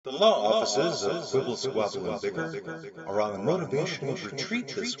The law offices of Quibble, Squabble, and Bicker are on a motivational retreat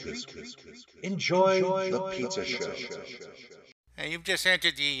this week. Enjoy the pizza show. You've just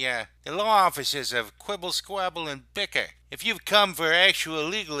entered the law offices of Quibble, Squabble, and Bicker. If you've come for actual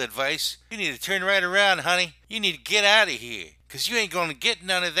legal advice, you need to turn right around, honey. You need to get out of here, 'cause you ain't gonna get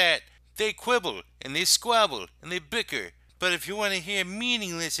none of that. They quibble, and they squabble, and they bicker. But if you want to hear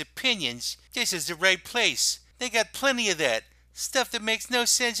meaningless opinions, this is the right place. They got plenty of that. Stuff that makes no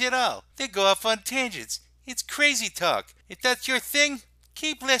sense at all. They go off on tangents. It's crazy talk. If that's your thing,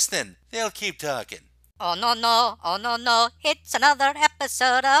 keep listening. They'll keep talking. Oh no, no, it's another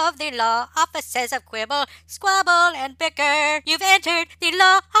episode of the Law Offices of Quibble, Squabble, and Bicker. You've entered the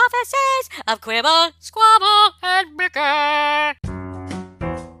Law Offices of Quibble, Squabble, and Bicker.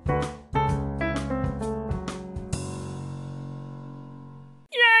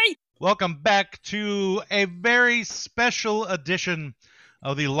 Yay! Welcome back to a very special edition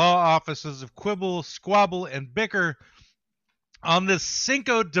of the Law Offices of Quibble, Squabble, and Bicker on this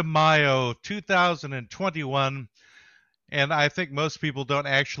Cinco de Mayo 2021. And I think most people don't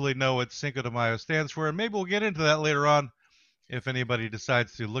actually know what Cinco de Mayo stands for. And maybe we'll get into that later on if anybody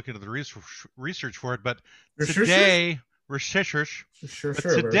decides to look into the research for it. But today is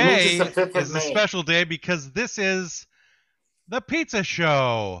a special day because this is the pizza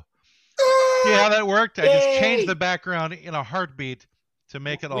show. See how that worked? I just changed the background in a heartbeat to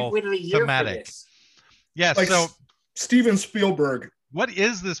make it all thematic. Yes, like so Steven Spielberg. What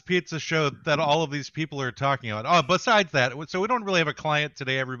is this pizza show that all of these people are talking about? Oh, besides that, so we don't really have a client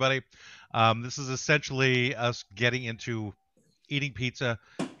today, everybody. This is essentially us getting into eating pizza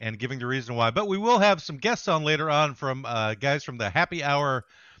and giving the reason why. But we will have some guests on later on from guys from the Happy Hour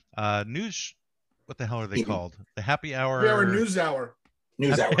news. What the hell are they called? The Happy Hour News Hour.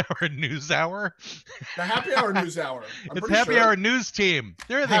 News Hour. The Happy Hour News Hour. It's Happy Hour News Team.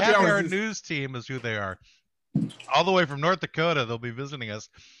 They're the Happy Hour News Team is who they are. All the way from North Dakota, they'll be visiting us.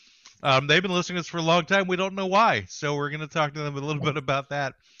 They've been listening to us for a long time. We don't know why. So we're going to talk to them a little bit about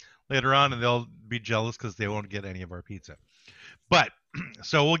that later on, and they'll be jealous because they won't get any of our pizza. But,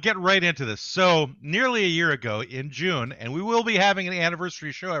 so we'll get right into this. So nearly a year ago in June, and we will be having an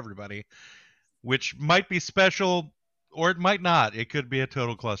anniversary show, everybody, which might be special or it might not. It could be a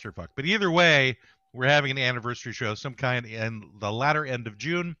total clusterfuck. But either way, we're having an anniversary show, some kind in the latter end of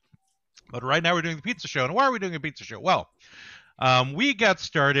June. But right now we're doing the pizza show. And why are we doing a pizza show? Well, we got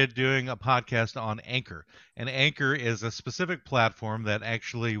started doing a podcast on Anchor. And Anchor is a specific platform that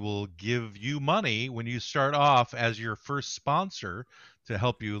actually will give you money when you start off as your first sponsor to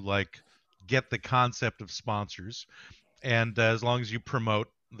help you like get the concept of sponsors. And as long as you promote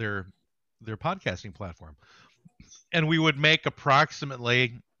their podcasting platform. And we would make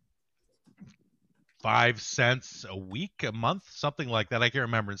approximately 5 cents a week, a month, something like that. I can't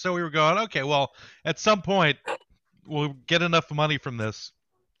remember. And so we were going, okay, well, at some point, we'll get enough money from this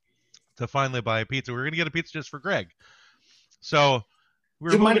to finally buy a pizza. We're going to get a pizza just for Greg. So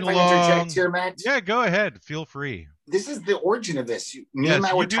we're moving along. Do you mind if I interject here, Matt? Yeah, go ahead. Feel free. This is the origin of this. Me and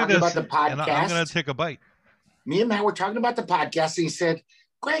Matt were talking about the podcast. And I'm going to take a bite. Me and Matt were talking about the podcast, and he said,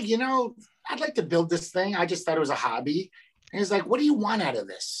 Greg, I'd like to build this thing. I just thought it was a hobby. And he's like, what do you want out of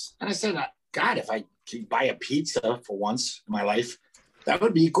this? And I said, God, if I could buy a pizza for once in my life, that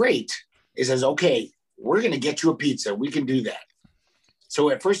would be great. He says, okay, we're going to get you a pizza. We can do that.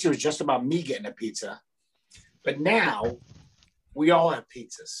 So at first it was just about me getting a pizza. But now we all have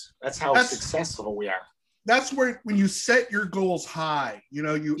pizzas. That's how successful we are. That's where when you set your goals high,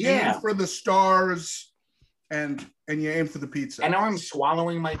 you aim for the stars and you aim for the pizza. And now I'm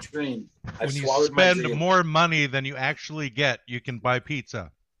swallowing my dream. When you spend more money than you actually get, you can buy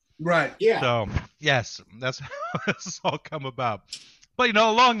pizza. Right. Yeah. So, yes, that's how this has all come about. But,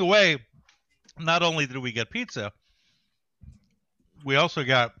 along the way, not only did we get pizza, we also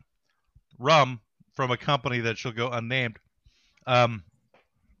got rum from a company that shall go unnamed. Well,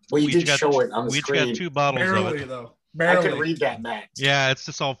 you did show it on the screen. We each got 2 bottles Barely, of it. Though. Barely. I could read that, Matt. Yeah, it's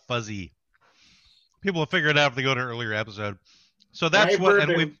just all fuzzy. People will figure it out if they go to an earlier episode. So that's what,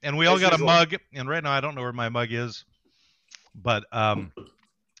 and we all got a mug, and right now I don't know where my mug is, but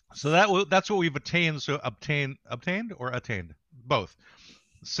so that's what we've attained. So obtained both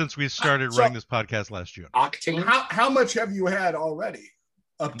since we started running this podcast last June. Octane. How much have you had already?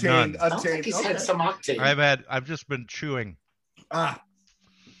 Obtained. I think he's had some octane. I've just been chewing.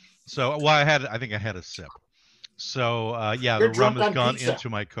 So I think I had a sip. So the rum has gone into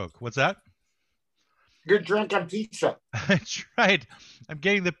my Coke. What's that? You're drunk on pizza. That's right. I'm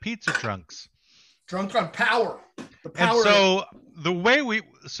getting the pizza drunks. Drunk on power. The power. And so the way we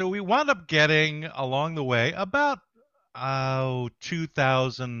wound up getting along the way about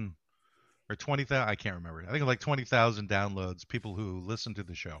 2,000 or 20,000. I can't remember. I think like 20,000 downloads. People who listen to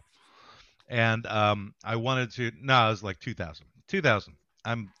the show, and I wanted to. No, it was like 2,000. 2,000.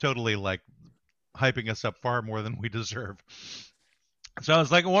 I'm totally like hyping us up far more than we deserve. So I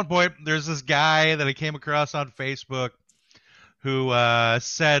was like, at one point, there's this guy that I came across on Facebook who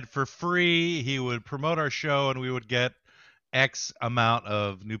said for free he would promote our show and we would get X amount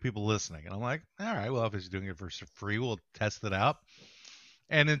of new people listening. And I'm like, all right, well, if he's doing it for free, we'll test it out.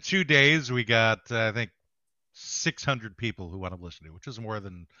 And in 2 days, we got, I think, 600 people who want to listen to it, which is more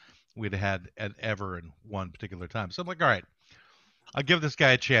than we'd had ever in one particular time. So I'm like, all right, I'll give this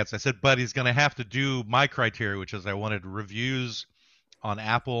guy a chance. I said, but he's going to have to do my criteria, which is I wanted reviews on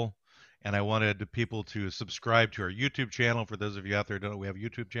Apple, and I wanted people to subscribe to our YouTube channel. For those of you out there who don't know, we have a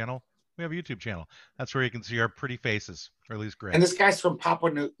YouTube channel. We have a YouTube channel. That's where you can see our pretty faces, or at least Greg. And this guy's from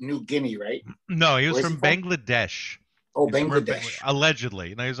Papua New Guinea, right? No, he was from Bangladesh. Oh, Bangladesh.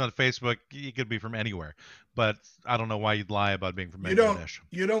 Allegedly. Now, he's on Facebook. He could be from anywhere. But I don't know why you'd lie about being from Bangladesh.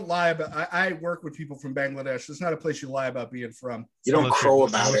 You don't lie about... I work with people from Bangladesh. It's not a place you lie about being from. You don't crow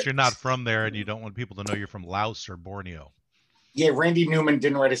about it. Unless you're not from there and you don't want people to know you're from Laos or Borneo. Yeah, Randy Newman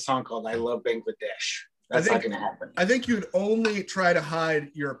didn't write a song called I Love Bangladesh. That's not going to happen. I think you'd only try to hide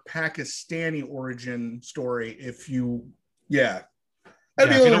your Pakistani origin story if you... Yeah. If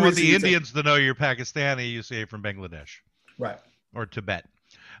you don't want the Indians to know you're Pakistani, you say you're from Bangladesh. Right. Or Tibet.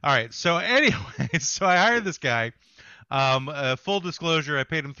 All right. So anyway, so I hired this guy. Full disclosure, I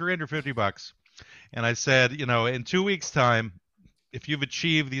paid him $350. And I said, in 2 weeks' time, if you've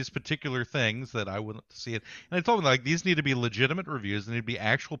achieved these particular things that I want to see it. And I told him, like, these need to be legitimate reviews. They need to be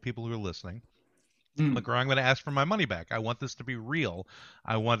actual people who are listening. Look, or I'm going to ask for my money back. I want this to be real.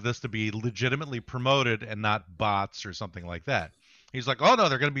 I want this to be legitimately promoted and not bots or something like that. He's like, oh, no,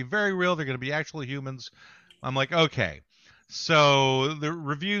 they're going to be very real. They're going to be actual humans. I'm like, okay. So the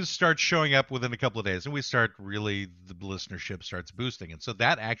reviews start showing up within a couple of days, and the listenership starts boosting. And so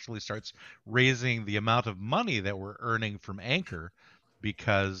that actually starts raising the amount of money that we're earning from Anchor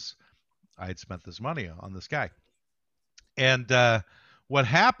because I had spent this money on this guy. And what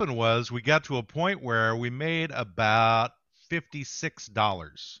happened was we got to a point where we made about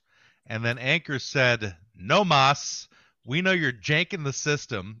 $56. And then Anchor said, no mas, we know you're janking the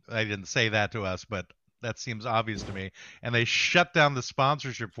system. I didn't say that to us, but that seems obvious to me. And they shut down the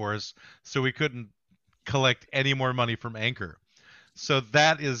sponsorship for us, so we couldn't collect any more money from Anchor. So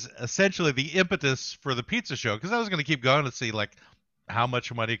that is essentially the impetus for the pizza show, because I was going to keep going to see, like, how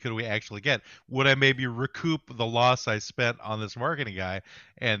much money could we actually get? Would I maybe recoup the loss I spent on this marketing guy?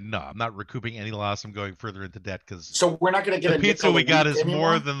 And no, I'm not recouping any loss. I'm going further into debt because so we're not going to get the pizza we got is anymore?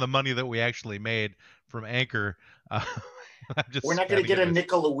 More than the money that we actually made from Anchor. We're not going to get a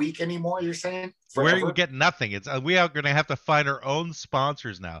nickel a week anymore, you're saying? We're going to get nothing. We are going to have to find our own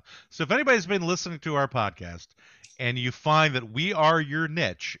sponsors now. So if anybody's been listening to our podcast and you find that we are your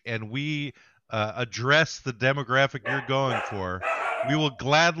niche and we address the demographic you're going for, we will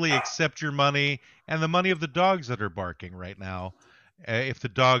gladly accept your money and the money of the dogs that are barking right now. If the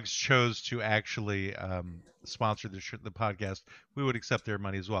dogs chose to actually sponsor the podcast, we would accept their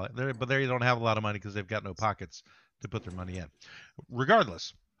money as well. But they don't have a lot of money because they've got no pockets to put their money in.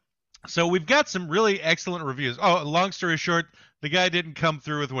 Regardless, so we've got some really excellent reviews. Oh, long story short, the guy didn't come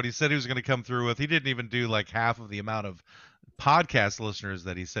through with what he said he was going to come through with. He didn't even do like half of the amount of podcast listeners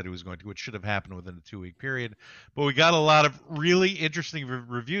that he said he was going to, which should have happened within a 2-week period. But we got a lot of really interesting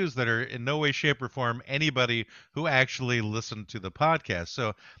reviews that are in no way, shape, or form anybody who actually listened to the podcast.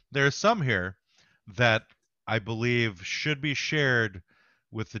 So there's some here that I believe should be shared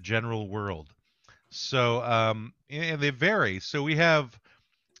with the general world. So, and they vary. So we have,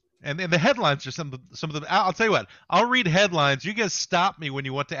 and the headlines are some of them. I'll tell you what, I'll read headlines. You guys stop me when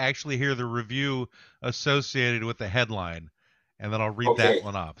you want to actually hear the review associated with the headline. And then I'll read that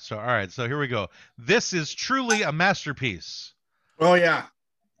one off. So, all right. So here we go. This is truly a masterpiece. Oh, yeah.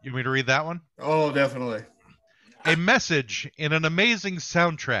 You want me to read that one? Oh, definitely. A message in an amazing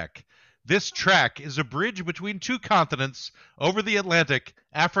soundtrack. This track is a bridge between two continents over the Atlantic,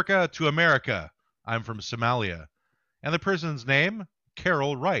 Africa to America. I'm from Somalia. And the person's name,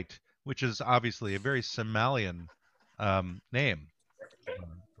 Carol Wright, which is obviously a very Somalian name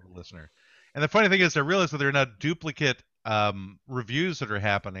for the listener. And the funny thing is, I realized that there are not duplicate reviews that are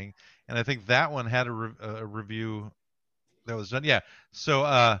happening, and I think that one had a review that was done. Yeah.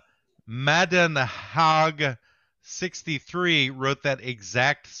 So Madden Hog 63 wrote that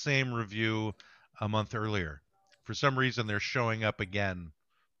exact same review a month earlier. For some reason, they're showing up again.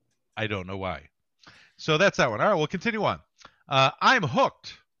 I don't know why. So that's that one. All right, we'll continue on. I'm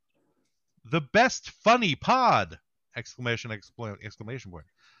hooked. The best funny pod. Exclamation point.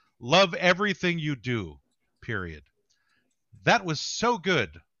 Love everything you do. Period. That was so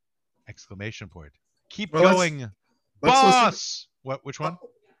good! Exclamation point. Keep going. Let's Boss! What? Which one?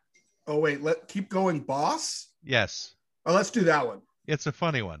 Oh, wait. Keep going, boss? Yes. Oh, let's do that one. It's a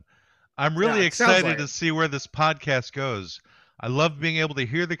funny one. I'm really excited to it. see where this podcast goes. I love being able to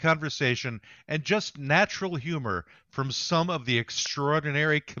hear the conversation and just natural humor from some of the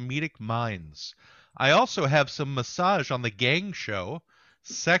extraordinary comedic minds. I also have some massage on the gang show,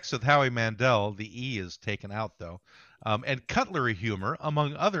 Sex with Howie Mandel, the E is taken out though, and cutlery humor,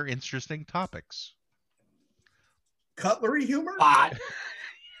 among other interesting topics. Cutlery humor?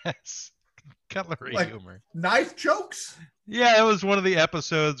 Yes, cutlery humor. Knife jokes? Yeah, it was one of the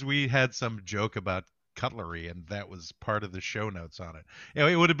episodes we had some joke about cutlery, and that was part of the show notes on it. You know,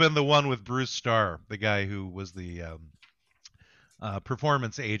 it would have been the one with Bruce Starr, the guy who was the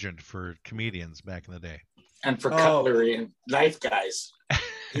performance agent for comedians back in the day. And for cutlery and knife guys.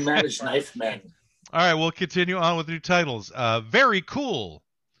 He managed knife men. All right, we'll continue on with new titles. Very cool.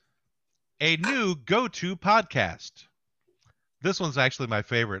 A new go-to podcast. This one's actually my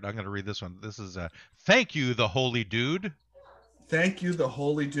favorite. I'm going to read this one. This is Thank You, the Holy Dude. Thank you, the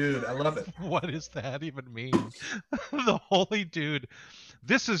Holy Dude. I love it. What does that even mean? The Holy Dude.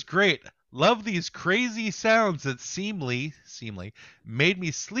 This is great. Love these crazy sounds that seemingly made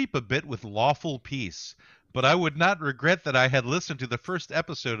me sleep a bit with lawful peace. But I would not regret that I had listened to the first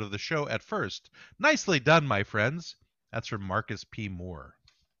episode of the show at first. Nicely done, my friends. That's from Marcus P. Moore.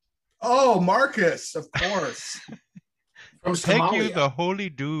 Oh, Marcus, of course. From Thank Somalia. you, the Holy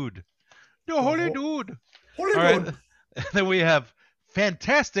Dude. The Holy Dude. Holy All Dude. right. Then we have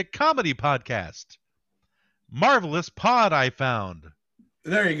Fantastic Comedy Podcast. Marvelous Pod I found.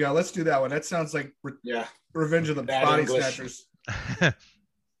 There you go. Let's do that one. That sounds like Revenge of the Bad Body English. Snatchers.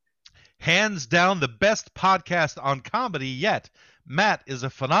 Hands down the best podcast on comedy yet. Matt is a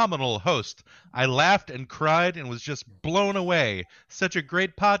phenomenal host. I laughed and cried and was just blown away. Such a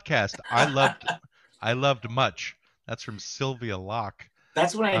great podcast. I loved much. That's from Sylvia Locke.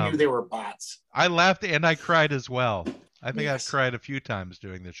 That's when I knew they were bots. I laughed and I cried as well. I think I've cried a few times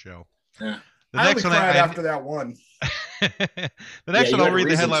doing this show. Yeah. The I next only one cried after that one. The next one you I'll had a read the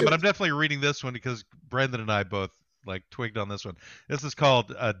reason headline, to. but I'm definitely reading this one because Brendan and I both twigged on this one. This is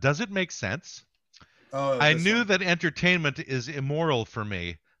called Does It Make Sense? Oh, I this knew one. that entertainment is immoral for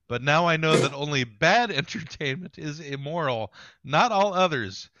me, but now I know that only bad entertainment is immoral, not all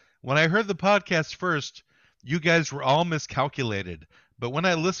others. When I heard the podcast first, you guys were all miscalculated, but when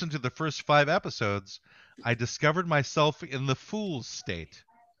I listened to the first 5 episodes, I discovered myself in the fool's state.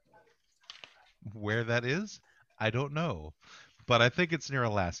 Where that is, I don't know, but I think it's near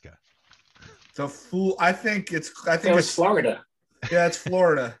Alaska. The fool. I think it's Florida. Yeah, it's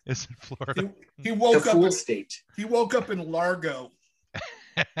Florida. Is it Florida? He woke The up. fool state. He woke up in Largo.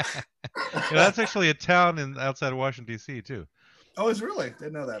 Yeah, that's actually a town outside of Washington, D.C., too. Oh, it's really?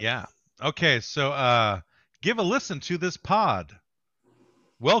 Didn't know that. Yeah. Okay, so give a listen to this pod.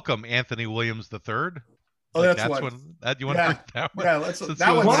 Welcome, Anthony Williams III. Oh, that's one. You want to read that one? Yeah, let's. Since That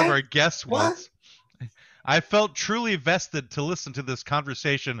he was one. one of our guests What? once. I felt truly vested to listen to this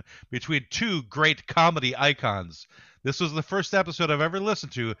conversation between 2 great comedy icons. This was the first episode I've ever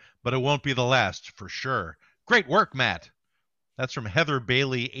listened to, but it won't be the last, for sure. Great work, Matt. That's from Heather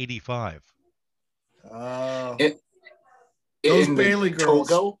Bailey, 85. Oh. Those Bailey girls.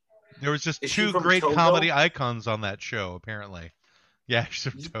 Togo? There was just Is she 2 from great Togo? comedy icons on that show, apparently. Yeah,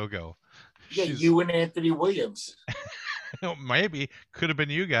 she's from Togo. Yeah, you and Anthony Williams. Maybe. Could have been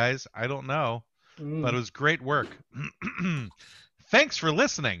you guys. I don't know. But it was great work. Thanks for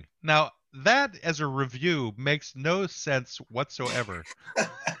listening. Now, that as a review makes no sense whatsoever.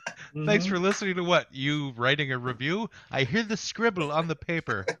 Thanks for listening to what? You writing a review? I hear the scribble on the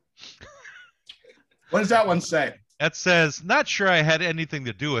paper. What does that one say? That says, not sure I had anything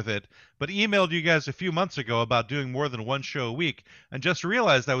to do with it, but emailed you guys a few months ago about doing more than 1 show a week and just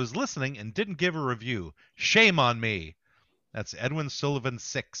realized I was listening and didn't give a review. Shame on me. That's Edwin Sullivan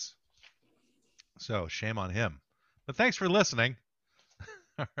 6. So, shame on him. But thanks for listening.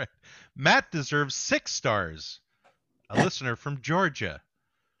 All right. Matt deserves 6 stars. A listener from Georgia.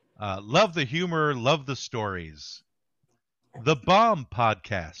 Love the humor, love the stories. The Bomb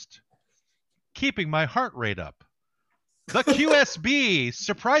Podcast. Keeping my heart rate up. The QSB,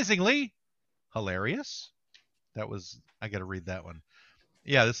 surprisingly hilarious. I got to read that one.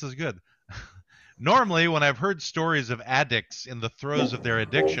 Yeah, this is good. Normally, when I've heard stories of addicts in the throes of their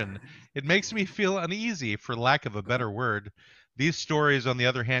addiction, it makes me feel uneasy, for lack of a better word. These stories, on the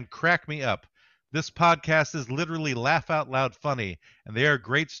other hand, crack me up. This podcast is literally laugh out loud funny, and they are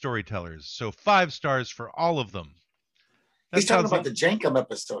great storytellers. So 5 stars for all of them. He's talking about the Jenkem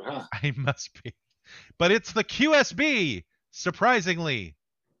episode, huh? I must be. But it's the QSB. Surprisingly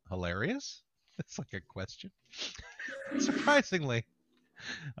hilarious. That's like a question. Surprisingly.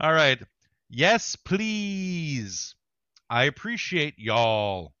 All right. Yes, please. I appreciate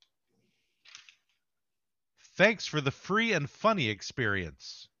y'all. Thanks for the free and funny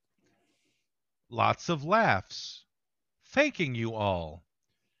experience. Lots of laughs. Thanking you all.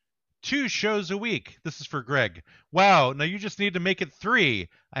 2 shows a week. This is for Greg. Wow, now you just need to make it 3.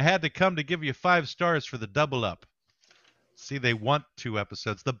 I had to come to give you 5 stars for the double up. See, they want 2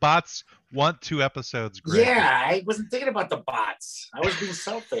 episodes. The bots want 2 episodes, Greg. Yeah, I wasn't thinking about the bots. I was being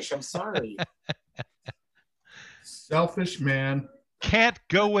selfish. I'm sorry. Selfish man. Can't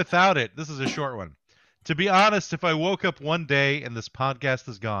go without it. This is a short one. To be honest, if I woke up one day and this podcast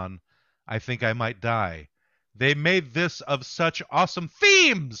is gone, I think I might die. They made this of such awesome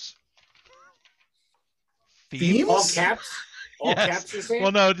themes. Themes? All caps? All Yes. caps, you're saying?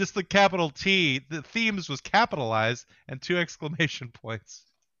 Well, no, just the capital T. The themes was capitalized and 2 exclamation points.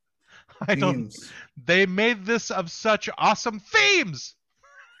 I don't. Themes. They made this of such awesome themes.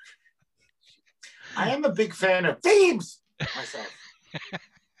 I am a big fan of themes myself.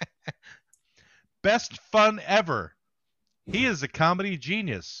 Best fun ever. He is a comedy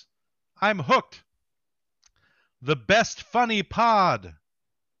genius. I'm hooked. The best funny pod.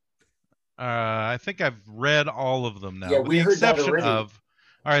 I think I've read all of them now. Yeah, with we the heard that exception already. of.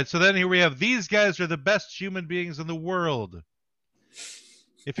 All right, so then here we have these guys are the best human beings in the world.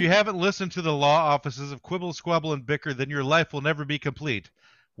 If you haven't listened to the law offices of Quibble, Squabble, and Bicker, then your life will never be complete.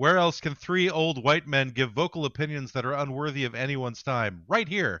 Where else can 3 old white men give vocal opinions that are unworthy of anyone's time? Right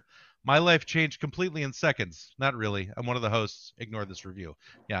here. My life changed completely in seconds. Not really. I'm one of the hosts. Ignore this review.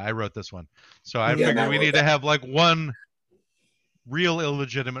 Yeah, I wrote this one. So I figured we need to have like one real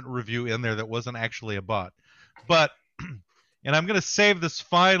illegitimate review in there that wasn't actually a bot. But, and I'm going to save this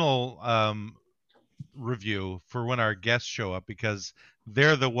final review for when our guests show up because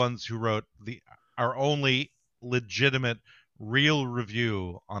they're the ones who wrote our only legitimate real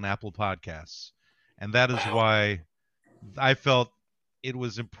review on Apple Podcasts. And that is why I felt it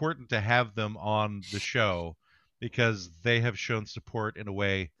was important to have them on the show because they have shown support in a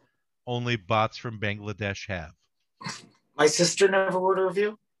way only bots from Bangladesh have. My sister never wrote a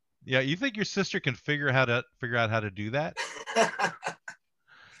review? Yeah, you think your sister can figure out how to do that?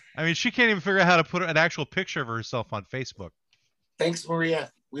 I mean, she can't even figure out how to put an actual picture of herself on Facebook. Thanks,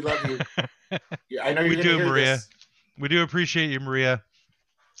 Maria. We love you. I know you're We gonna do, hear Maria. this. We do appreciate you, Maria.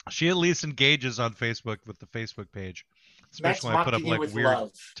 She at least engages on Facebook with the Facebook page, especially when I put up mocking you like with weird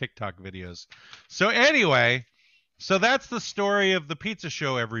love. TikTok videos. So anyway, so that's the story of the pizza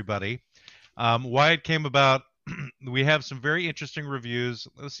show, everybody. Why it came about. We have some very interesting reviews.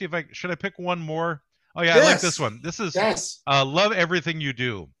 Let's see if should I pick one more? Oh yeah, I like this one. This is love everything you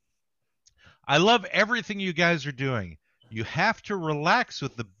do. I love everything you guys are doing. You have to relax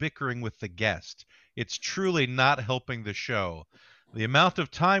with the bickering with the guest. It's truly not helping the show. The amount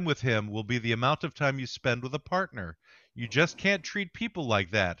of time with him will be the amount of time you spend with a partner. You just can't treat people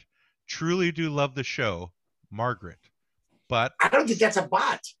like that. Truly do love the show, Margaret. But I don't think that's a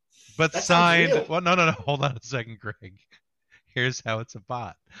bot. But that signed. Well, no. Hold on a second, Greg. Here's how it's a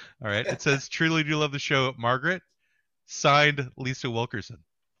bot. All right. It says, truly do love the show, Margaret. Signed, Lisa Wilkerson.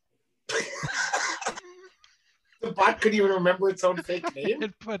 The bot couldn't even remember its own fake name.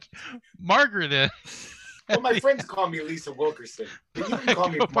 It put Margaret in. Well, my friends call me Lisa Wilkerson. But you can call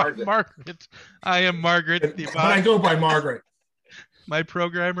me Margaret. Margaret. I am Margaret. But I go by Margaret. My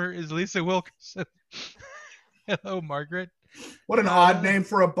programmer is Lisa Wilkerson. Hello, Margaret. What an odd name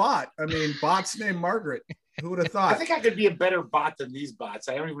for a bot. I mean, bot's named Margaret. Who would have thought? I think I could be a better bot than these bots.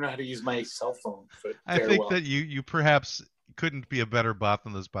 I don't even know how to use my cell phone. I think that you perhaps couldn't be a better bot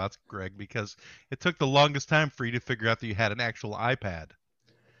than those bots, Greg, because it took the longest time for you to figure out that you had an actual iPad.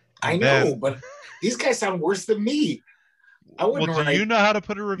 I know, but these guys sound worse than me. I wouldn't Well, do you know how to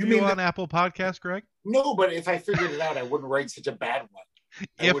put a review on Apple Podcast, Greg? No, but if I figured it out, I wouldn't write such a bad one.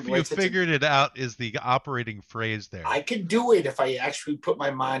 If you figured it out is the operating phrase there. I could do it if I actually put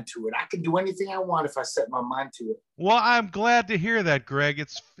my mind to it. I can do anything I want if I set my mind to it. Well, I'm glad to hear that, Greg.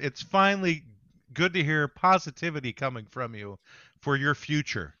 It's finally good to hear positivity coming from you for your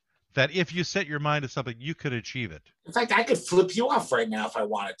future. That if you set your mind to something, you could achieve it. In fact, I could flip you off right now if I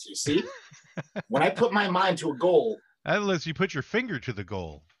wanted to. See? When I put my mind to a goal. Unless you put your finger to the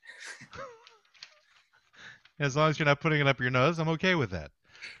goal. As long as you're not putting it up your nose, I'm okay with that.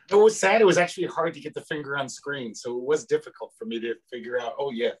 It was sad. It was actually hard to get the finger on screen. So it was difficult for me to figure out, oh,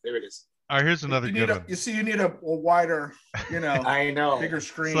 yeah, there it is. All right, here's another good one. You need a wider, I know, bigger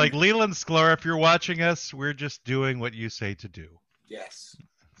screen. It's like Leland Sklar, if you're watching us, we're just doing what you say to do. Yes.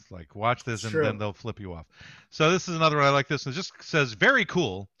 It's like, watch this, and then they'll flip you off. So this is another one I like. This. It just says, very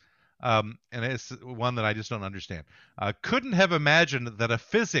cool. And it's one that I just don't understand. Couldn't have imagined that a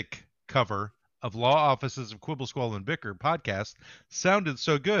physic cover of Law Offices of Quibble, Squabble, and Bicker podcast sounded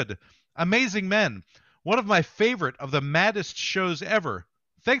so good. Amazing men. One of my favorite of the maddest shows ever.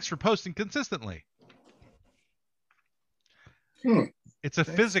 Thanks for posting consistently. It's a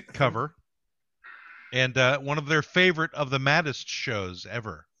physic cover, and one of their favorite of the maddest shows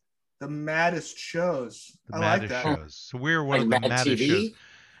ever. The maddest shows. I like that. Shows. So we're one of the maddest TV? Shows.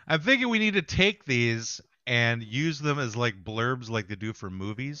 I'm thinking we need to take these and use them as like blurbs like they do for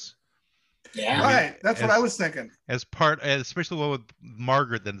movies. Yeah. Right. That's what I was thinking. As part, especially the one with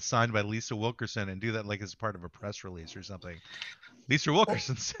Margaret, then signed by Lisa Wilkerson, and do that like as part of a press release or something. Lisa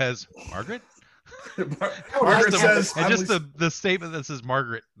Wilkerson says, Margaret? Margaret says, and just the statement that says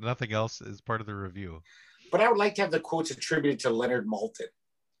Margaret, nothing else is part of the review. But I would like to have the quotes attributed to Leonard Maltin.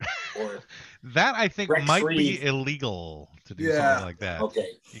 Or that I think Rex might Reed. Be illegal to do something like that. Okay.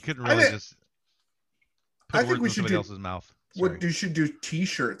 You couldn't really just put words in somebody else's mouth. Sorry. What you should do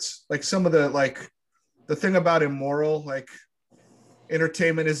T-shirts. Like some of the thing about immoral, like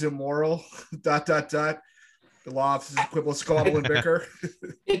entertainment is immoral, ... The Law Offices of Quibble, Squabble, and Bicker.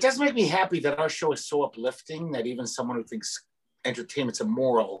 It does make me happy that our show is so uplifting that even someone who thinks entertainment's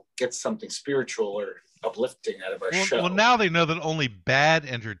immoral gets something spiritual or uplifting out of our show. Well, now they know that only bad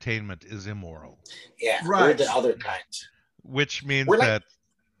entertainment is immoral. Yeah, right. Or the other kinds. Which means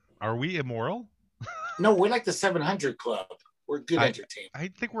are we immoral? No, we're like the 700 Club. We're good entertainment. I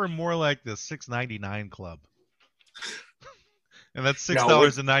think we're more like the $6.99 Club. And that's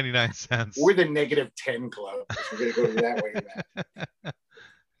 $6.99. We're the -10 Club. If we're going to go that way.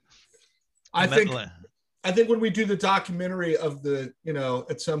 I think when we do the documentary of the,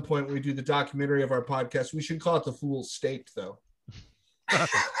 at some point when we do the documentary of our podcast, we should call it The Fool State, though.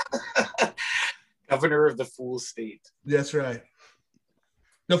 Governor of the Fool State. That's right.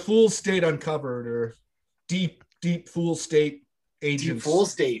 The Fool State Uncovered, or Deep Fool State Agents. Deep Fool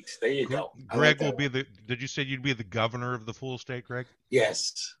State. There you go. Greg will be did you say you'd be the governor of the Fool State, Greg?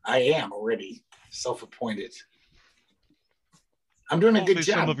 Yes, I am already self-appointed. I'm doing a good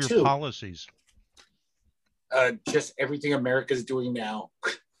job, some of your policies. Just everything America's doing now.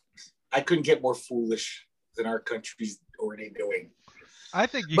 I couldn't get more foolish than our country's already doing. I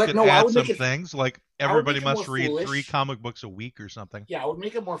think you could add some things like everybody must read 3 comic books a week or something. Yeah, I would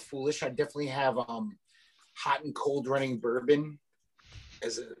make it more foolish. I'd definitely have hot and cold running bourbon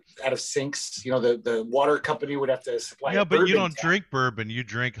out of sinks. The water company would have to supply. Yeah, but you don't drink bourbon. You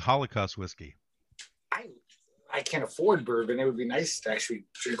drink Holocaust whiskey. I can't afford bourbon. It would be nice to actually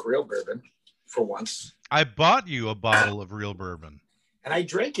drink real bourbon for once. I bought you a bottle of real bourbon. And I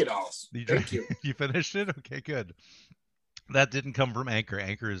drank it all. Thank you. You finished it? Okay, good. That didn't come from Anchor.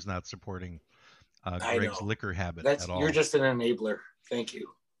 Anchor is not supporting Greg's liquor habit at all. You're just an enabler. Thank you.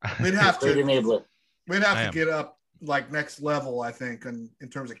 We'd have to enabler. We'd have to get up like next level, I think, in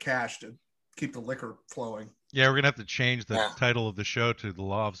terms of cash to keep the liquor flowing. Yeah, we're gonna have to change the title of the show to The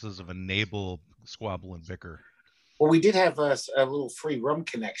Law Offices of Enable, Squabble, and Bicker. Well, we did have a little free rum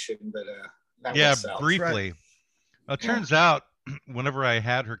connection, but briefly. Right. It turns out, whenever I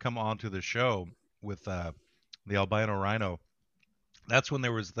had her come onto the show with the albino rhino, that's when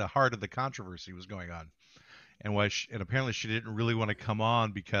there was the heart of the controversy was going on, and apparently she didn't really want to come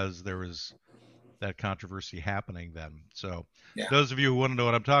on because there was that controversy happening then. So those of you who want to know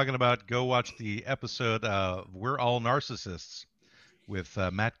what I'm talking about, go watch the episode We're All Narcissists with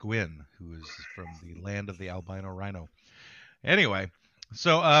Matt Gwynn, who is from the land of the albino rhino. Anyway,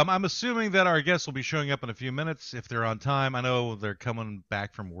 so I'm assuming that our guests will be showing up in a few minutes if they're on time. I know they're coming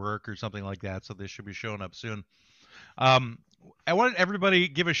back from work or something like that, so they should be showing up soon. I wanted everybody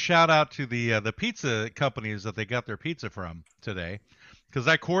to give a shout out to the pizza companies that they got their pizza from today, because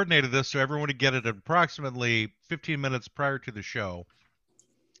I coordinated this so everyone would get it approximately 15 minutes prior to the show,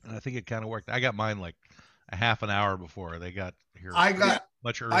 and I think it kind of worked. I got mine like a half an hour before they got here.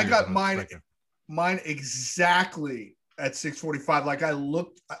 Much earlier. I got mine exactly at 6:45. Like I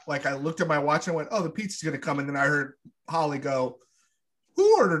looked at my watch and I went, "Oh, the pizza's gonna come," and then I heard Holly go,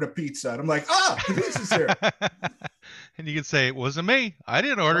 "Who ordered a pizza?" And I'm like, the pizza's here. And you can say, it wasn't me. I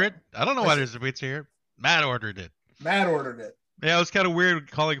didn't order it. I don't know why there's a pizza here. Matt ordered it. Yeah, it was kind of weird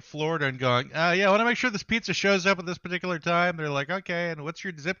calling Florida and going, I want to make sure this pizza shows up at this particular time. They're like, okay, and what's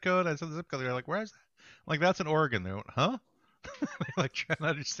your zip code? I said the zip code. They're like, where is that? I'm like, that's in Oregon. They went, huh? Like trying to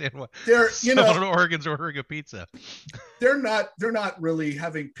understand what They're someone in Oregon's ordering a pizza. they're not really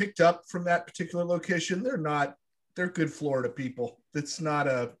having picked up from that particular location. They're good Florida people. It's not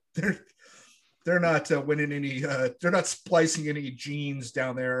they're not winning any they're not splicing any genes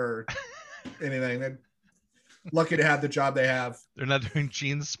down there or anything. They're lucky to have the job they have. They're not doing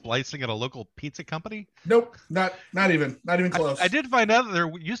gene splicing at a local pizza company? Nope, not even close. I did find out that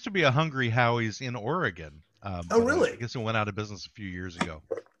there used to be a Hungry Howie's in Oregon. Oh, really? I guess it went out of business a few years ago.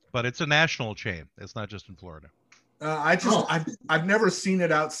 But it's a national chain. It's not just in Florida. I've never seen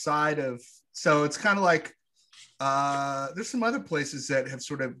it outside of, so it's kind of like there's some other places that have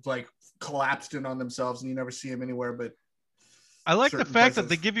sort of like collapsed in on themselves and you never see them anywhere, but I like the fact that places.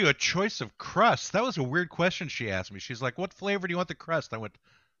 they give you a choice of crust. That was a weird question she asked me. She's like, what flavor do you want the crust? I went,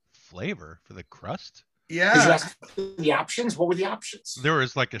 flavor for the crust? Did you yeah. ask the options? What were the options? There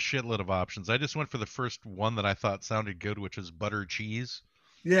was like a shitload of options. I just went for the first one that I thought sounded good, which was butter cheese.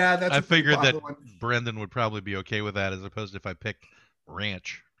 Yeah, that's I a pretty figured that popular one. Brendan would probably be okay with that as opposed to if I picked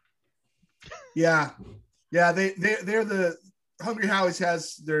ranch. Yeah, they're the Hungry Howie's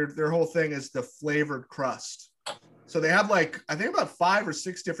has their whole thing is the flavored crust. So they have like I think about 5 or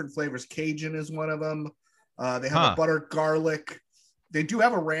 6 different flavors. Cajun is one of them. They have a butter garlic. They do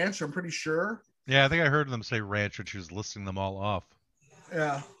have a ranch. I'm pretty sure. Yeah, I think I heard them say ranch when she was listing them all off.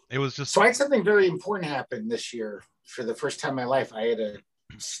 Yeah. It was just So I had something very important happen this year. For the first time in my life, I had a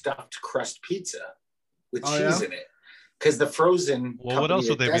stuffed crust pizza with cheese in it. Because the frozen well, what else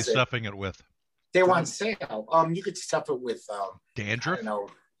would they be stuffing it with? They were on sale. You could stuff it with Dandruff? I don't know.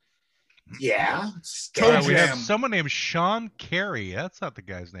 Yeah. Toe We have jam. someone named Sean Carey. That's not the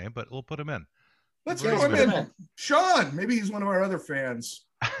guy's name, but we'll put him in. Let's Yeah, go him put him in. in. Sean. Maybe he's one of our other fans.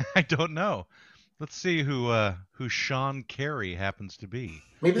 I don't know. Let's see who Sean Carey happens to be.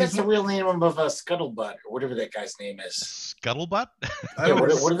 Maybe that's the real name of Scuttlebutt or whatever that guy's name is. Scuttlebutt? I Yeah, don't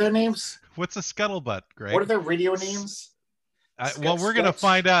know. what are their names? What's a scuttlebutt, Greg? What are their radio names? Well, we're gonna Sketch?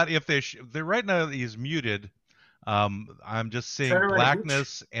 find out if they're right now he's muted. I'm just seeing Turn around,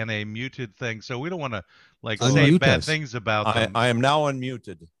 blackness and a muted thing, so we don't want to like Unmute say bad us. things about them. I am now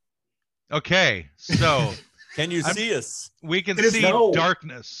unmuted. Okay, so Can you see us? we can It is see no.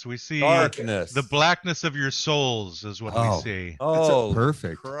 darkness. We see Darkness. the blackness of your souls is what Oh. we see. Oh,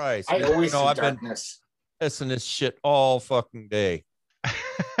 Perfect. Christ. I always see I've been darkness. pissing this shit all fucking day.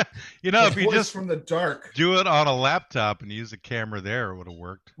 You know, The if you voice just from the dark. do it on a laptop and use a camera there, it would have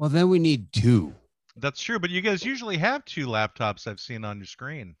worked. Well, then we need 2. That's true, but you guys usually have 2 laptops I've seen on your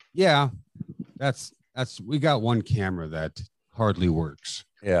screen. Yeah, that's we got one camera that hardly works.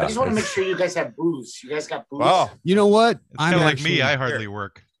 Yeah. I just want to make sure you guys have booze. You guys got booze? Wow. You know what? It's kind of like me. I hardly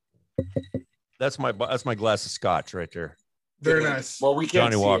work. That's my glass of scotch right there. Very nice. Well, we can't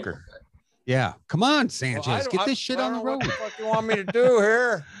Johnny see Walker. Yeah, come on, Well, Sanchez, get this shit on the road. What the fuck you want me to do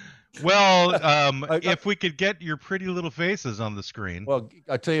here? Well, I- if we could get your pretty little faces on the screen, Well,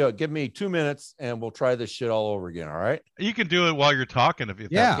 I tell you what, give me 2 minutes and we'll try this shit all over again. All right. you can do it while you're talking if Yeah,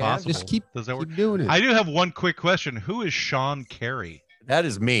 that's possible. just keep Does that work? doing it. I do have one quick question. Who is Sean Carey? That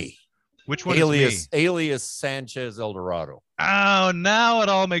is me. Which one Alias is me? alias Sanchez Eldorado. Oh, now it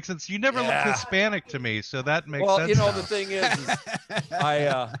all makes sense. You never Yeah. looked Hispanic to me, so that makes Well, sense. you know now. the thing is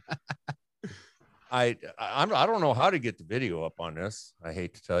I don't know how to get the video up on this. I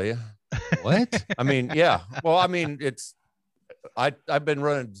hate to tell you. What? I mean, yeah. Well, I mean, I've been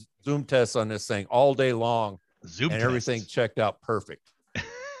running Zoom tests on this thing all day long, Zoom and everything tests. checked out perfect.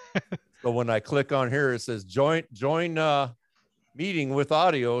 So when I click on here, it says join meeting with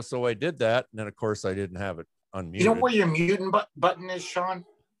audio. So I did that, and then of course I didn't have it unmuted. You know where your mutant button is, Sean?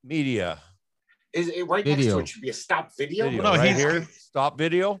 Media Is it right next Video. to it? Should be a stop video. video No, right he's- here. Stop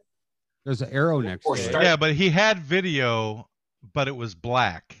video. There's an arrow next Or to it. start- Yeah, but he had video, but it was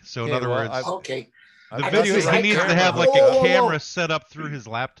black. So in Okay, other well, words, Okay. the I video guess he it's needs right to have like Whoa, a whoa, whoa. camera set up through his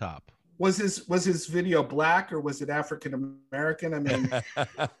laptop. Was his video black or was it African American? I mean,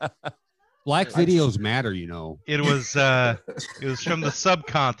 Black videos matter, you know. It was from the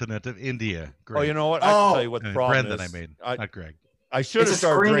subcontinent of India. Oh, Greg. you know what? I can tell you what the problem Brendan, is. I made, I, not Greg. I should It's have a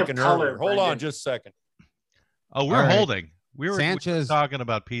started screen of drinking color, earlier. Hold on Brendan. just a second. Oh, we're All right. holding. We were Sanchez- talking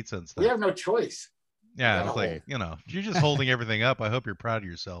about pizza and stuff. We have no choice. Yeah, it's No. like, you're just holding everything up. I hope you're proud of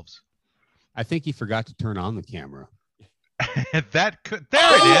yourselves. I think he forgot to turn on the camera. There it is. You're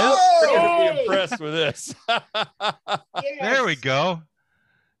gonna Yay! be impressed with this. There we go.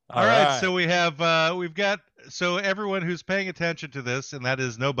 All All right. right. So we've got everyone who's paying attention to this, and that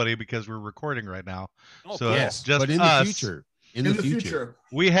is nobody because we're recording right now. Oh, So cool. it's just but in us. the future. In the future.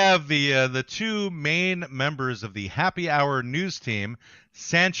 We have the 2 main members of the Happy Hour news team,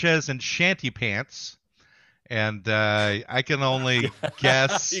 Sanchez and Shanty Pants, and I can only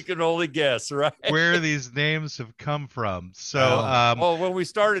guess You can only guess, right? where these names have come from. So, well, when we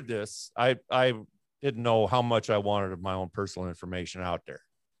started this, I didn't know how much I wanted of my own personal information out there.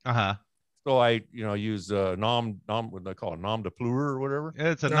 So I, use nom what they call it, nom de plume or whatever.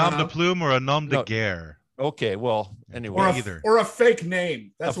 It's a nom de plume or a nom de guerre. Okay, well, anyway, or a fake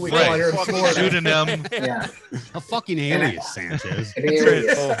name. That's what we call it here in Florida. Pseudonym. Yeah. A fucking alias, Sanchez. An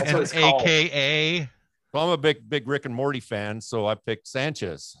alias. That's what it's called. AKA. Well, I'm a big Rick and Morty fan, so I picked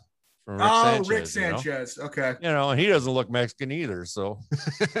Sanchez. From Rick Sanchez. Okay. And he doesn't look Mexican either, so.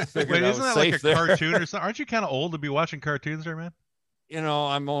 Wait, isn't that like a cartoon or something? Aren't you kind of old to be watching cartoons there, man? You're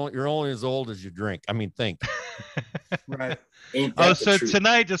only as old as you drink. I mean, think. Right. So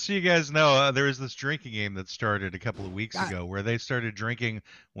tonight, just so you guys know, there was this drinking game that started a couple of weeks ago where they started drinking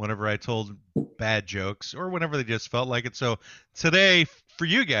whenever I told bad jokes or whenever they just felt like it. So today, for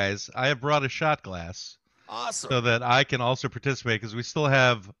you guys, I have brought a shot glass. Awesome. So that I can also participate because we still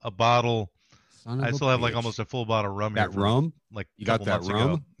have a bottle. I still have like almost a full bottle of rum. That rum? Like you got that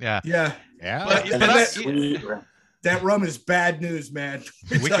rum? Ago. Yeah. Yeah. But that rum is bad news, man.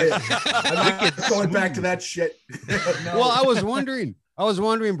 I'm not going back to that shit. No. Well, I was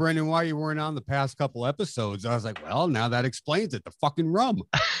wondering, Brendan, why you weren't on the past couple episodes. I was like, well, now that explains it. The fucking rum.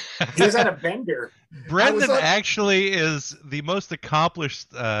 He was at a bender. Brendan actually is the most accomplished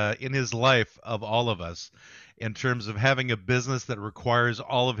in his life of all of us in terms of having a business that requires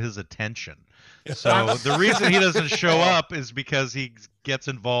all of his attention. So the reason he doesn't show up is because he gets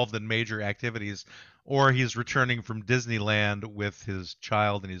involved in major activities, or he's returning from Disneyland with his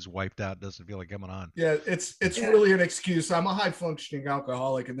child and he's wiped out, doesn't feel like coming on. Yeah, it's really an excuse. I'm a high functioning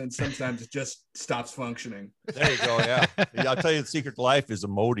alcoholic, and then sometimes it just stops functioning. There you go. Yeah. I'll tell you, the secret to life is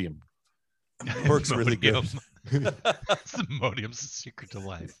Imodium. It works really good. Imodium's the secret to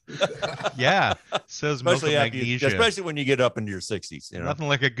life. Yeah. Says milk of magnesia. Especially when you get up into your 60s. Nothing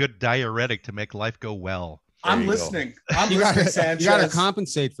like a good diuretic to make life go well. I'm listening. I'm listening, Sanchez. You got to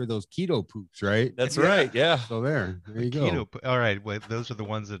compensate for those keto poops, right? That's right. Yeah. So there you go. All right. Wait, those are the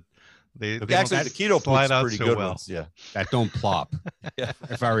ones that they actually the keto slide out pretty so good well. Ones, yeah. That don't plop. Yeah.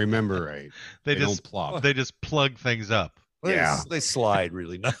 If I remember right, they don't plop. They just plug things up. Yeah, they slide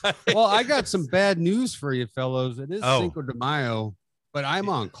really nice. Well, I got some bad news for you, fellows. It is Cinco de Mayo, but I'm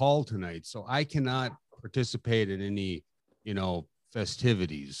on call tonight, so I cannot participate in any,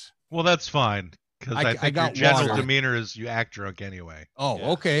 festivities. Well, that's fine because I think your general demeanor is you act drunk anyway.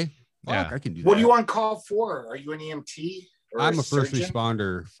 Oh, okay. Yeah. I can do that. What are you on call for? Are you an EMT? I'm a first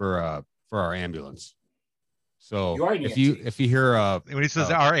responder for our ambulance. So you are an EMT. if you hear when he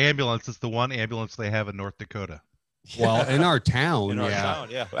says our ambulance, it's the one ambulance they have in North Dakota. Well, in our town,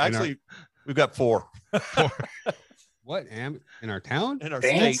 yeah. Actually, we've got 4. What? In our town? In our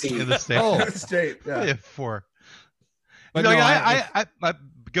Fancy. state. In the state. Oh, state. Yeah. We have 4. But I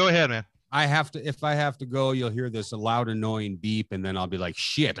go ahead, man. If I have to go, you'll hear this loud, annoying beep, and then I'll be like,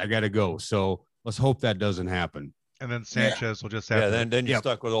 shit, I gotta go. So let's hope that doesn't happen. And then Sanchez will just have. Yeah, then you're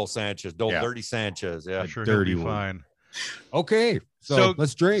stuck with old Sanchez, dirty Sanchez. Yeah, I'm sure dirty he'll be fine. Okay, so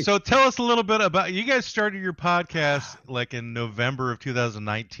let's drink. So tell us a little bit about you guys started your podcast like in November of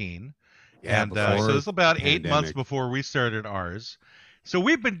 2019, and so it's about 8 months before we started ours. So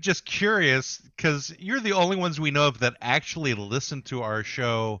we've been just curious because you're the only ones we know of that actually listen to our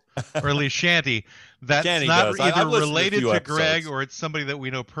show, or at least Shanty. That's Shanty not does. either I've related to Greg episodes. or it's somebody that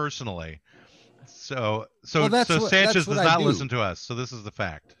we know personally. So that's Sanchez does what not listen to us. So this is the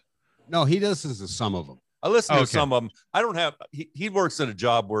fact. No, he listens to some of them. I listen to some of them. I don't have. He works at a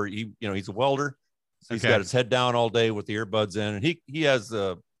job where he's a welder. So he's got his head down all day with the earbuds in, and he has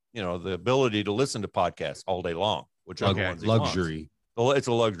the the ability to listen to podcasts all day long, which are the ones he luxury. Wants. It's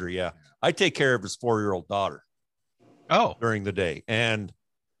a luxury. Yeah, I take care of his 4-year-old daughter. During the day, and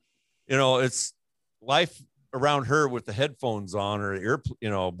it's life around her with the headphones on or ear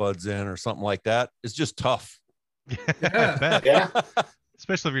buds in or something like that. It's just tough. Yeah, I bet. Yeah.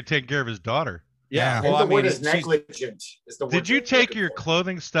 Especially if you're taking care of his daughter. Yeah. Well, the word is negligent. Did you take your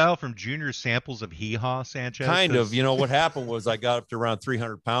clothing style from Junior Samples of Hee Haw, Sanchez? Kind of. What happened was I got up to around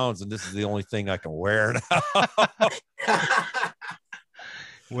 300 pounds, and this is the only thing I can wear now.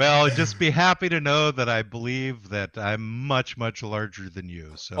 Well, just be happy to know that I believe that I'm much, much larger than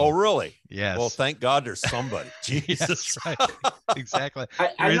you. So. Oh, really? Yes. Well, thank God there's somebody. Jesus. Right. Exactly.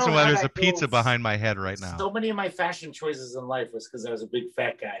 The reason why there's a pizza behind my head right now. So many of my fashion choices in life was because I was a big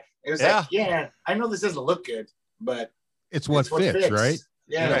fat guy. It was like, I know this doesn't look good, but it's what fits, right?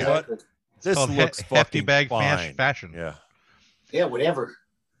 Yeah, you know exactly. This looks hefty bag fine. fashion. Yeah. Yeah, whatever.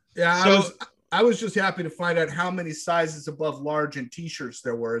 Yeah, So, I was just happy to find out how many sizes above large in t-shirts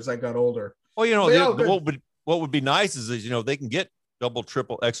there were as I got older. Well, what would be nice is they can get double,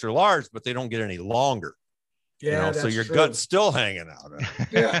 triple, extra large, but they don't get any longer. Yeah, so your true. gut's still hanging out.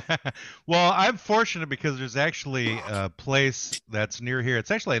 Yeah. Well, I'm fortunate because there's actually a place that's near here. It's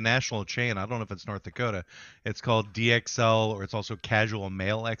actually a national chain. I don't know if it's North Dakota. It's called DXL, or it's also Casual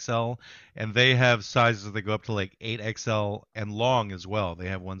Male XL, and they have sizes that go up to like 8XL and long as well. They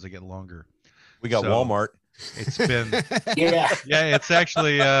have ones that get longer. We got Walmart. It's been yeah. It's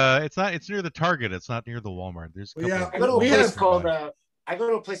actually it's near the Target. It's not near the Walmart. There's a couple I go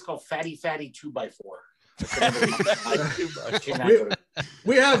to a place called Fatty 2x4.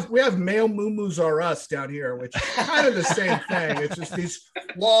 we have male moo-moos are us down here, which is kind of the same thing. It's just these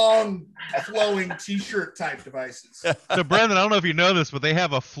long flowing t-shirt type devices. So Brendan, I don't know if you know this, but they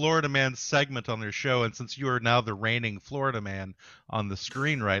have a Florida Man segment on their show, and since you are now the reigning Florida Man on the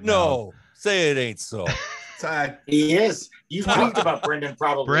screen right now. No, say it ain't so. He is. You've talked about Brendan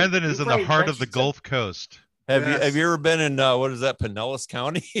probably. Brendan is in the heart of the Gulf Coast. Have you ever been in what is that, Pinellas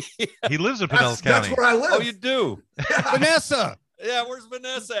County? He lives in Pinellas County. That's where I live. Oh, you do? Vanessa. Yeah, where's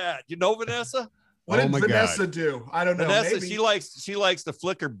Vanessa at? You know Vanessa? What did Vanessa do? I don't know. Vanessa, maybe. she likes to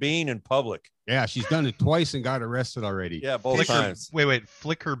flick her bean in public. Yeah, she's done it twice and got arrested already. Yeah, both times. Wait,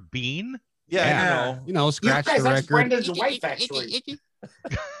 flicker bean? Yeah. Scratch the record. That's Brendan's wife, actually.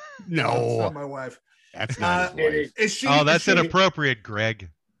 No, that's not my wife. That's not his wife. Is she? Oh, that's inappropriate, Greg.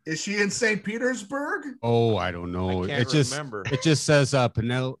 Is she in St. Petersburg? Oh, I don't know. I can't remember. It just says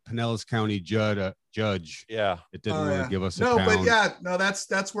Pinellas County judge. Yeah. It didn't really give us a no, town. but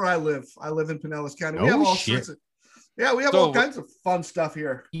that's where I live. I live in Pinellas County. No we have all shit. sorts of we have all kinds of fun stuff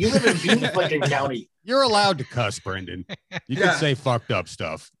here. You live in Bean County. You're allowed to cuss, Brendan. You can say fucked up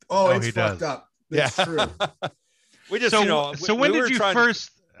stuff. Oh, it's fucked up. It's true. We just, so when did you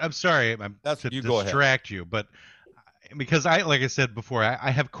first? I'm sorry, that's to you go distract you, but because like I said before,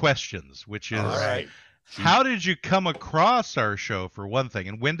 I have questions, which is how did you come across our show for one thing,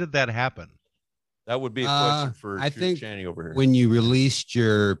 and when did that happen? That would be a question for I think Channy over here. When you released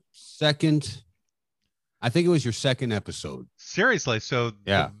your second, I think it was your second episode. Seriously, so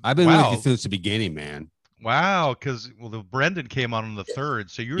I've been with you since the beginning, man. Wow, because the Brendan came on the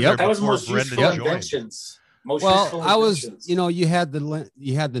third, so you were there before before Brendan joined. I was, you had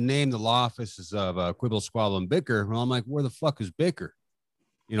the name, the law offices of Quibble, Squabble, and Bicker. Well, I'm like, where the fuck is Bicker?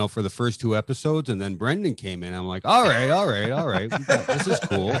 For the first two episodes, and then Brendan came in. I'm like, all right, this is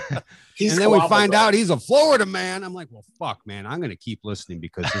cool. And then we find out he's a Florida man. I'm like, well, fuck, man, I'm gonna keep listening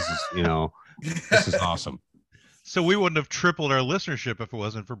because this is, this is awesome. So we wouldn't have tripled our listenership if it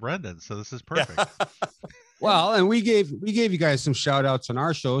wasn't for Brendan. So this is perfect. Well, and we gave you guys some shout outs on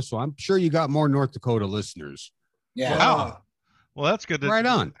our show, so I'm sure you got more North Dakota listeners. Yeah. Wow. Well, that's good. Right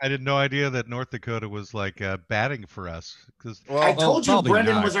on. I had no idea that North Dakota was like batting for us. I told you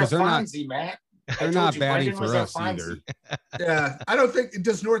Brendan was our Fonzie, Matt. They're not batting for us either. Yeah, I don't think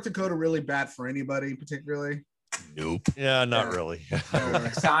does North Dakota really bat for anybody particularly. Nope. Yeah, not really.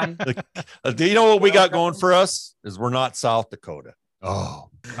 Do you know what we got going for us? Is we're not South Dakota. Oh,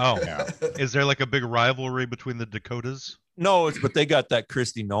 yeah. Is there like a big rivalry between the Dakotas? No, but they got that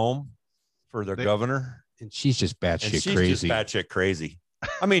Kristi Noem for their governor, and she's just batshit crazy.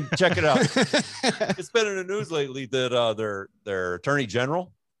 I mean, check it out. It's been in the news lately that their attorney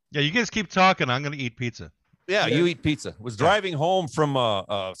general. Yeah, you guys keep talking. I'm going to eat pizza. Yeah, you eat pizza. Was driving home from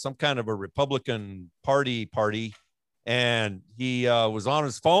some kind of a Republican party, and he was on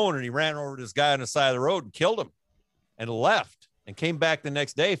his phone and he ran over this guy on the side of the road and killed him, and left and came back the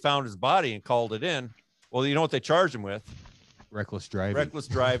next day, found his body and called it in. Well, you know what they charged him with? Reckless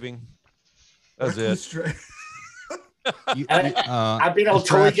driving. That's it. I mean, I'll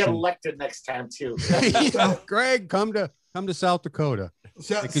totally get elected next time too. Greg, come to South Dakota.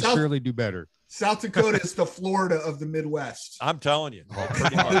 They could surely do better. South Dakota is the Florida of the Midwest. I'm telling you,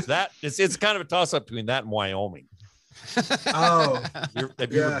 pretty much. It's kind of a toss up between that and Wyoming. Oh,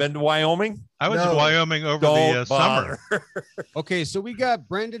 have you ever been to Wyoming? I was in Wyoming over the summer. Okay, so we got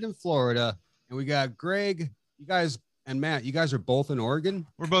Brendan in Florida, and we got Greg. You guys and Matt, you guys are both in Oregon.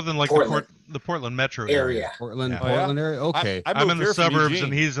 We're both in like the Portland metro area. Portland area. Okay, I'm in the suburbs,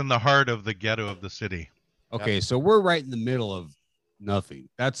 and he's in the heart of the ghetto of the city. Okay, so we're right in the middle of nothing.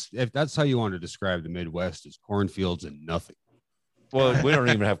 If that's how you want to describe the Midwest, is cornfields and nothing. Well, we don't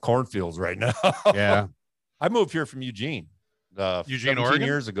even have cornfields right now. Yeah. I moved here from Eugene, Oregon,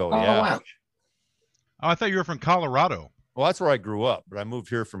 years ago. Oh, yeah. Wow. Oh, I thought you were from Colorado. Well, that's where I grew up, but I moved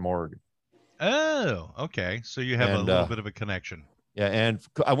here from Oregon. Oh, okay. So you have a little bit of a connection. Yeah, and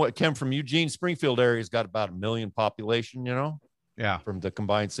I came from Eugene. Springfield area's got about 1 million population. Yeah, from the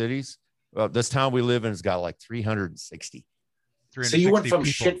combined cities. This town we live in has got like 360. So you went from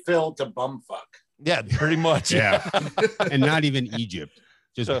Shitville to bumfuck. Yeah, pretty much. Yeah. And not even Egypt.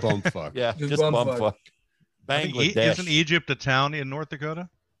 Just bumfuck. Yeah, just bumfuck. Bangladesh. Isn't Egypt a town in North Dakota?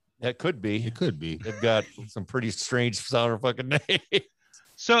 That could be. It could be. They've got some pretty strange sounding fucking names.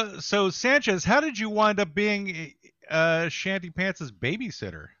 So Sanchez, how did you wind up being Shanty Pants'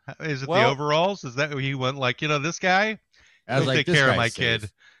 babysitter? Is it the overalls? Is that he went like, this guy? He'll take care of my kid.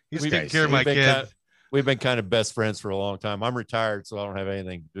 He's taking care of my kid. We've been kind of best friends for a long time. I'm retired, so I don't have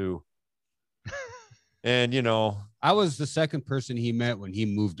anything to do. And I was the second person he met when he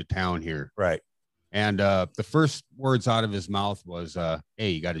moved to town here. Right. And the first words out of his mouth was, "Hey,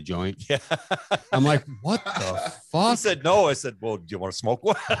 you got a joint?" Yeah. I'm like, "What the fuck?" He said no. I said, "Well, do you want to smoke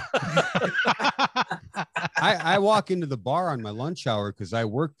one?" I walk into the bar on my lunch hour because I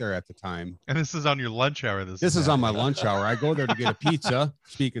worked there at the time. And this is on your lunch hour. This is on my lunch hour. I go there to get a pizza.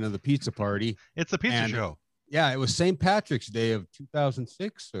 Speaking of the pizza party, it's a pizza show. Yeah, it was St. Patrick's Day of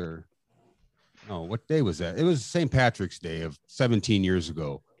 2006, or no, what day was that? It was St. Patrick's Day of 17 years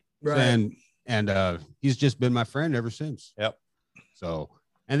ago. Right. And he's just been my friend ever since. Yep. So,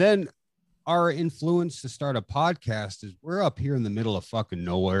 and then our influence to start a podcast is we're up here in the middle of fucking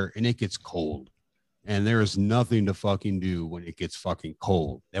nowhere and it gets cold. And there is nothing to fucking do when it gets fucking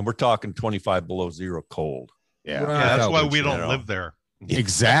cold. And we're talking 25 below zero cold. Yeah. Right. Yeah, that's why we don't live there.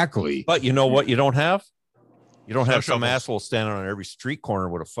 Exactly. But you know what you don't have? You don't have Social some media. asshole standing on every street corner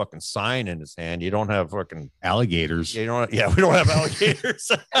with a fucking sign in his hand. You don't have fucking Alligators. we don't have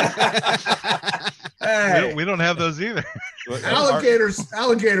alligators. Hey, We don't have those either.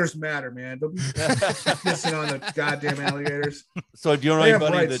 alligators matter, man. Don't be pissing on the goddamn alligators. So do you know They have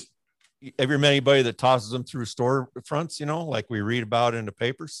anybody rights. ever met anybody that tosses them through store fronts, like we read about in the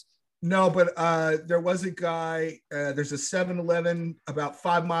papers? No, but there was a guy. There's a 7-Eleven about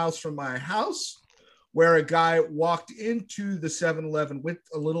 5 miles from my house, where a guy walked into the 7-Eleven with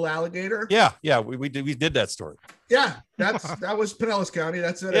a little alligator. Yeah, we did that story. Yeah, that was Pinellas County.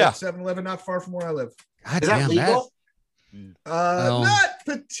 That's at a 7-Eleven not far from where I live. God Is that damn legal? Not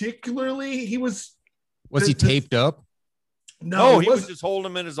particularly. He was. Was he taped up? No, he was just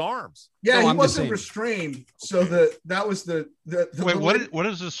holding him in his arms. Yeah, No, he I'm just wasn't saying. restrained. So that was the Wait, what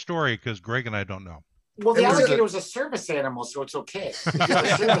is this story? Because Greg and I don't know. Well, the It was alligator was a service animal, so it's okay.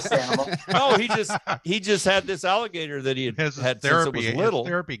 If you're a service animal. No, he just had this alligator that he had His had therapy, since it was little.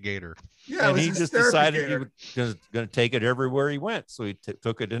 therapy gator. Yeah, it And was he his just therapy decided gator. he was going to take it everywhere he went. So he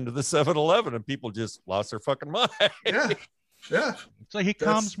took it into the 7-Eleven and people just lost their fucking mind. Yeah. So he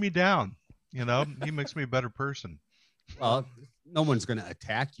calms me down. He makes me a better person. Well, no one's going to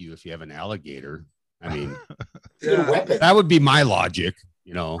attack you if you have an alligator. I mean, Good weapon. that would be my logic,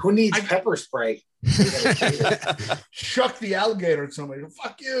 Who needs pepper spray? Shuck the alligator at somebody.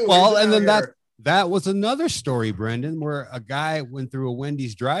 Fuck you. Well, Here's an and then alligator. that was another story, Brendan, where a guy went through a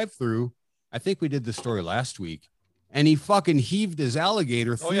Wendy's drive-through. I think we did the story last week, and he fucking heaved his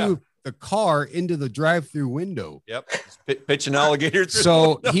alligator through the car into the drive-through window. Yep. Pitch an alligator through.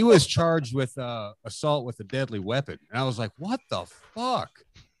 So he was charged with assault with a deadly weapon. And I was like, what the fuck?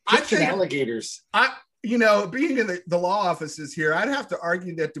 I Kitchen think alligators. being in the law offices here, I'd have to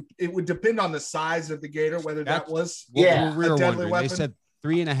argue that it would depend on the size of the gator, whether that was Yeah, we were a deadly wondering. weapon. They said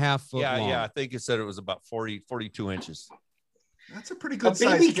 3.5 foot long. Yeah. I think it said it was about 42 inches. That's a pretty A good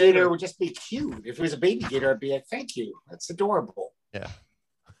size baby gator would just be cute. If it was a baby gator, I'd be like, thank you. That's adorable. Yeah.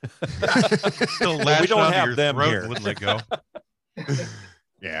 Still we lashed don't onto have your them throat here. and wouldn't let go.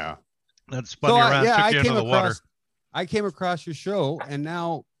 Yeah. That spun you around, took you into the water. I came across your show, and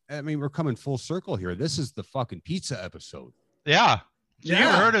now, we're coming full circle here. This is the fucking pizza episode. Yeah. So you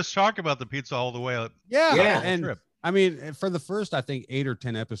Yeah. heard us talk about the pizza all the way up. Yeah. Yeah. And Trip. I mean, for the first, I think 8 or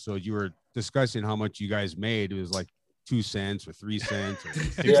 10 episodes, you were discussing how much you guys made. It was like 2 cents or 3 cents or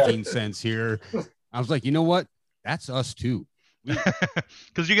 16 cents here. I was like, you know what? That's us too.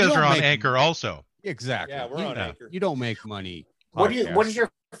 Because you guys don't are on make- Anchor also. Exactly. Yeah, we're on Anchor. You don't make money. What is podcast.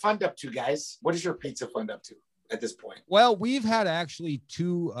 your fund up to, guys? What is your pizza fund up to at this point? Well, we've had actually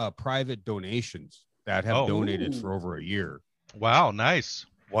 2 private donations that have donated for over a year. Wow, nice.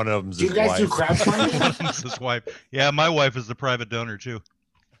 One of them's Do you his guys wife. do crowdfunding? This is wife. Yeah, my wife is the private donor too.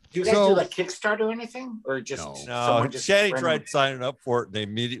 Do you guys So- do like Kickstarter or anything? Or just No. No, someone just Shanny random- tried signing up for it and they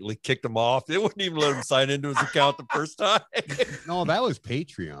immediately kicked him off. They wouldn't even let him sign into his account the first time. No, that was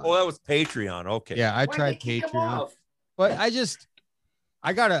Patreon. Oh, that was Patreon. Okay. Yeah, I Why'd tried they kick him Patreon, off? but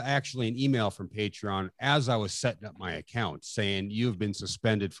I got actually an email from Patreon as I was setting up my account saying you've been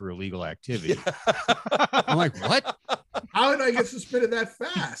suspended for illegal activity. I'm like, what? How did I get suspended that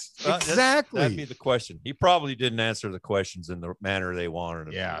fast? That'd be the question. He probably didn't answer the questions in the manner they wanted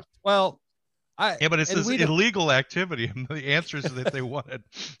him. Yeah. Well, Yeah, but it's this illegal activity, and the answers that they wanted.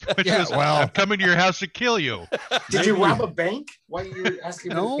 Which Yeah, was, well- I'm coming to your house to kill you. Did you rob a bank while you were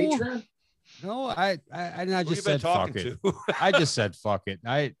asking No. for the Patreon? No, I Who just you been said fuck talking it. to? I just said fuck it.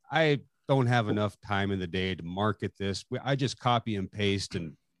 I don't have enough time in the day to market this. I just copy and paste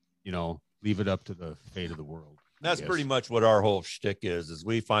and, you know, leave it up to the fate of the world. That's pretty much what our whole shtick is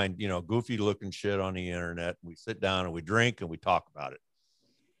we find, you know, goofy looking shit on the internet. We sit down and we drink and we talk about it.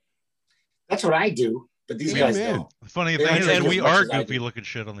 That's what I do, but these guys don't. The funny They thing don't is, drink we as much are as I goofy do. looking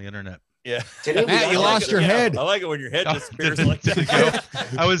shit on the internet. Yeah. Today we Matt, got you like lost a- your head. I like it when your head disappears Did- like did it that. go?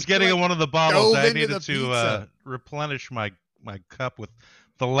 I was getting one of the bottles. dove I into needed the to pizza. replenish my cup with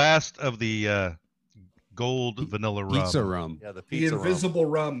the last of the gold vanilla rum. Pizza rum. Yeah, the The pizza rum. invisible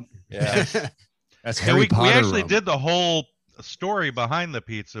rum. Yeah. That's And Harry we Potter actually rum. did the whole story behind the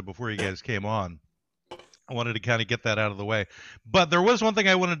pizza before you guys came on. I wanted to kind of get that out of the way, but there was one thing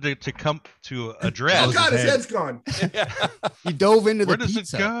I wanted to come to address. Oh God, his head's gone. He dove into Where the does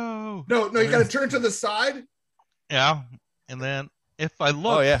pizza. it go? No, you got to turn to the side. Yeah, and then if I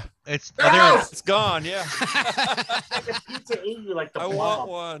look, Oh yeah. it's Ah! there. it is. It's gone. Yeah. Like a pizza ate you like the I blob. want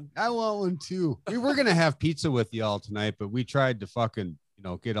one. I want one too. We were gonna have pizza with y'all tonight, but we tried to fucking, you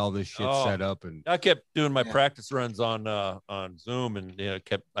know, get all this shit Oh. set up and I kept doing my Yeah. practice runs on Zoom, and you know,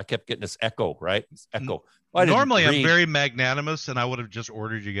 I kept getting this echo, right? This echo. Well, I didn't Normally, I'm read- very magnanimous, and I would have just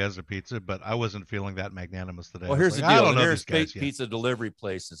ordered you guys a pizza, but I wasn't feeling that magnanimous today. Well, I here's was the like, I deal. don't The know nearest these guys yet. pizza delivery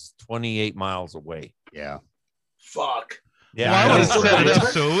place is 28 miles away. yeah. Fuck. Yeah. Well, I I would know. have set it up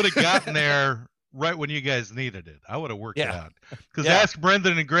Delivery? so it would have gotten there right when you guys needed it. I would have worked it Yeah. out. Because Yeah. ask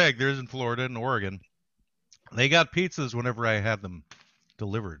Brendan and Greg. There's in Florida and Oregon. They got pizzas whenever I had them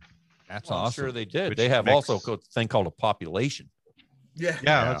delivered. That's Well, I'm awesome. sure they did. Which They have makes- also a thing called a population. Yeah.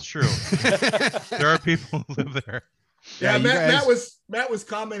 Yeah, that's true. There are people who live there. Yeah, you Matt guys- was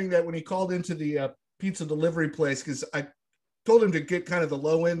commenting that when he called into the pizza delivery place, because I told him to get kind of the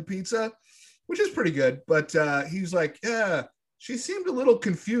low end pizza, which is pretty good. But he's like, yeah, she seemed a little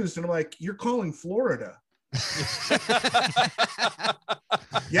confused, and I'm like, you're calling Florida?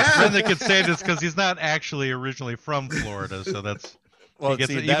 Yeah, Brendan could say this because he's not actually originally from Florida, so that's Well, he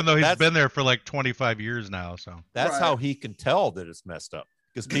gets see, it, that- even though he's that's- been there for like 25 years now. So That's Right. how he can tell that it's messed up.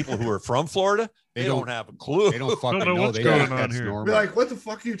 Because people who are from Florida, they don't don't- have a clue. They don't fucking know know. what's They going think on that's here. normal. be like, what the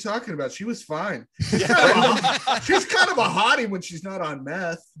fuck are you talking about? She was fine. Yeah. She's kind of a hottie when she's not on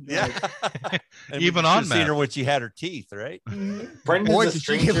meth. Yeah. Like, And Even you on should've seen meth. her when she had her teeth, right? Brendan's Boy, a did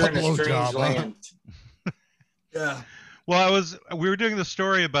she give stranger a in a blowjob, strange huh? land. yeah. Well, we were doing the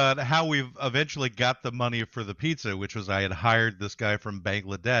story about how we've eventually got the money for the pizza, which was I had hired this guy from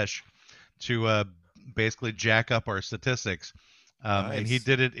Bangladesh to basically jack up our statistics. And he Nice.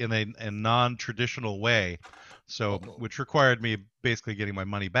 did it in a non-traditional way, so which required me basically getting my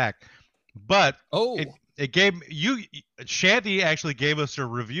money back. But oh, it gave Shanty actually gave us a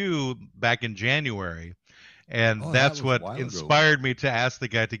review back in January, and Oh, that that's was a what while ago. inspired me to ask the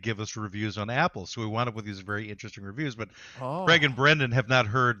guy to give us reviews on Apple. So we wound up with these very interesting reviews. But Oh. Greg and Brendan have not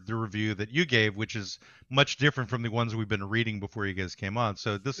heard the review that you gave, which is much different from the ones we've been reading before you guys came on.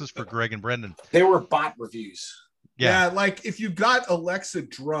 So this is for Greg and Brendan. They were bot reviews. Yeah, like if you got Alexa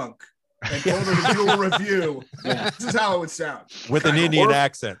drunk and told her to do a review, Yeah. this is how it would sound. With an Kinda. Indian Or-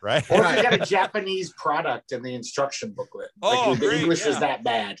 accent, right? Or if Right. you got a Japanese product in the instruction booklet. Oh, Like the great, English is yeah. that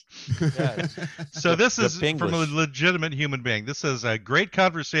bad. Yeah. So this the is from a Pinglish. legitimate human being. This says great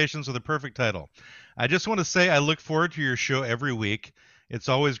conversations with a perfect title. I just want to say I look forward to your show every week. It's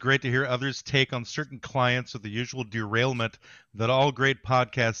always great to hear others' take on certain clients with the usual derailment that all great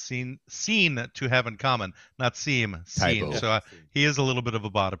podcasts seem to have in common. Not seen. Typo. So he is a little bit of a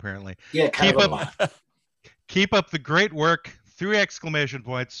bot, apparently. Yeah, kind Keep of a up, bot. keep up the great work. 3 exclamation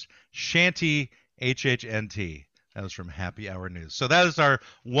points. Shanty HHNT. That was from Happy Hour News. So that is our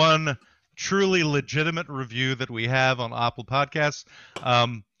one truly legitimate review that we have on Apple Podcasts.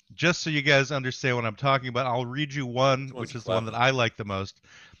 Just so you guys understand what I'm talking about, I'll read you one, which is the one that I like the most.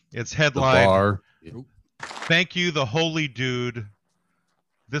 It's the headline, bar. Thank you, the holy dude.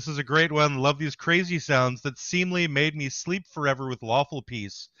 This is a great one. Love these crazy sounds that seemingly made me sleep forever with lawful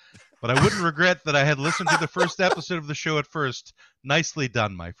peace. But I wouldn't regret that I had listened to the first episode of the show at first. Nicely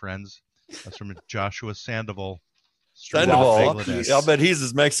done, my friends. That's from Joshua Sandoval. straight out of Sandoval. Bangladesh. I'll bet he's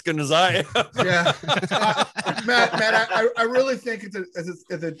as Mexican as I am. Yeah, Matt, I really think at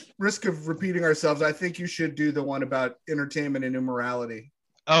the risk of repeating ourselves, I think you should do the one about entertainment and immorality.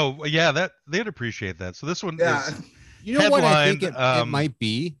 Oh, yeah, they'd appreciate that. So this one Yeah, is, You know what I think Headlined, it might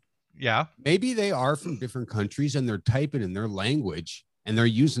be? yeah. Maybe they are from different countries and they're typing in their language and they're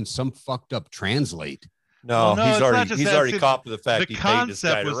using some fucked up translate. No, no, he's already caught the fact the he paid this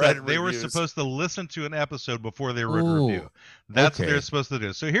guy concept was to write that they were reviews. supposed to listen to an episode before they wrote a review. That's what they're supposed to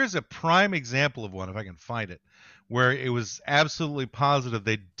do. So here's a prime example of one, if I can find it, where it was absolutely positive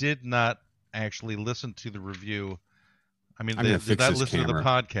they did not actually listen to the review. I mean, they did not listen to the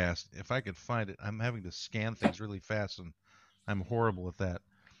podcast. If I could find it, I'm having to scan things really fast, and I'm horrible at that.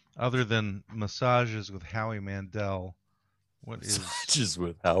 Other than Massages with Howie Mandel. What is Massages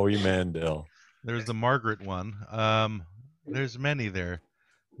with Howie Mandel? There's the Margaret one. There's many there.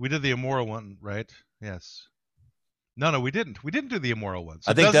 We did the immoral one, right? Yes. No, we didn't. We didn't do the immoral one.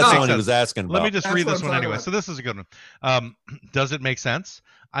 So I think that's the one he was asking about. Let me just read this one anyway. So this is a good one. Does it make sense?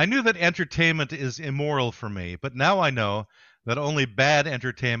 I knew that entertainment is immoral for me, but now I know that only bad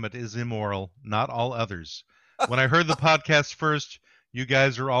entertainment is immoral, not all others. When I heard the podcast first, you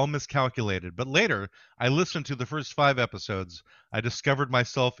guys are all miscalculated. But later, I listened to the first 5 episodes. I discovered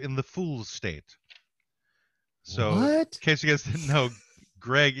myself in the fool's state. So, in case you guys didn't know,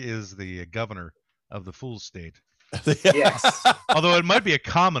 Greg is the governor of the fool's state. Yes. Although it might be a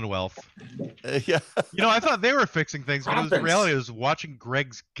commonwealth. Yeah. You know, I thought they were fixing things, but the reality is watching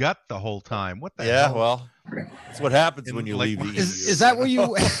Greg's gut the whole time. What the hell? Yeah, well, that's what happens when you leave the EU. Is that where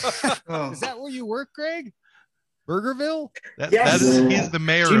you is that where you work, Greg? Burgerville? Yes. He's the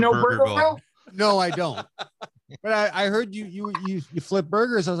mayor Do you know of Burgerville. No, I don't. But I heard you flip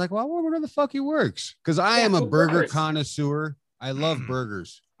burgers. I was like, well, I wonder where the fuck he works. Because I am a burger connoisseur. I love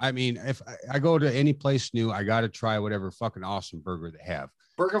burgers. I mean, if I go to any place new, I got to try whatever fucking awesome burger they have.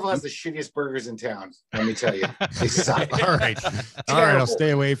 Burgerville has the shittiest burgers in town. Let me tell you. All right. I'll stay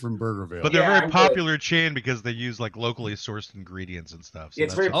away from Burgerville. But they're a very popular chain because they use like locally sourced ingredients and stuff. So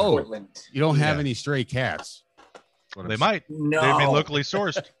it's very Portland. You don't have any stray cats. They might. No. They'd be locally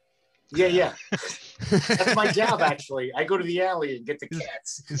sourced. Yeah. That's my job, actually. I go to the alley and get the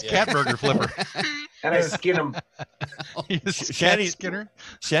cats. He's cat burger flipper. And I skin them.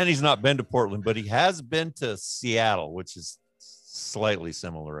 Shanny's not been to Portland, but he has been to Seattle, which is slightly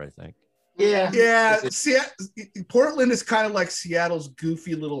similar, I think. Yeah. Portland is kind of like Seattle's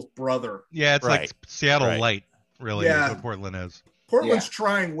goofy little brother. Yeah, it's like Seattle light, really, is what Portland is. Portland's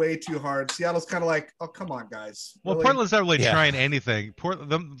trying way too hard. Seattle's kind of like, oh, come on, guys. Well, really? Portland's not really trying anything. One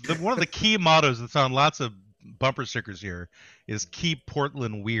of the key mottos that's on lots of bumper stickers here is "Keep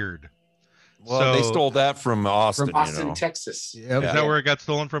Portland Weird." Well, they stole that from Austin. Texas. Yeah. Is that where it got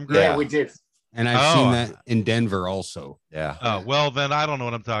stolen from, Greg? Yeah, we did. And I've seen that in Denver also. Yeah. Oh, well, then I don't know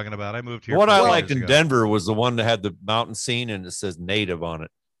what I'm talking about. I moved here. What I liked in Denver was the one that had the mountain scene and it says native on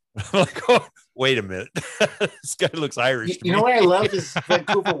it. I'm like, oh, wait a minute. This guy looks Irish. You know what I love is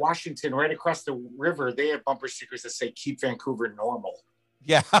Vancouver, Washington, right across the river. They have bumper stickers that say "Keep Vancouver normal."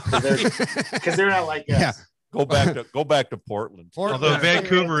 Yeah, because they're not like us. Yeah. Go back to Portland. Although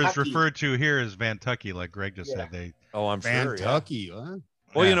Vancouver is referred to here as Vantucky, like Greg just said. I'm sure. Vantucky, huh?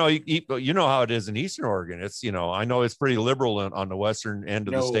 Well, you know how it is in Eastern Oregon. It's I know it's pretty liberal on the western end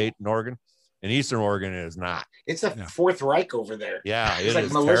of the state in Oregon. In Eastern Oregon, it is not. It's a Fourth Reich over there. Yeah, it's like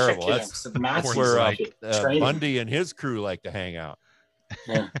is militia terrible. camps. That's where Bundy and his crew like to hang out.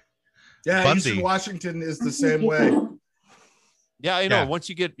 Yeah, Eastern Washington is the same way. Yeah, once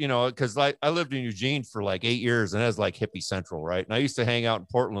you get, because I lived in Eugene for like 8 years, and that's like hippie central, right? And I used to hang out in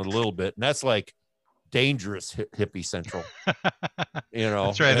Portland a little bit, and that's like dangerous hippie central.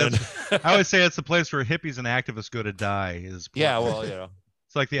 That's right. I always say it's the place where hippies and activists go to die. It's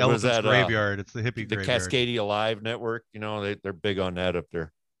like the elephant's graveyard. It's the hippie graveyard. The Cascadia Live Network. They're big on that up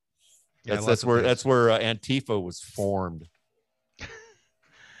there. That's where Antifa was formed.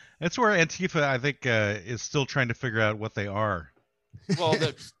 That's where Antifa, I think, is still trying to figure out what they are. Well,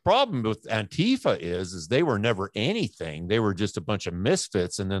 the problem with Antifa is they were never anything. They were just a bunch of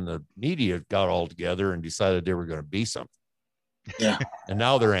misfits, and then the media got all together and decided they were going to be something. Yeah, and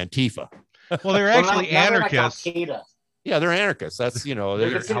now they're Antifa. Well, they're actually anarchists. They're like Al-Qaeda. Yeah, they're anarchists. That's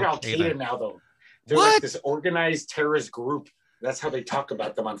they're considered Al-Qaeda now, though. They're like this organized terrorist group. That's how they talk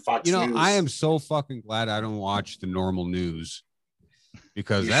about them on Fox News. I am so fucking glad I don't watch the normal news.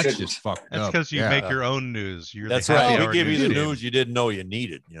 Because that's just fucked up. That's because you make your own news. That's right. We give you the news you didn't know you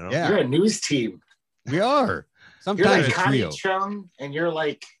needed. Yeah. You're a news team. We are. Sometimes you're like it's Connie real. Chung, and you're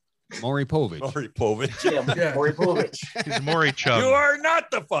like Maury Povich. Yeah, Maury Povich. He's Maury Chung. You are not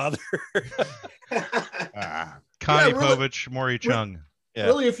the father. Connie Povich, Maury Chung. Yeah.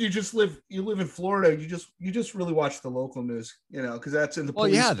 Really, if you live in Florida, you just really watch the local news, because that's in the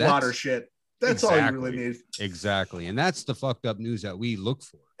police blotter shit. That's all you really need. Exactly. And that's the fucked up news that we look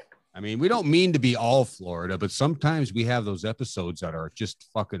for. I mean, we don't mean to be all Florida, but sometimes we have those episodes that are just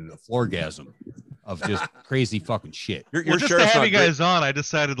fucking florgasm of just crazy fucking shit. Just to have you guys on, I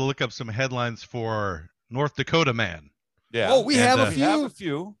decided to look up some headlines for North Dakota man. Yeah. Oh, we have a we few. have a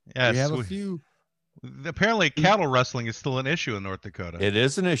few. Yes, we have a few. Apparently, cattle rustling is still an issue in North Dakota. It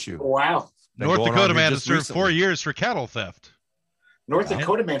is an issue. Wow. North Dakota man has served 4 years for cattle theft. North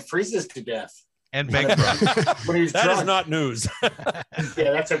Dakota man freezes to death. And bankrupt. When he's that drunk. is not news.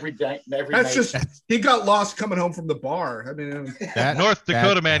 Yeah, that's every day. That's just he got lost coming home from the bar. I mean, North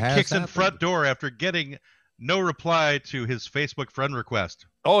Dakota man kicks happened. in front door after getting no reply to his Facebook friend request.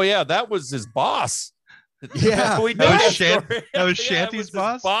 Oh yeah, that was his boss. Yeah, we That was know that was Yeah, it Shanty's was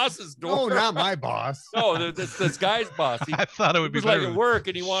boss? his boss's door. No, not my boss. No, this guy's boss. He, I thought it would he be was like better at work,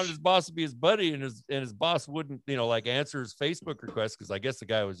 and he wanted his boss to be his buddy, and his boss wouldn't, like answer his Facebook request because I guess the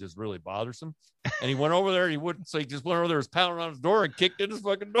guy was just really bothersome. And he went over there, and he wouldn't, so he just went over there, was pounding on his door, and kicked in his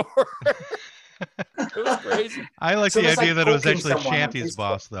fucking door. It was crazy. I like So the it's idea like that it was poking actually someone on Shanty's Facebook.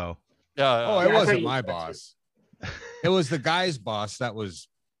 boss, though. Oh, Yeah, it I wasn't thought my you- boss. It was the guy's boss. That was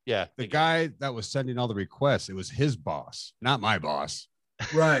Yeah, the guy that was sending all the requests. It was his boss, not my boss.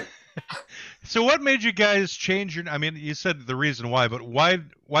 right. So what made you guys change your? I mean, you said the reason why, but why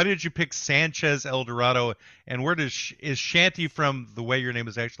did you pick Sanchez El Dorado? And where is Shanty from? The way your name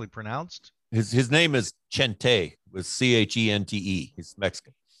is actually pronounced? His name is Chente with Chente. He's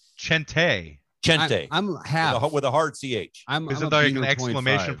Mexican. Chente. Chente. I'm half. With a hard ch. I'm Is a it like an Beaner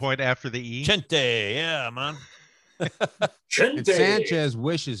exclamation 0.5. point after the e? Chente. Yeah, man. And Sanchez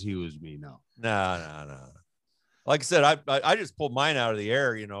wishes he was me. No, No. Like I said, I just pulled mine out of the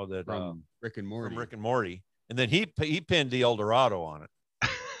air. That from Rick and Morty. from Rick and Morty, and then he pinned the El Dorado on it.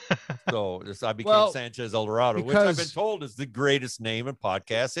 So I became Well, Sanchez El Dorado, which I've been because- told is the greatest name in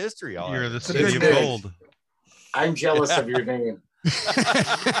podcast history. You're the a city of good name. gold. I'm jealous of your name.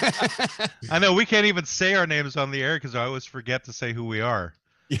 I know we can't even say our names on the air because I always forget to say who we are.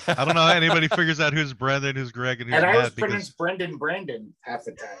 Yeah. I don't know how anybody figures out who's Brendan, who's Greg, and who's And I was Matt. Because pronounced Brandon half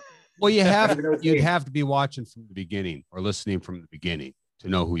the time. Well, I don't even know his you'd name. have to be watching from the beginning or listening from the beginning to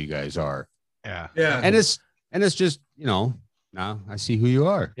know who you guys are. yeah, And it's just now I see who you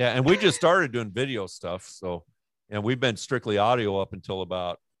are. Yeah, and we just started doing video stuff. So, we've been strictly audio up until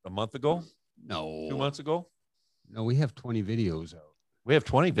about a month ago, No, 2 months ago. no, we have 20 videos out. We have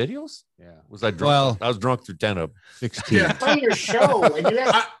 20 videos. Yeah, Was I drunk? Well- I was drunk through 10 of them. 16. Yeah. On your show, and you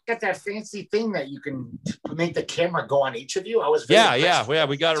guys got that fancy thing that you can make the camera go on each of you. I was very impressed with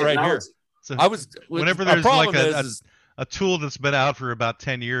we got it that right here. technology. so I was whenever our there's like problem a is tool that's been out for about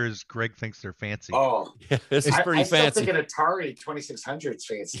 10 years, Greg thinks they're fancy. Oh, this is pretty I still fancy. think an Atari 2600 is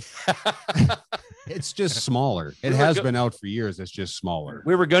fancy. It's just smaller. It We were has go- been out for years. It's just smaller.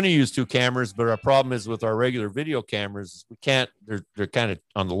 We were going to use 2 cameras, but our problem is with our regular video cameras, we can't. They're kind of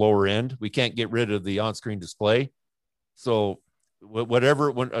on the lower end. We can't get rid of the on-screen display. So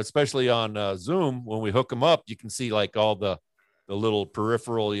especially on Zoom, when we hook them up, you can see like all the little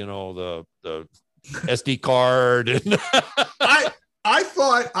peripheral, the SD card. And I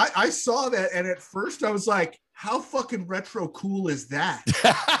thought I saw that, and at first I was like, "How fucking retro cool is that?"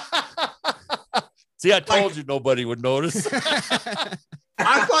 See, I told you nobody would notice.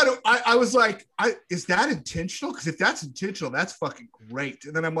 I thought I was like, "Is that intentional?" Because if that's intentional, that's fucking great.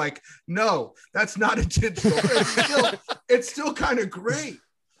 And then I'm like, "No, that's not intentional. It's still kind of great."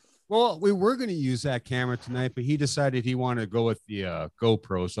 Well, we were going to use that camera tonight, but he decided he wanted to go with the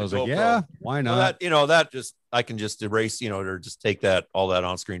GoPro. So I was like, GoPro. yeah, why Well, not? that just I can just erase, or just take all that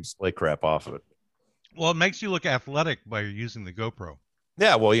on-screen display crap off of it. Well, it makes you look athletic by using the GoPro.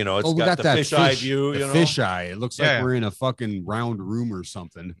 Yeah, well, it's Oh, we got the that fisheye view, the fisheye. It looks like Yeah. we're in a fucking round room or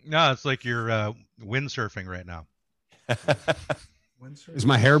something. No, it's like you're windsurfing right now. Is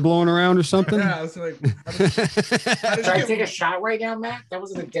my hair blowing around or something? Yeah, I was like, how did Should I take a shot right now, Matt? That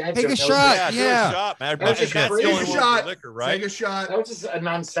wasn't a dad Take joke. a That was shot. do Yeah. a shot, man. That was just That's the crazy. only Take a one shot. for liquor, right? Take a shot. That was just a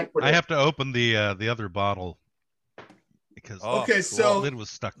non sequitur. I have to open the other bottle because Oh, Okay, cool. the so lid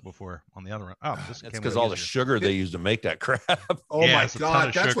was stuck before on the other one. Oh, this It's came because out all the easier. sugar they use to make that crap. oh Yeah, my it's a ton god,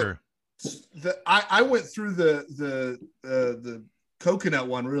 of that's sugar. what I went through the coconut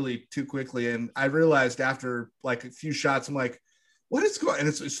one really too quickly, and I realized after like a few shots, I'm like, what is going? And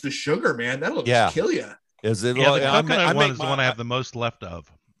it's the sugar, man. That'll Yeah. just kill you. Is it? Yeah, the I coconut one make is the one I have the most left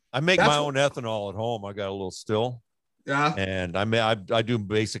of. I make That's my what- own ethanol at home. I got a little still, Yeah. and I do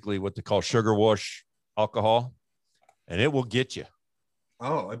basically what they call sugar wash alcohol, and it will get you.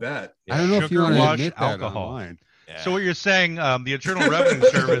 Oh, I bet. I don't know if you Sugar want to wash admit that alcohol. online. Yeah. So what you're saying, the Internal Revenue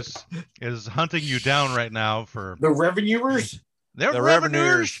Service is hunting you down right now for The revenuers. their The revenuers.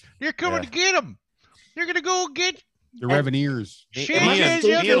 revenuers. You're coming Yeah. to get them. You're gonna go get. The Revenuers. Me Shit, and is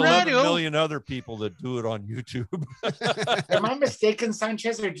me up and the 11 radio. million other people that do it on YouTube. Am I mistaken,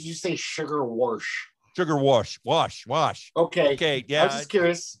 Sanchez, or did you say sugar wash? Sugar wash. Okay. Yeah. I was just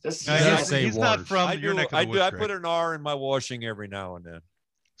curious. He's not from your neck of the woods. I put an R in my washing every now and then.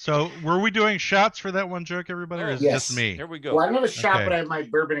 So, were we doing shots for that one joke, everybody, or is it just me? Here we go. Well, I don't have a shot, but I have my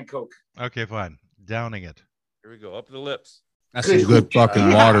bourbon and Coke. Okay, fine. Downing it. Here we go. Up the lips. That's some good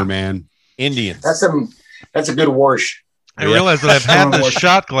fucking water, man. Indians. That's a good wash. I realize that I've had this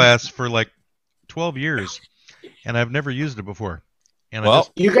shot glass for like 12 years, and I've never used it before. And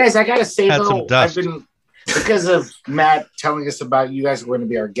you guys, I gotta say though, I've been because of Matt telling us about you guys are going to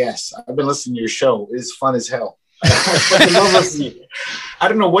be our guests. I've been listening to your show. It's fun as hell. I love listening to you. I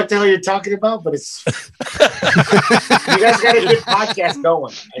don't know what the hell you're talking about, but it's you guys got a good podcast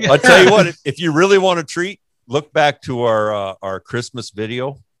going. I'll tell you what, if you really want a treat, look back to our Christmas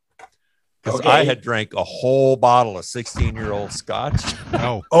video. Because I had drank a whole bottle of 16-year-old scotch.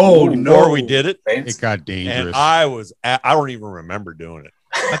 Before we did it. It got dangerous. And I don't even remember doing it.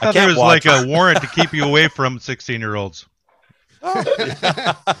 I thought there was like a warrant to keep you away from 16-year-olds.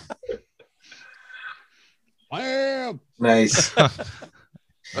 Nice.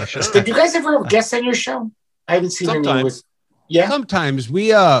 Did you guys ever have guests on your show? I haven't seen any. Yeah. Sometimes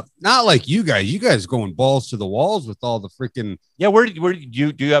we not like you guys. You guys going balls to the walls with all the freaking. Yeah, where do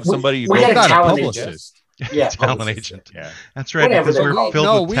you have somebody? We got a publicist. Yeah, talent agent. Yeah, that's right. Because we're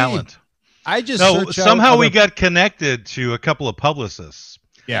filled with talent. I just somehow we got connected to a couple of publicists.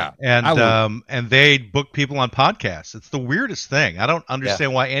 Yeah, and they book people on podcasts. It's the weirdest thing. I don't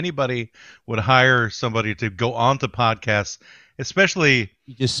understand why anybody would hire somebody to go on to podcasts, especially.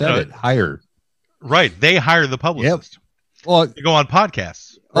 You just said it. Hire. Right, they hire the publicist. Yep. Well, to go on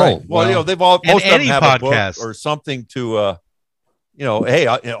podcasts. Right. Well, they've all most of them have podcast a book or something to, hey,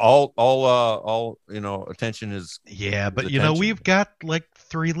 all attention is. Yeah, but attention. We've got like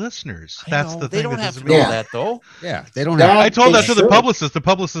 3 listeners. That's the thing. They don't have to know that though. Yeah, they don't have. I told that to the publicist. The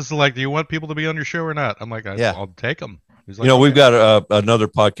publicist is like, "Do you want people to be on your show or not?" I'm like, "I'll take them." He's like, we've got another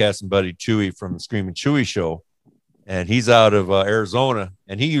podcasting buddy, Chewy from the Screaming Chewy Show, and he's out of Arizona,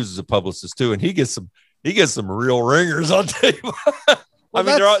 and he uses a publicist too, and he gets some real ringers, I'll tell you.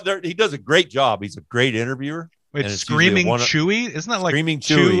 He does a great job. He's a great interviewer. Wait, Screaming Chewy? Isn't that like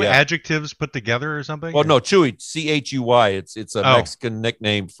two adjectives put together or something? Well, no, Chewy, Chuy. It's a Mexican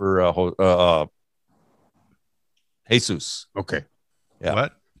nickname for Jesus. Okay. Yeah.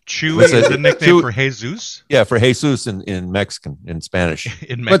 What? Chewy is a nickname for Jesus? Yeah, for Jesus in Mexican, in Spanish.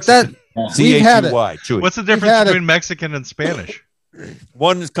 In Mexican. But that Chuy. Chewy. What's the difference between Mexican and Spanish?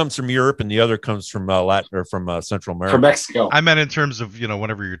 One comes from Europe and the other comes from Latin or from Central America. From Mexico. I meant in terms of,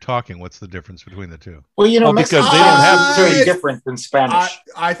 whenever you're talking, what's the difference between the two? Well, because they don't have very different than Spanish.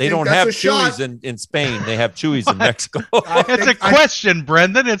 They don't have Chewies in Spain. They have Chewies in Mexico. It's a question,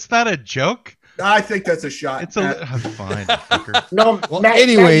 Brendan. It's not a joke. I think that's a shot. It's fine. No, well, Matt,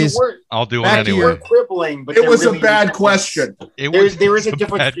 anyways, I'll do it anyway. You were quibbling, but it was a bad question. There is a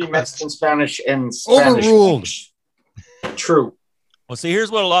difference between Mexican Spanish and Spanish. Overruled. True. Well, see,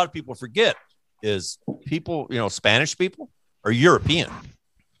 here's what a lot of people forget is people, Spanish people are European.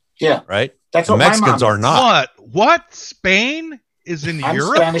 Yeah. Right? That's what Mexicans are not. What? Spain is in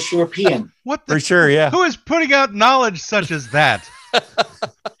Europe? Spanish European. What? For sure, yeah. Who is putting out knowledge such as that?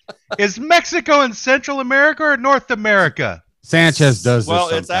 Is Mexico in Central America or North America? Sanchez does this Well,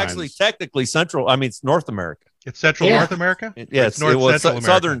 sometimes. it's actually technically Central. I mean, it's North America. It's Central North America? Yes, it's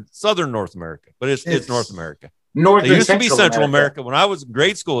Southern North America, but it's North America. It used to be Central America. When I was in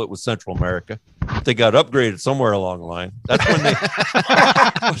grade school, it was Central America. They got upgraded somewhere along the line. That's when they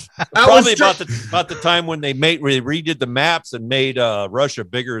probably about the time when they redid the maps and made Russia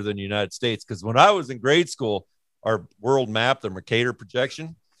bigger than the United States. Because when I was in grade school, our world map, the Mercator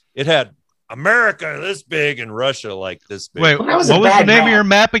projection, it had America this big and Russia like this big. Wait, what was the name of your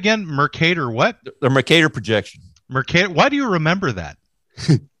map again? Mercator what? The Mercator projection. Mercator. Why do you remember that?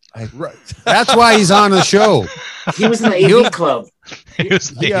 That's why he's on the show. He was in the AV club. He was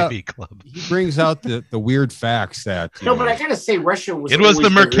in the AV club. He brings out the weird facts that. No, but I gotta say, Russia was. It was the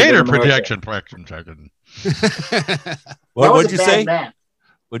Mercator projection. What would you say?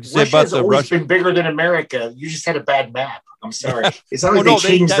 What'd you say about the Russia? Been bigger than America. You just had a bad map. I'm sorry. It's not like they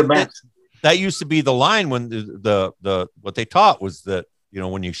changed the map. That used to be the line when the what they taught was that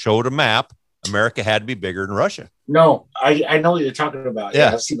when you showed a map, America had to be bigger than Russia. No, I know what you're talking about.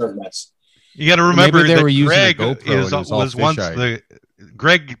 Yeah, I've seen those maps. You got to remember that Greg was once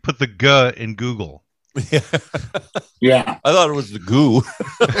Greg put the G in Google. Yeah, I thought it was the goo.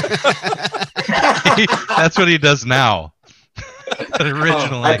 That's what he does now.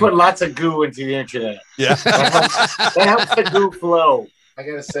 Originally, I put lots of goo into the internet. Yeah, that helps the goo flow. I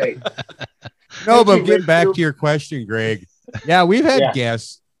gotta say. No, but getting back to your question, Greg. Yeah, we've had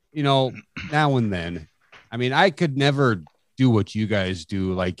guests. you know, now and then. I mean, I could never do what you guys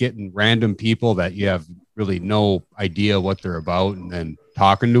do, like getting random people that you have really no idea what they're about and then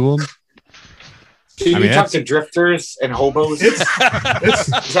talking to them. Do you talk to drifters and hobos?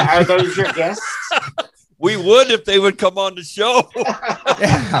 Are those your guests? We would if they would come on the show.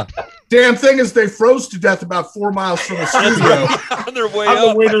 Yeah. Damn thing is they froze to death about 4 miles from the studio. On their way On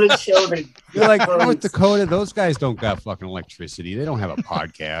up. the way to the show. You're like, North Dakota, those guys don't got fucking electricity. They don't have a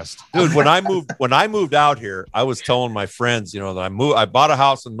podcast. Dude, when I moved out here, I was telling my friends, you know, that I bought a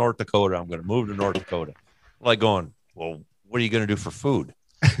house in North Dakota. I'm going to move to North Dakota. Like going, well, what are you going to do for food?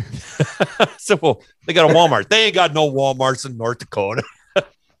 So, well, they got a Walmart. They ain't got no Walmarts in North Dakota.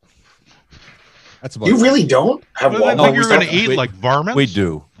 That's about You really don't have Well, I Walmart? think you're going to eat like varmints. We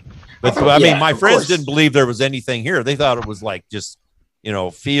do. But Oh, I mean, yeah, my of friends course. didn't believe there was anything here. They thought it was like just, you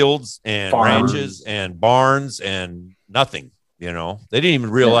know, fields and Farms. ranches and barns and nothing. You know, they didn't even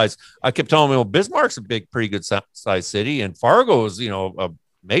realize. I kept telling them, well, Bismarck's a pretty good sized city, and Fargo is, you know, a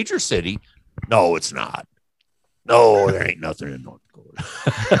major city. No, it's not. No, there ain't nothing in North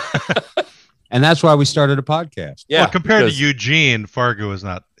Dakota. And that's why we started a podcast. Yeah, Well, compared to because, Eugene, Fargo is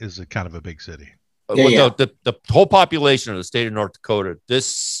a kind of a big city. Yeah, yeah. The whole population of the state of North Dakota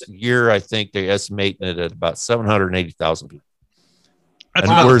this year, I think they estimate it at about 780,000 people. That's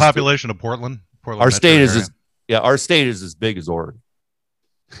And about the where's the- population of Portland. Portland Our metro state is area. our state is as big as Oregon.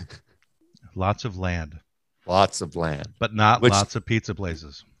 Lots of land, Lots of land. but not Which- lots of pizza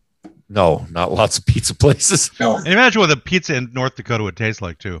places. No, not lots of pizza places. No. And imagine what a pizza in North Dakota would taste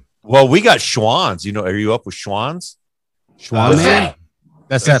like too. Well, we got Schwann's. You know, are you up with Schwann's? Schwan What's Man? that?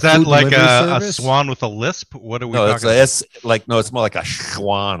 That's Is that food like delivery a service? swan with a lisp? What are we No, it's talking a S. Like no, it's more like a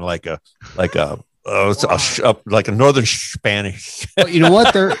Schwann, like a like a northern Spanish Well, you know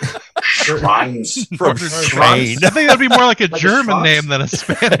what? They're Schwans. from Northern Spain. I think that'd be more like a Like a German Schwanz? name than a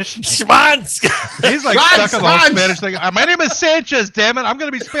Spanish. Schwann's. He's like Schwanz, stuck on the whole Schwanz. Spanish thing. My name is Sanchez, damn it. I'm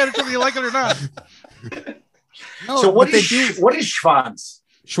going to be Spanish whether you like it or not. no, So what they is do. Schwans?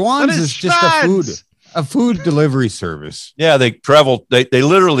 Schwan's What is just a food delivery service. Yeah, they travel. They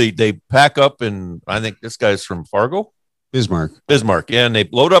literally they pack up, and I think this guy's from Fargo, Bismarck. Bismarck. Yeah, and they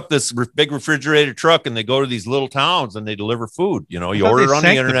load up this big refrigerated truck, and they go to these little towns, and they deliver food. You know, you I thought order they it on the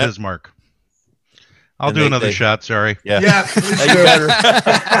sank internet. Bismarck. I'll And do they- another they- shot. Sorry. Yeah, Yeah, please You do. better.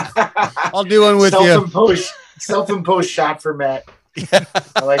 I'll do one with you. Self-imposed shot for Matt.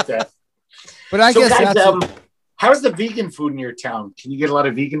 I like that. But I So guess guys, that's how's the vegan food in your town? Can you get a lot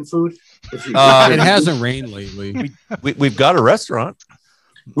of vegan food? If you- it hasn't rained lately. We've got a restaurant.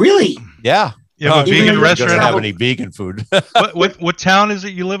 Really? Yeah, You have a Even vegan though you Doesn't restaurant. have any vegan food. What town is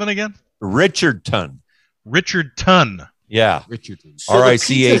it you live in again? Richardton. Richard Tunn. Yeah, Richardson. So the RICHARD.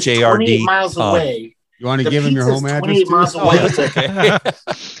 pizza's 28 miles away. You want to The give him your pizza's home address? 28 miles too? away. Oh, that's okay.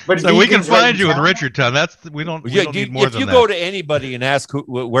 But So we can vegan's right find in you with town? Richard Tunn. We don't need more if than you that. go to anybody and ask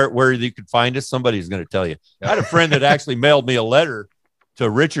where you could find us, somebody's going to tell you. I had a friend that actually mailed me a letter to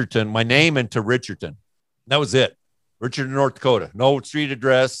Richardton, my name, and to Richardton. That was it. Richardton, North Dakota. No street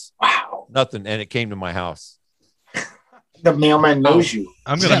address, Wow. nothing. And it came to my house. The mailman knows you.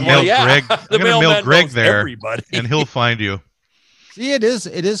 I'm going to Yeah, well, mail yeah. Greg. The I'm going to mail mailman Greg knows there, everybody. and he'll find you. See, it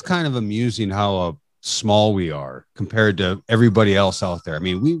is kind of amusing how small we are compared to everybody else out there. I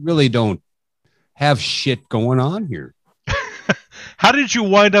mean, we really don't have shit going on here. How did you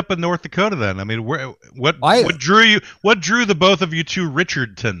wind up in North Dakota then? I mean, what drew you? What drew the both of you to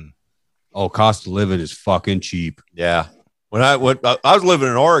Richardton? Oh, cost of living is fucking cheap. Yeah. When I was living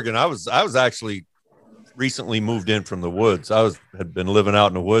in Oregon, I was actually recently moved in from the woods. Had been living out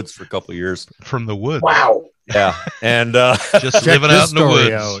in the woods for a couple of years. From the woods. Wow. Yeah. And Just living out in the woods.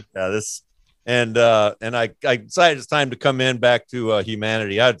 Yeah, and I decided it's time to come in back to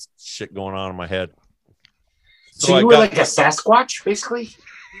humanity. I had shit going on in my head. So you were like a Sasquatch, basically?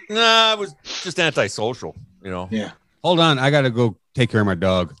 Nah, I was just antisocial, you know. Yeah. Hold on, I got to go take care of my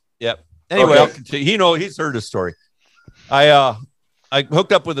dog. Yep. Anyway, Okay. I'll continue. He's heard the story. I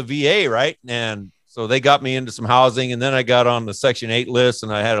hooked up with a VA, right? And so they got me into some housing, and then I got on the Section 8 list,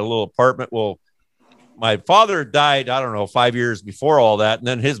 and I had a little apartment. Well, my father died, I don't know, 5 years before all that, and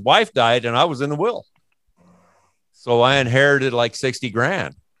then his wife died, and I was in the will. So I inherited like 60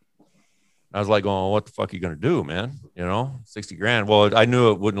 grand. I was like, going, what the fuck are you going to do, man? You know, 60 grand. Well, I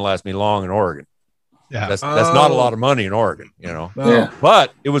knew it wouldn't last me long in Oregon. Yeah. That's not a lot of money in Oregon, you know. Yeah.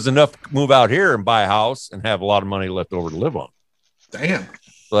 But it was enough to move out here and buy a house and have a lot of money left over to live on. Damn.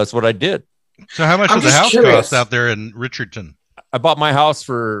 So that's what I did. So how much I'm does the just house curious. cost out there in Richardton? I bought my house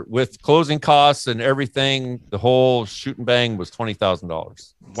with closing costs and everything. The whole shoot and bang was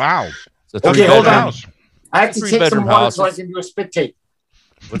 $20,000. Wow. So Okay, hold on. House. I have to take some Three-bedroom water house. so I can do a spit take.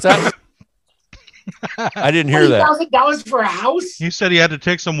 What's that? I didn't hear that. $20,000 for a house? He said he had to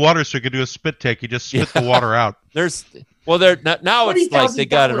take some water so he could do a spit take. He just spit the water out. Now it's like they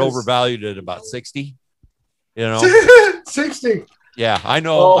got it overvalued at about 60. You know, 60. Yeah, I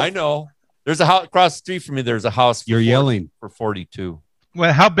know. There's a house across the street from me. There's a house. You're yelling for 42.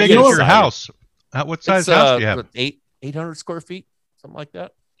 Well, how big is your house? What size house do you have? 800 square feet, something like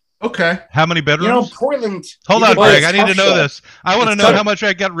that. Okay. How many bedrooms? Portland. Hold on, Greg. I need to know this. I want to know how much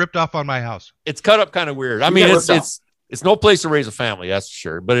I got ripped off on my house. It's cut up kind of weird. I mean, it's no place to raise a family, that's for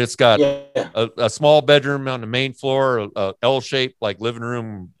sure. But it's got a small bedroom on the main floor, a L-shaped like living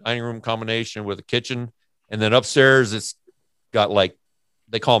room, dining room combination with a kitchen, and then upstairs it's got like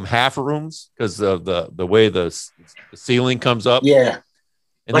they call them half rooms because of the way the ceiling comes up. Yeah,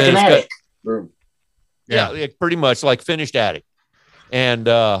 and like then an attic room. Yeah, pretty much like finished attic, and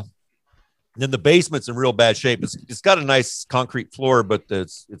then the basement's in real bad shape. It's got a nice concrete floor, but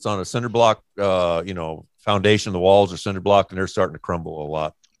it's on a cinder block, foundation. The walls are cinder block, and they're starting to crumble a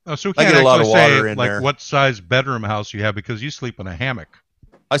lot. Oh, so we can't actually say like what size bedroom house you have because you sleep in a hammock.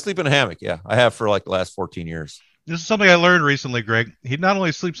 I sleep in a hammock. Yeah, I have for like the last 14 years. This is something I learned recently, Greg. He not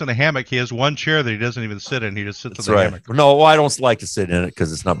only sleeps in a hammock, he has one chair that he doesn't even sit in. He just sits in the hammock. No, well, I don't like to sit in it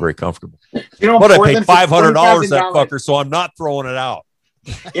because it's not very comfortable. You know, but I paid $500 that fucker, so I'm not throwing it out.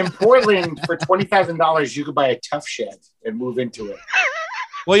 In Portland, for $20,000, you could buy a tough shed and move into it.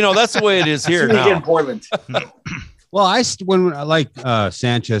 Well, that's the way it is here now. In Portland. Well, like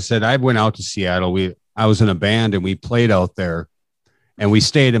Sanchez said, I went out to Seattle. I was in a band and we played out there, and we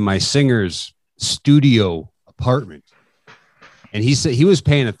stayed in my singer's studio apartment. And he said he was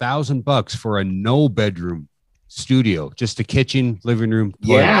paying $1,000 for a no bedroom studio, just a kitchen, living room.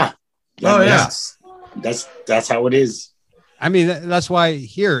 Yeah. Oh yeah. That's how it is. I mean, that's why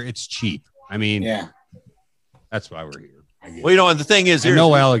here it's cheap. I mean, yeah, that's why we're here. Well, and the thing is,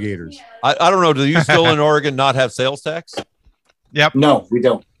 no alligators. I don't know. Do you still in Oregon not have sales tax? Yep. No, we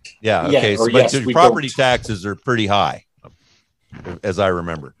don't. Yeah. Okay. So, but the property taxes are pretty high, as I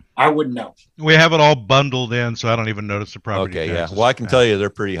remember. I wouldn't know. We have it all bundled in, so I don't even notice the property taxes. Yeah. Well, I can tell you they're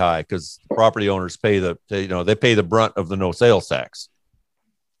pretty high because property owners pay they pay the brunt of the no sales tax.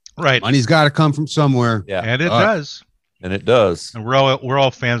 Right. Money's got to come from somewhere. Yeah. And it does. And it does. And we're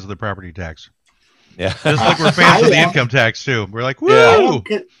all fans of the property tax. Yeah. Just like we're fans of the income tax too. We're like, woo!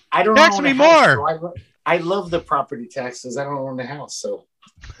 Yeah. I don't tax me more. So I love the property taxes. I don't own a house, so.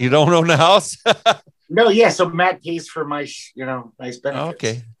 You don't own a house? No, yeah. So Matt pays for my, nice benefits.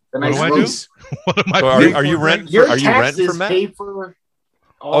 Okay. What do I do? What am I doing? Are you renting? Are you renting for Matt?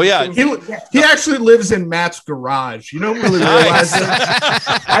 Oh yeah, he actually lives in Matt's garage. You don't really realize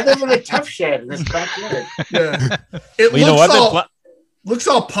that. I live in a tough shed in this backyard. Yeah, it looks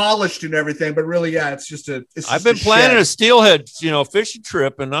all polished and everything, but really, yeah, it's just a. I've been planning a steelhead, fishing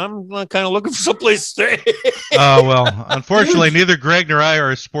trip, and I'm kind of looking for someplace to stay. Oh well, unfortunately, neither Greg nor I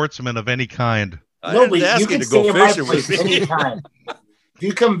are sportsmen of any kind. No, but you can stay in my place anytime. If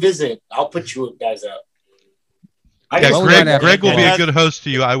you come visit, I'll put you guys up. Greg will be a good host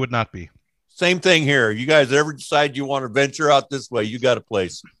to you. I would not be. Same thing here. You guys ever decide you want to venture out this way, you got a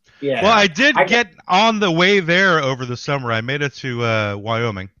place. Yeah. Well, I did get on the way there over the summer. I made it to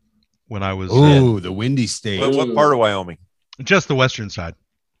Wyoming when I was. The windy state. What part of Wyoming? Just the western side.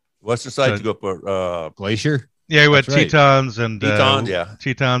 Western side to go up Glacier. Yeah, we went Tetons and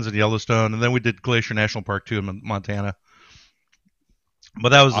Tetons and Yellowstone, and then we did Glacier National Park too in Montana. But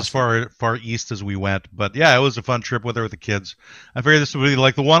that was awesome. As far east as we went. But yeah, it was a fun trip with the kids. I figured this would be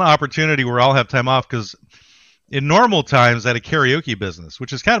like the one opportunity where I'll have time off because in normal times I had a karaoke business,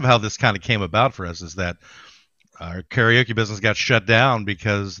 which is kind of how this kind of came about for us, is that our karaoke business got shut down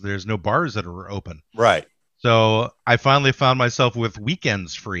because there's no bars that are open. Right. So I finally found myself with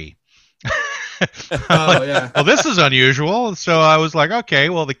weekends free. Yeah. Well, this is unusual. So I was like, okay,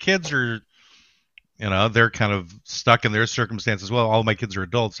 well, the kids are... they're kind of stuck in their circumstances. Well, all my kids are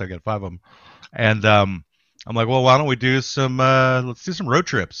adults. I got 5 of them. And I'm like, well, why don't we do let's do some road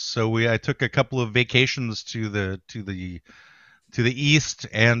trips. So I took a couple of vacations to the east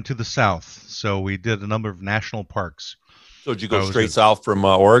and to the south. So we did a number of national parks. So did you go straight south from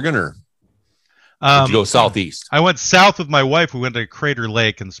Oregon or did you go southeast? I went south with my wife. We went to Crater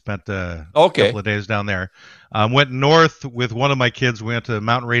Lake and spent a couple of days down there. Went north with one of my kids. We went to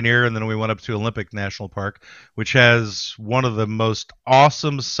Mount Rainier, and then we went up to Olympic National Park, which has one of the most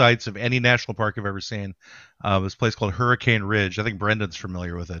awesome sights of any national park I've ever seen. This place called Hurricane Ridge. I think Brendan's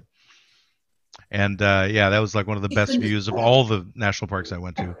familiar with it. And that was like one of the best views of all the national parks I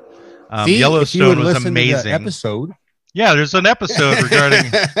went to. Yellowstone was amazing. To the episode. Yeah, there's an episode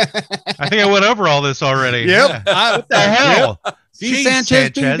regarding. I think I went over all this already. Yep. Yeah. What the hell? See,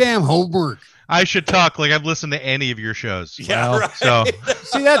 Sanchez, do your damn homework. I should talk like I've listened to any of your shows. Yeah, well, right. So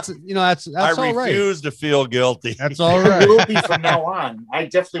see, that's I all right. refuse to feel guilty. That's all right. I will be from now on. I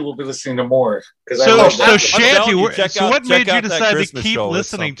definitely will be listening to more. So Shanty, so what made you decide to keep show.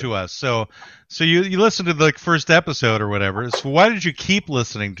 listening to us? So you listened to the first episode or whatever. So why did you keep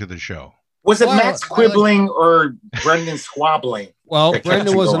listening to the show? Was it Matt squibbling or Brendan squabbling? Well,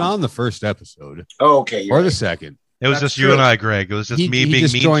 Brendan wasn't on the first episode. Oh, okay. Or the second. It was just you and I, Greg. It was just me being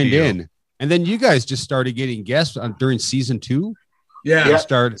just mean joined to you. in. And then you guys just started getting guests during season 2. Yeah.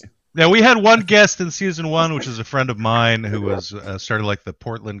 Yeah, we had one guest in season 1, which is a friend of mine who was started like the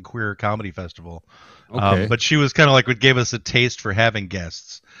Portland Queer Comedy Festival. Okay. But she was kind of like what gave us a taste for having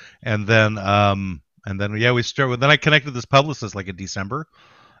guests. And then we started. Then I connected with this publicist like in December,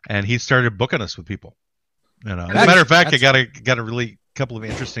 and he started booking us with people. You know, as a matter of fact, I got a really couple of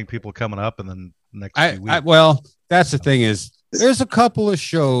interesting people coming up, and then next few weeks. Well, that's the thing is. There's a couple of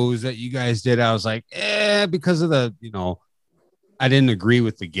shows that you guys did. I was like, because of the, I didn't agree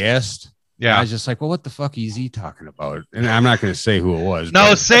with the guest. Yeah. I was just like, well, what the fuck is he talking about? And I'm not going to say who it was.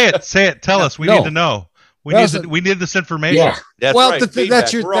 No, say it. Tell us. We need to know. We need this information. Yeah. That's well,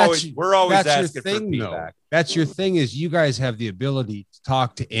 right. We're always asking for feedback. That's your thing is you guys have the ability to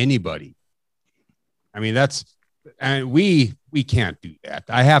talk to anybody. I mean, we can't do that.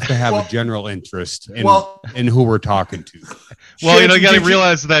 I have to have a general interest in who we're talking to. Well, you got to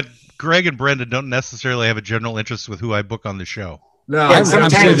realize that Greg and Brendan don't necessarily have a general interest with who I book on the show. No, I'm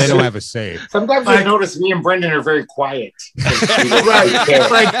sure they don't have a say. Sometimes I notice me and Brendan are very quiet.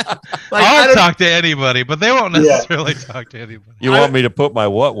 Right. I'll talk to anybody, but they won't necessarily talk to anybody. You want me to put my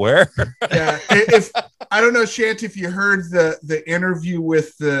what where? Yeah. If I don't know, Shanty, if you heard the interview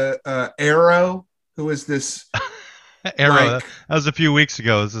with the Arrow, who is this? Arrow. That was a few weeks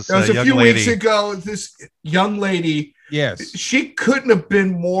ago. That was a few weeks ago. This young lady. Yes. She couldn't have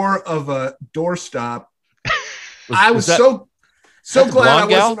been more of a doorstop. I was so glad I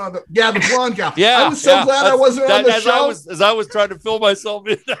wasn't on the blonde gal. Yeah, I was so glad I wasn't on the show. As I was trying to fill myself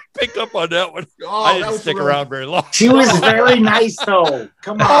in, I picked up on that one. I didn't stick around very long. She was very nice, though.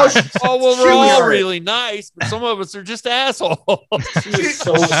 Come on. We're all really nice, but some of us are just assholes. She's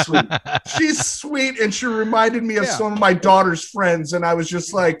so sweet. She's sweet, and she reminded me of some of my daughter's friends, and I was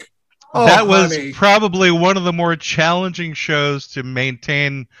just like, oh, that was probably one of the more challenging shows to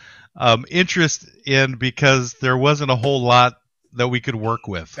maintain interest in because there wasn't a whole lot that we could work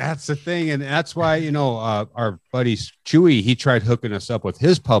with. That's the thing, and that's why our buddy Chewy, he tried hooking us up with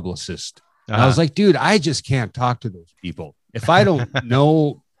his publicist. And I was like, dude, I just can't talk to those people if I don't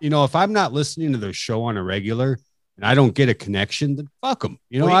know. If I'm not listening to their show on a regular and I don't get a connection, then fuck them.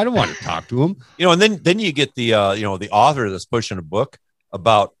 I don't want to talk to them. And then you get the the author that's pushing a book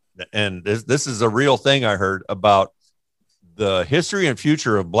about, and this is a real thing I heard about the history and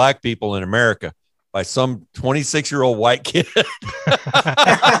future of Black people in America by some 26-year-old white kid.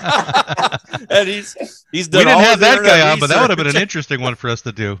 And he's done. We didn't have that guy on, but that would have been an interesting one for us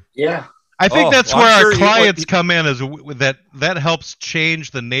to do. Yeah. I think that's where our clients come in, is that helps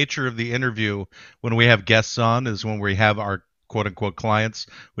change the nature of the interview when we have guests on, is when we have our quote unquote clients,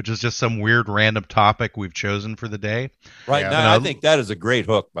 which is just some weird random topic we've chosen for the day. Right now, I think that is a great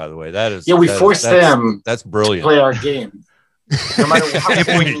hook, by the way. That is, we force them. That's brilliant. To play our game. No matter how if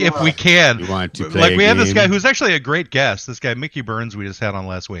we can, we have this guy who's actually a great guest. This guy Mickey Burns, we just had on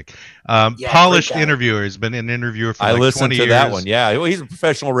last week. Polished interviewer. He's been an interviewer for 20 years. I listened to that one. Yeah, well, he's a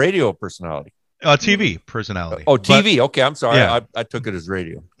professional radio personality. TV personality. Oh, TV. Okay, I'm sorry. Yeah. I took it as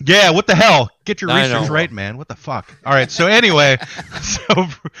radio. Yeah, what the hell? Get your research right, man. What the fuck? All right. So anyway,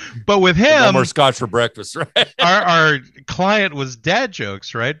 but with him, no more scotch for breakfast, right? our client was dad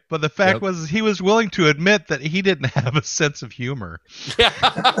jokes, right? But the fact was he was willing to admit that he didn't have a sense of humor. Yeah.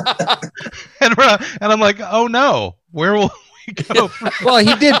 and I'm like, oh no, where will we go? Well,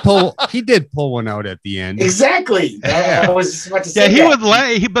 he did pull one out at the end. Exactly. I was just about to say. Yeah, he would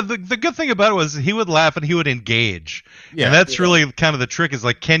laugh. But the good thing about it was he would laugh and he would engage. Yeah, and that's really kind of the trick, is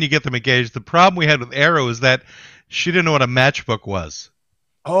like, can you get them engaged? The problem we had with Arrow is that she didn't know what a matchbook was.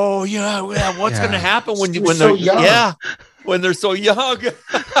 Oh yeah. What's going to happen when they're so young? Yeah, when they're so young.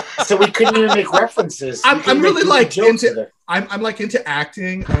 So we couldn't even make references. I'm really like into. I'm like into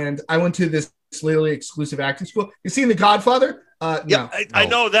acting, and I went to this literally exclusive acting school. You seen The Godfather? Yeah, no. I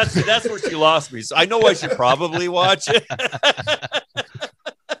know that's where she lost me. So I know I should probably watch it.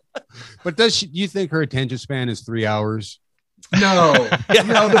 But do you think her attention span is 3 hours? No,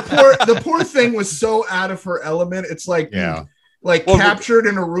 no. The poor thing was so out of her element. It's like, captured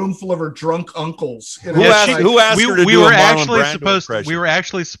in a room full of her drunk uncles. Who asked her to do a Marlon Brando impression? We were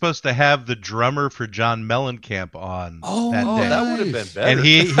actually supposed to have the drummer for John Mellencamp on that day. That would have been better. And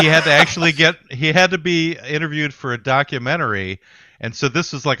he had to actually he had to be interviewed for a documentary, and so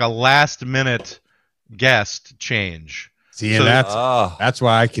this was like a last minute guest change. See, and that's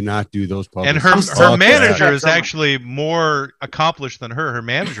why I cannot do those public. And her manager is actually more accomplished than her. Her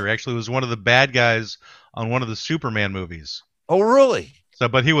manager actually was one of the bad guys on one of the Superman movies. Oh, really? So,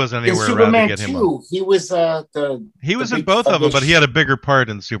 but he wasn't anywhere around to get him on. He was he was in both of them, but he had a bigger part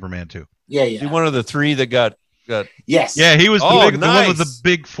in Superman 2. Yeah. He one of the three that got. Yes. Yeah, he was the one with the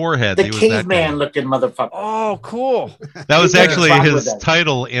big forehead. The caveman looking motherfucker. Oh, cool. That was actually his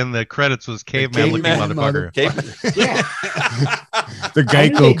title in the credits was caveman looking motherfucker. Yeah. The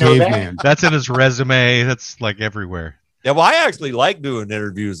Geico caveman. That's in his resume. That's like everywhere. Yeah, well, I actually like doing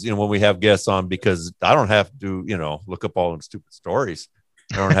interviews, when we have guests on, because I don't have to, look up all them stupid stories.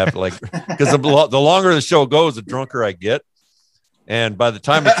 I don't have to because the longer the show goes, the drunker I get. And by the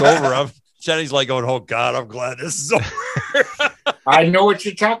time it's over, Shanny's like going, oh God, I'm glad this is over. I know what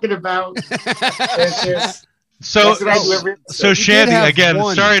you're talking about. So Shandy, again,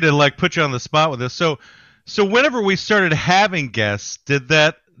 sorry to put you on the spot with this. So whenever we started having guests, did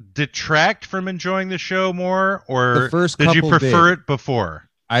that detract from enjoying the show more, or did you prefer it before?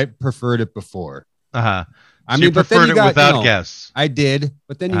 I preferred it before. I mean, you preferred it without guests. I did,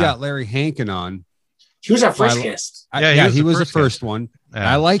 but then you got Larry Hankin on. He was our first guest. He was the first one.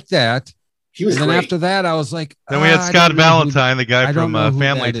 Yeah. I liked that. He was and then great. After that, I was like, then we had Scott Valentine, the guy from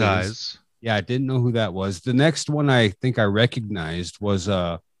Family Ties. Yeah, I didn't know who that was. The next one I think I recognized was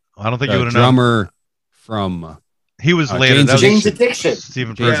I don't think you would have drummer from. He was later. Jane's Addiction.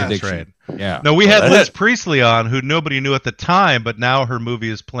 Stephen Perkins, right? Yeah. No, we had Liz Priestley on, who nobody knew at the time, but now her movie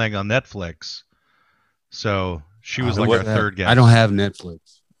is playing on Netflix. So she was our third guest. I don't have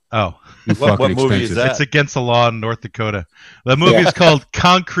Netflix. Oh, what movie is that? It's against the law in North Dakota. The movie is called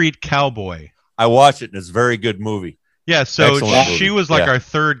Concrete Cowboy. I watched it, and it's a very good movie. Yeah, so she was our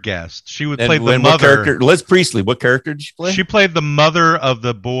third guest. She would play the mother. Liz Priestley. What character did she play? She played the mother of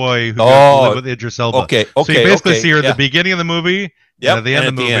the boy who goes to live with Idris Elba. Okay. So you basically see her at the beginning of the movie and at the end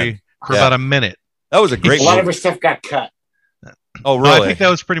of the movie for about a minute. That was a great movie. A lot of her stuff got cut. Oh, really? I think that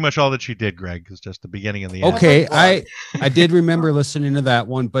was pretty much all that she did, Greg, is just the beginning and the end. Okay, I did remember listening to that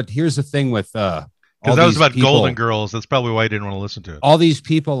one, but here's the thing with because that was about Golden Girls. That's probably why I didn't want to listen to it. All these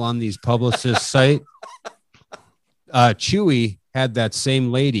people on these publicist site, Chewy had that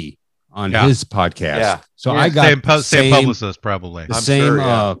same lady on his podcast. Yeah. So I got same publicist probably. The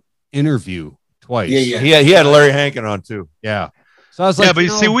same interview twice. Yeah. He had Larry Hankin on too. Yeah. So I was like, but you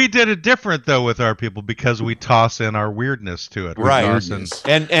see, we did it different though with our people because we toss in our weirdness to it. Right.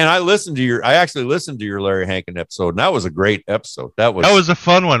 And I actually listened to your Larry Hankin episode, and that was a great episode. That was a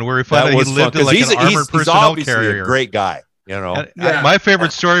fun one where we found out he lived in an armored personnel carrier. A great guy. My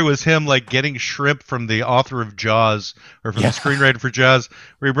favorite story was him getting shrimp from the author of Jaws, or from the screenwriter for Jaws,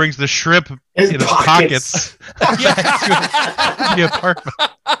 where he brings the shrimp in his pockets back to the apartment.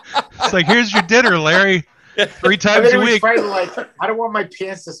 It's like, here's your dinner, Larry. 3 times a week. I don't want my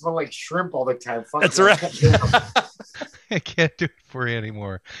pants to smell like shrimp all the time. Fuck That's right. I can't do it for you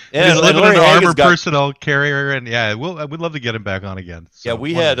anymore. Yeah, he's living in an armored personnel carrier, and we'd love to get him back on again. So,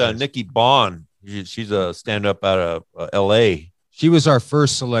 we had Nikki Bond. She's a stand-up out of L.A. She was our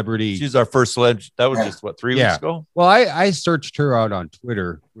first celebrity. She's our first celebrity. That was just 3 weeks ago. Well, I searched her out on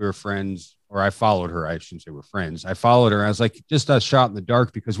Twitter. We were friends, or I followed her. I shouldn't say we're friends. I followed her. I was like, just a shot in the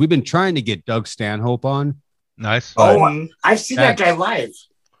dark, because we've been trying to get Doug Stanhope on. Nice. Oh, I've seen that guy live.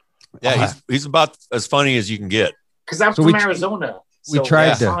 Yeah, he's about as funny as you can get. Because I'm from Arizona. We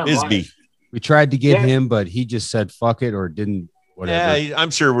tried to Bisbee. We tried to get him, but he just said fuck it or didn't. Whatever. Yeah,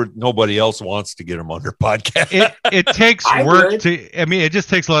 I'm sure nobody else wants to get him on their podcast. It takes work it just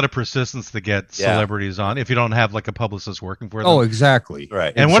takes a lot of persistence to get celebrities on if you don't have a publicist working for them. Oh, exactly.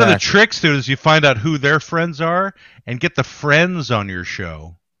 Right. And one of the tricks to it is you find out who their friends are and get the friends on your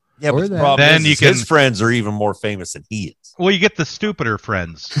show. Yeah, but the problem is his friends are even more famous than he is. Well, you get the stupider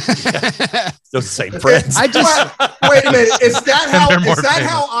friends. Those same friends. Wait a minute. Is that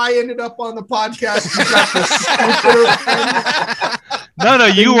how I ended up on the podcast? You got the stupider friends? No,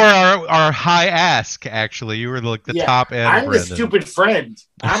 you were our high ask, actually. You were the top end. I'm the stupid friend.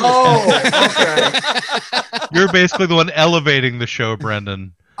 Okay. You're basically the one elevating the show,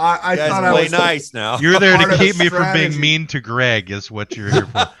 Brendan. I thought I was nice now. You're there to keep me from being mean to Greg, is what you're here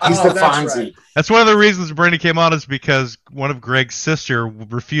for. He's the Fonzie. Right. That's one of the reasons Brendan came on, is because one of Greg's sister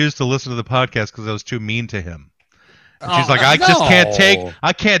refused to listen to the podcast because I was too mean to him. And she's like, I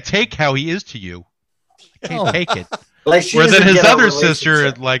can't take how he is to you. I can't take it. Like she Where then doesn't his get our other sister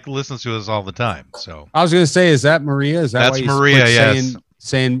relationship. like listens to us all the time. So I was gonna say, is that Maria? Is that That's why you Maria, quit yes.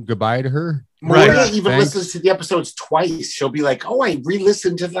 saying goodbye to her? Maria Right. even Thanks. listens to the episodes twice. She'll be like, "Oh, I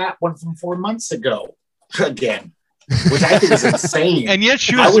re-listened to that one from 4 months ago again," which I think is insane. and yet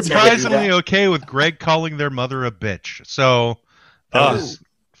she I was would never do surprisingly that. okay with Greg calling their mother a bitch. So that Oh. was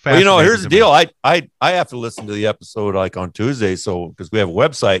Well, you know, here's the fascinating to me. deal. I have to listen to the episode like on Tuesday, so because we have a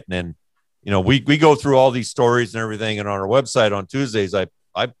website, and then we go through all these stories and everything, and on our website on Tuesdays, I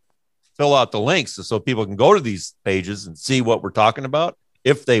fill out the links so people can go to these pages and see what we're talking about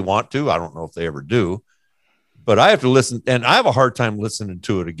if they want to. I don't know if they ever do, but I have to listen, and I have a hard time listening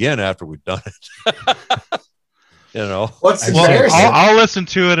to it again after we've done it. What's Well, embarrassing? I'll listen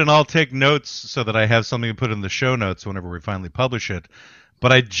to it and I'll take notes so that I have something to put in the show notes whenever we finally publish it.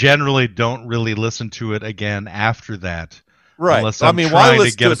 But I generally don't really listen to it again after that. Right. Unless I I'm mean, trying why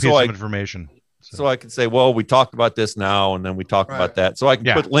to get a listen to piece it of information. so I can say, well, we talked about this now, and then we talked about that, so I can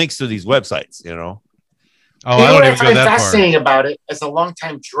Yeah. put links to these websites. Oh, You I know don't what I even go find that far. fascinating about it as a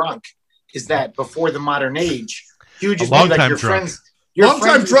longtime drunk is that before the modern age, you would just A be like longtime your drunk. friends. Your Long time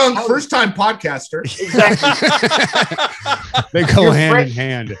friends would drunk, tell first time podcaster. you- Exactly. They go Your hand friend- in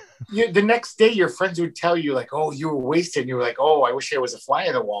hand. The next day, your friends would tell you like, "Oh, you were wasted." And you were like, "Oh, I wish I was a fly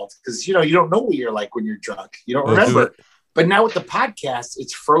in the wall," because you don't know what you're like when you're drunk. You don't Oh, remember. dude. But now with the podcast,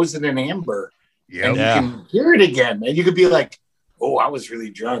 it's frozen in amber, and Yeah. you can hear it again, and you could be like, "Oh, I was really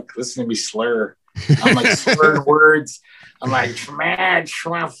drunk. Listen to me slur. I'm like slurred words. I'm like, man,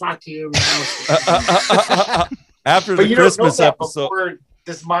 fuck you." After But the you Christmas don't know that episode, before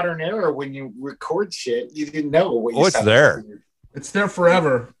this modern era. When you record shit, you didn't know what. Oh, it's sounded there. like. It's there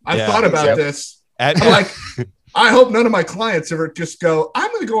forever. I've Yeah. thought about Yep. this. at, I'm like, I hope none of my clients ever just go, I'm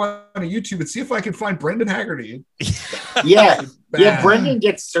going to go on YouTube and see if I can find Brendan Haggerty. Yeah, yeah. Bad. Brendan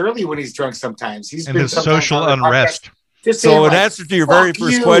gets surly when he's drunk. Sometimes he's And been his sometimes social on the podcast unrest. just saying, so, in like, answer to your very "Fuck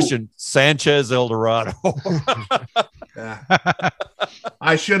first you." question, Sanchez El Dorado. Yeah.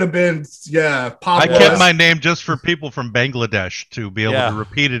 I should have been, I Pablo. kept my name just for people from Bangladesh to be able Yeah. to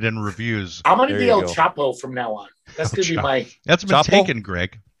repeat it in reviews. I'm gonna There be you El go. Chapo from now on. That's gonna be Chapo. my. That's been Chapo? taken,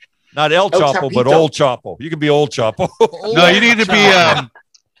 Greg. Not El Chapo, but Chapito. Old Chapo. You can be Old Chapo. No, you need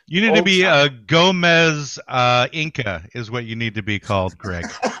to be Old Gomez Inca is what you need to be called, Greg.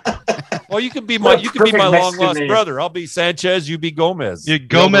 Well, you can be What my a you can be perfect my long Mexican lost name. brother. I'll be Sanchez. You be Gomez. You're The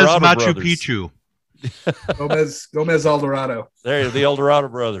Gomez El Machu Dorado brothers. Picchu. Gomez Eldorado. There, the El Dorado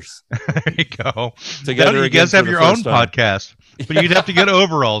brothers There you go. together. You again guys for have the your own first time. podcast, but you'd have to get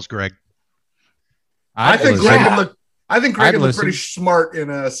overalls, Greg. I think listen. Greg would look. I think Greg I'd would look listen. pretty smart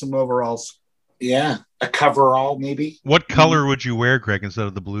in some overalls. Yeah, a coverall maybe. What color would you wear, Greg, instead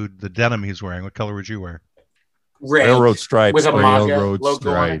of the denim he's wearing? What color would you wear? Red Railroad stripes. with a manga Railroad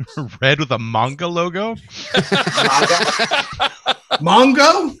logo on it. Red with a manga logo? Manga.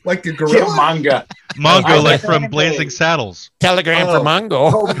 Mongo, like the Yeah, gorilla. manga. Mongo, I like like from anime. Blazing Saddles. Telegram Oh. for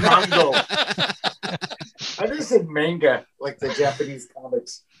Mongo. Oh, mango. I just said manga, like the Japanese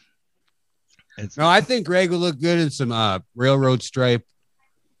comics. No, I think Greg would look good in some railroad stripe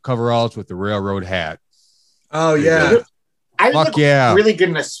coveralls with the railroad hat. Oh yeah. I Fuck look yeah. really good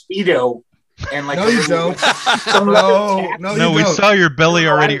in a Speedo and like No, a you little- don't. some No, leather tats. no, No, you we don't. saw your belly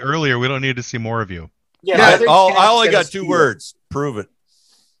No, already I- earlier. We don't need to see more of you. Yeah, Yeah, leather I tats only and a got two Speedo. words. Prove it.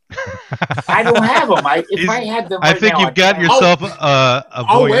 I don't have them. If He's- I had them, I right think now, you've I'd got have- yourself a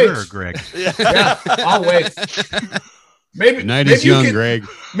I'll voyeur, wait. Greg. Yeah, I'll wait. Maybe The night maybe is you young, can- Greg.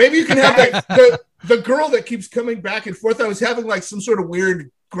 Maybe you can have the girl that keeps coming back and forth. I was having like some sort of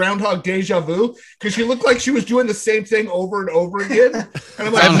weird groundhog deja vu because she looked like she was doing the same thing over and over again. And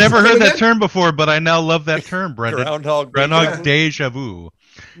I'm like, I've never heard and that then- term before, but I now love that term, Brendan. Groundhog. Groundhog deja vu.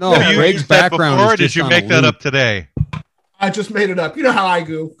 No, Have you Greg's used that background before, or is did just you on make a that loop. up today? I just made it up. You know how I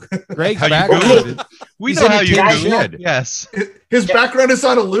go. Greg's How you background. go? We He's know how you entertaining do. shit. Yes. His background is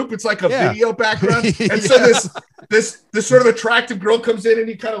on a loop. It's like a Yeah. video background. And so this sort of attractive girl comes in and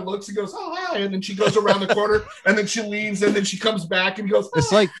he kind of looks and goes, "Oh, hi," and then she goes around the corner and then she leaves and then she comes back and he goes,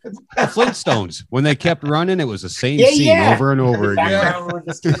 It's like the Flintstones. When they kept running, it was the same Yeah, scene yeah. over and over The again. background would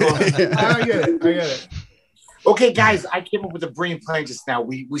just keep going. I get it. Okay, guys, I came up with a brilliant plan just now.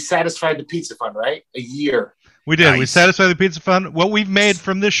 We satisfied the pizza fund, right? A year. We did. We Nice. satisfied the pizza fund. What we've made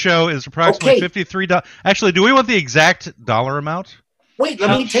from this show is approximately Okay. $53. Actually, do we want the exact dollar amount? Wait,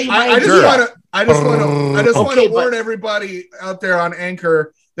 let me tell you my I just idea. want to Okay, but- warn everybody out there on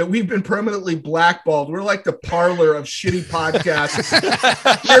Anchor that we've been permanently blackballed. We're like the parlor of shitty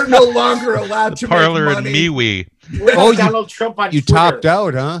podcasts. We're no longer allowed to Parlor make and money. MeWe. We're Oh, like you- Donald Trump on You Twitter. topped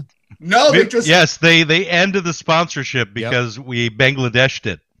out, huh? No, they just Yes, they ended the sponsorship because we Bangladeshed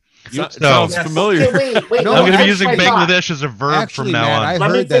it. Sounds familiar. Okay, wait, I'm going to be using Bangladesh as a verb Actually, from now Matt, on. I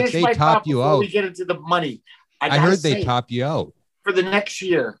heard that they top you out. We get into the money. I heard they top you out. For the next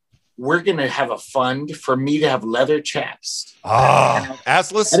year, we're going to have a fund for me to have leather chaps.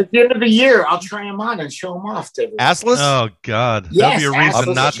 Assless? At the end of the year, I'll try them on and show them off to everyone. Assless? Oh, God. Yes, that'd be a reason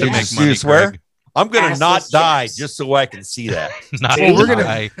assless not to make chaps. money, You swear? Greg. I'm going to not Assless die chaps. just so I can see that. Not See?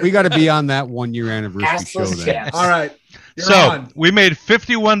 die. We got to be on that 1 year anniversary show Assless then. chaps. All right. You're So on. we made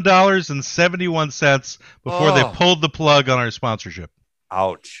 $51.71 before they pulled the plug on our sponsorship.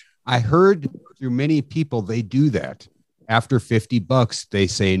 Ouch. I heard through many people they do that. After $50, they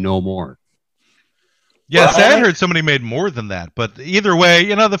say no more. Yes, Well, I heard somebody made more than that, but either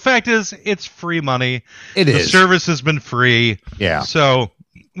way, the fact is it's free money. It The is. service has been free, Yeah. so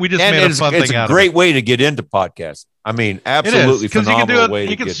we just And made a it's fun a thing out great way to get into podcasts. I mean, of it. absolutely Because you can phenomenal do way it.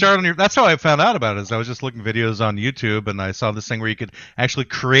 to You can get start on your. That's how I found out about it. Is I was just looking videos on YouTube, and I saw this thing where you could actually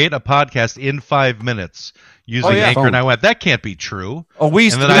create a podcast in 5 minutes using yeah. Anchor, and I went, "That can't be true." Oh, we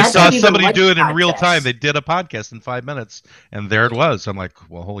used And to then do I That's saw not even somebody like do it in real podcasts. time. They did a podcast in 5 minutes, and there it was. I'm like,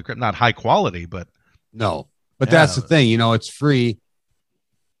 well, holy crap! Not high quality, but No. But Yeah. that's the thing, it's free,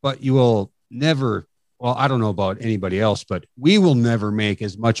 but you will never, well, I don't know about anybody else, but we will never make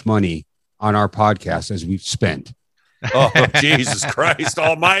as much money on our podcast as we've spent. Oh, Jesus Christ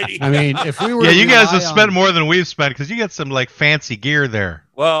almighty. I mean, if we were yeah, to you guys have rely spent on- more than we've spent because you get some like fancy gear there.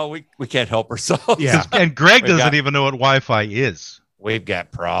 Well, we can't help ourselves. Yeah. And Greg We doesn't got- even know what Wi-Fi is. We've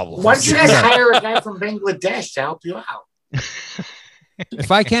got problems. Why don't you guys hire a guy from Bangladesh to help you out?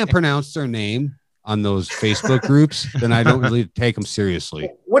 If I can't pronounce their name on those Facebook groups, then I don't really take them seriously.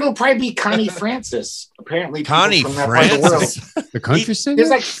 What'll probably be Connie Francis. Apparently, people Connie from that part of the world. Francis. The country singer? There's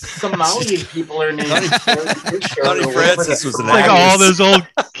like Somalian people are named. Connie Francis was an Like actress.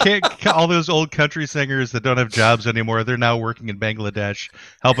 all those old country singers that don't have jobs anymore, they're now working in Bangladesh,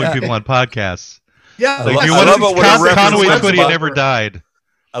 helping people on podcasts. Yeah. Like, I you love want it when a reference Conway comes Twitty about- never died.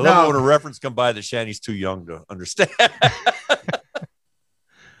 I love No. it when a reference come by that Shanny's too young to understand.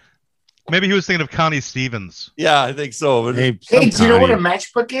 Maybe he was thinking of Connie Stevens. Yeah, I think so. But Hey, Hey, do you know what a Connie.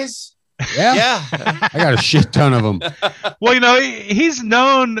 matchbook is? Yeah. yeah. I got a shit ton of them. Well, he's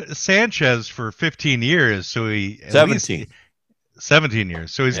known Sanchez for 15 years, so he at 17. least- 17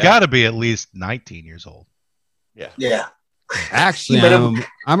 years. So he's Yeah. got to be at least 19 years old. Yeah. Actually, But I'm-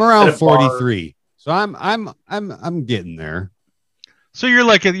 I'm around at a bar. 43. So I'm getting there. So you're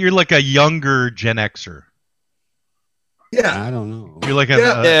like a younger Gen Xer. Yeah. I don't know. You're like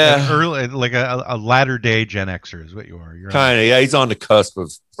Yeah. an early, like a latter day Gen Xer is what you are. You're Kind of. Yeah, he's on the cusp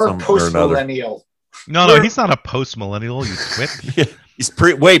of Or some or post another. millennial. no, he's not a post millennial. You twit. Yeah, he's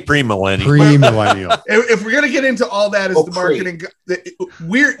way pre-millennial. Pre-millennial. If we're gonna get into all that as Oh, the marketing,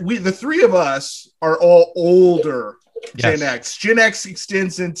 the three of us are all older Yes. Gen X. Gen X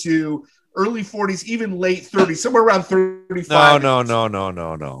extends into early 40s, even late 30s, somewhere around 35. No. Oh,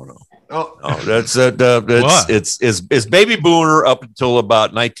 No, it's baby boomer up until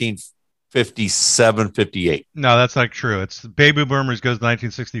about 1957, 58. No, that's not true. It's baby boomers goes to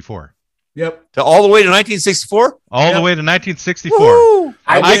 1964, yep. To all the way to 1964. all the Yep. way to 1964. Woo!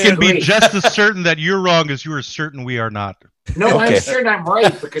 I can be disagree. just as certain that you're wrong as you are certain we are not. No, Okay. I'm certain I'm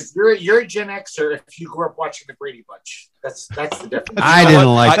right because you're a Gen Xer if you grew up watching the Brady Bunch. That's the difference. I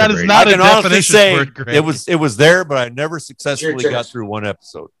didn't like That the is Brady. not I a can honestly definition say for it, Greg. it was there, but I never successfully Sure, got sure. through one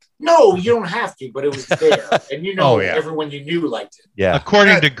episode. No, you don't have to, but it was there, and Oh, yeah. everyone you knew liked it. Yeah.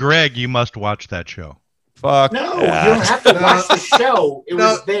 According to Greg, you must watch that show. Fuck. No, yeah. you don't have to watch the show. It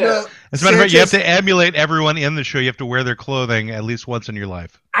was there. As a matter of fact, you have Sanchez- to emulate everyone in the show. You have to wear their clothing at least once in your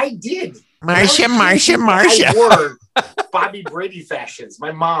life. I did. Marcia. I wore Bobby Brady fashions.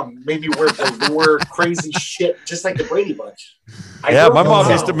 My mom made me wear crazy shit, just like the Brady Bunch. Yeah, my mom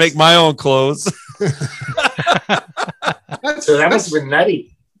used used to make my own clothes. So that must have been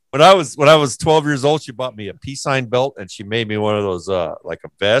nutty. When I was 12 years old, she bought me a peace sign belt, and she made me one of those like a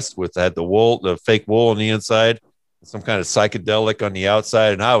vest with had the fake wool on the inside, some kind of psychedelic on the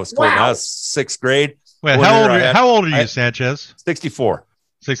outside, and I was cool. Wow. When I was 6th grade. Wait, One year I had- how old are you, I- Sanchez? 64.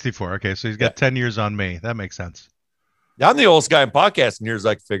 64. Okay, so he's got 10 years on me. That makes sense. I'm the oldest guy in podcasting years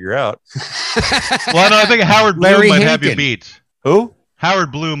I can figure out. Well, no, I think Howard Bloom Larry might have you Hankin. beat. Who?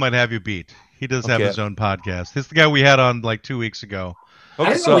 Howard Bloom might have you beat. He does have Okay. his own podcast. This is the guy we had on like 2 weeks ago. I Hook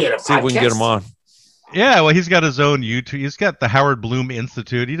didn't us know we up. had a See if we can get podcast. him on. Yeah, well, he's got his own YouTube. He's got the Howard Bloom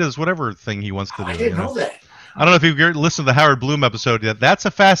Institute. He does whatever thing he wants to do. I you didn't know? know that. I don't know if you've listened to the Howard Bloom episode yet. That's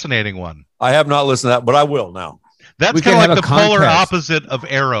a fascinating one. I have not listened to that, but I will now. That's We kind could of like have the a polar contest. opposite of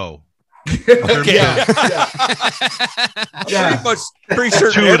Arrow. Okay. Yeah. Pretty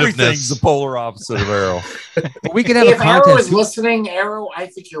sure everything's the polar opposite of Arrow. But we could have If a Arrow contest. is listening, Arrow, I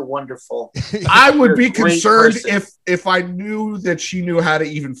think you're wonderful. I would be You're a great concerned person. if I knew that she knew how to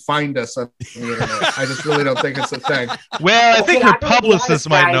even find us on the internet. I just really don't think it's a thing. Well, I think Okay, her I'm gonna be publicist honest,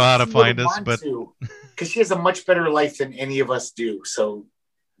 might guys, know how to she find wouldn't us, want but because she has a much better life than any of us do. So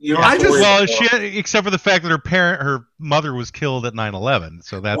you don't yeah, have to worry well, about except for the fact that her mother was killed at 9/11,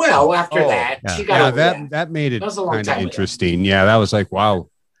 so that's well, after Oh, that, yeah. she got Yeah, over that. that made it That was a long kind of time ago. interesting. Yeah, that was like, wow.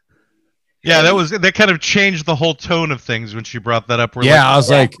 yeah, that kind of changed the whole tone of things when she brought that up. We're Yeah, I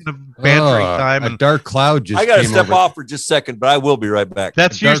was like, kind of bantering time, a and dark cloud just I got to came step over. off for just a second, but I will be right back.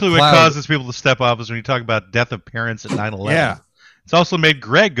 that's a dark usually what cloud. causes people to step off is when you talk about death of parents at 9/11. Yeah. It's also made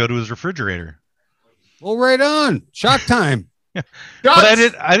Greg go to his refrigerator. Well, right on. Shock time. But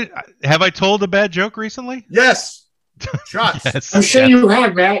I have I told a bad joke recently? Yes. Shots. Yes. I'm sure yes. you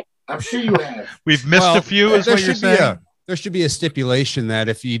have, Matt. I'm sure you have. We've missed a few, is there what you're should be saying? there should be a stipulation that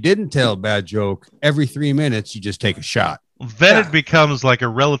if you didn't tell a bad joke, every 3 minutes you just take a shot. Then Yeah. it becomes like a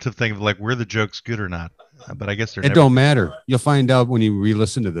relative thing of like, were the jokes good or not? But I guess they're It never. don't matter. You'll find out when you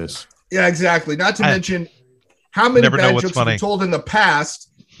re-listen to this. Yeah, exactly. Not to I mention how many never know bad what's jokes have funny. been told in the past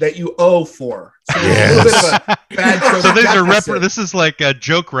that you owe for. So there's a little bit of a bad joke. So these are deficit. this is like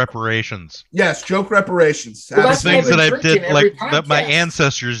joke reparations. Yes, joke reparations. Well, that's Things why that we're I did, drinking like every that my podcast.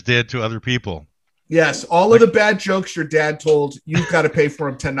 ancestors did to other people. Yes, all of the bad jokes your dad told, you've got to pay for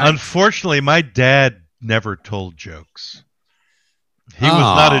them tonight. Unfortunately, my dad never told jokes. He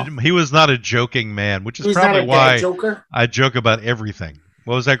was not a joking man, which is He's probably not a why dad joker. I joke about everything.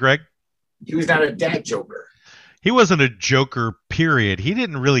 What was that, Greg? He was not a dad joker. He wasn't a joker, period. He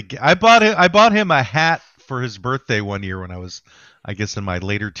didn't really. I bought him a hat for his birthday one year when I was, I guess, in my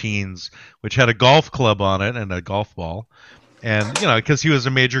later teens, which had a golf club on it and a golf ball, and because he was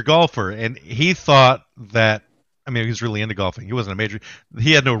a major golfer, and he thought that. I mean, he was really into golfing. He wasn't a major.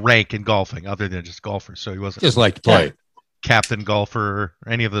 He had no rank in golfing other than just golfer, so he wasn't Just like to play. captain golfer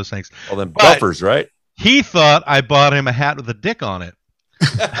or any of those things. Well, then But- buffers, right? He thought I bought him a hat with a dick on it.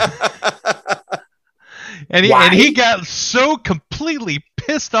 And he got so completely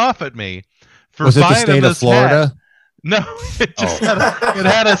pissed off at me for Was it the buying him state of this Florida? hat. No, it just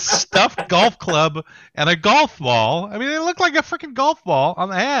had a stuffed golf club and a golf ball. I mean, it looked like a freaking golf ball on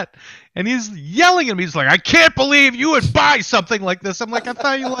the hat. And he's yelling at me. He's like, "I can't believe you would buy something like this." I'm like, "I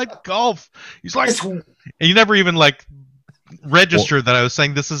thought you liked golf." He's like, and you never even like registered that I was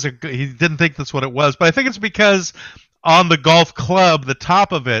saying this is he didn't think that's what it was. But I think it's because on the golf club, the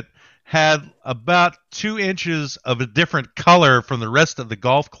top of it had about 2 inches of a different color from the rest of the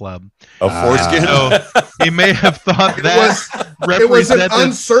golf club. A foreskin. So he may have thought It was an represented.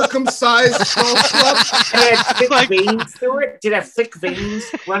 uncircumcised golf club. It had thick veins through it. Did it have thick veins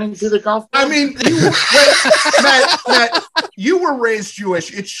running through the golf I club? mean, Matt, you were raised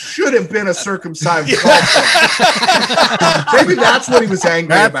Jewish. It should have been a circumcised golf club. Maybe that's what he was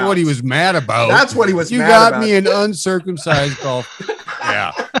angry That's about. what he was mad about. That's what he was You mad got about. me an uncircumcised golf.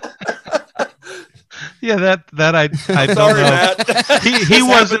 Yeah. Yeah, that I don't Sorry, know. Matt. He This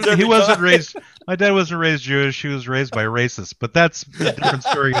happens every wasn't time. raised. My dad wasn't raised Jewish. He was raised by racists. But that's a different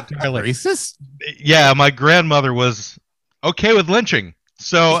story entirely. Racist? Yeah, my grandmother was okay with lynching.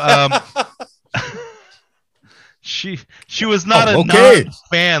 So she was not a okay.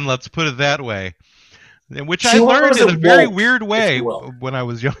 non-fan. Let's put it that way. Which She I learned in a wasn't very woke, weird way if you will. when I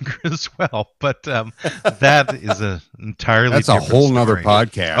was younger as well. But that is an entirely That's a different whole nother story.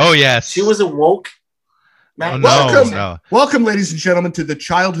 podcast. Oh yes. She wasn't woke. Oh, Matt, no. Welcome, ladies and gentlemen, to the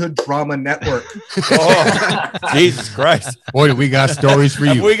Childhood Drama Network. Oh, Jesus Christ. Boy, we got stories for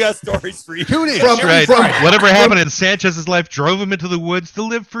you. We got stories for you. Tune in. From- Right. from- Whatever happened in Sanchez's life drove him into the woods to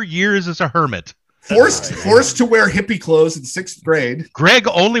live for years as a hermit. Forced to wear hippie clothes in 6th grade. Greg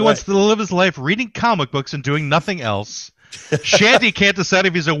only wants to live his life reading comic books and doing nothing else. Shanty can't decide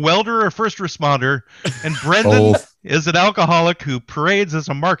if he's a welder or first responder. And Brendan is an alcoholic who parades as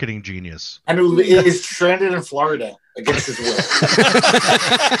a marketing genius. and who is stranded in Florida against his will.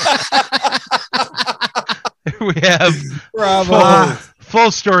 We have full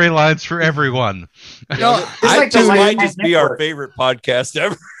storylines for everyone. No, It's like the This might Lion just be our Network. favorite podcast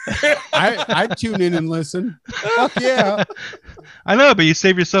ever. I'd tune in and listen. Fuck yeah. I know, but you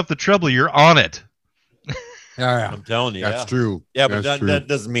save yourself the trouble. You're on it. Yeah, I'm telling you. that's yeah. true. Yeah, but That's true. that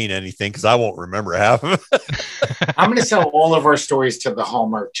doesn't mean anything because I won't remember half of it. I'm going to sell all of our stories to the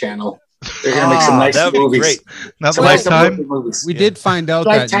Hallmark Channel. They're going to make some nice That'd be movies. great. Not Some nice lifetime. movies. We did find out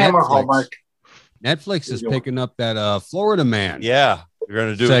that Lifetime or Hallmark. Netflix is picking up that Florida Man. Yeah, they're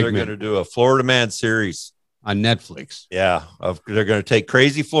gonna do. Segment. They're gonna do a Florida Man series. on Netflix. Yeah, they're going to take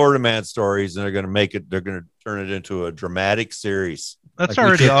crazy Florida man stories and they're going to turn it into a dramatic series. That's like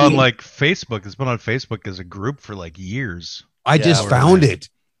already on like Facebook. It's been on Facebook as a group for like years. I just found it.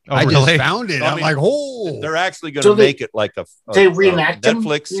 Oh, I really? just found it. I'm like, oh, they're actually going to make it like a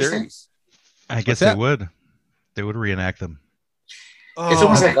Netflix series. I guess they would. They would reenact them. It's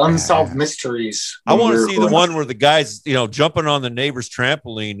almost like Unsolved Mysteries. I want to see the one where the guy's, jumping on the neighbor's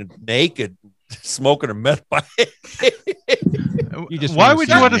trampoline naked, smoking a meth pipe. Why would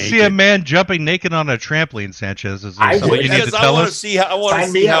you want to see a man jumping naked on a trampoline, Sanchez? Is there something you need to tell us? I want to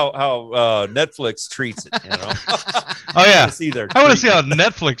see how Netflix treats it. Oh yeah, I want to see how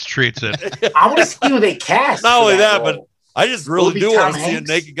Netflix treats it. I want to see who they cast. Not only that, but I just really do want to see a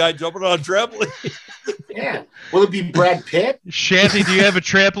naked guy jumping on a trampoline. Yeah. Will it be Brad Pitt? Shanty, do you have a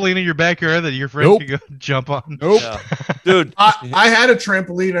trampoline in your backyard that your friend can go jump on? Nope. Yeah. Dude. I had a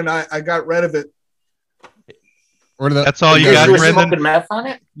trampoline and I got rid of it. That's all you got, Brendan? Meth on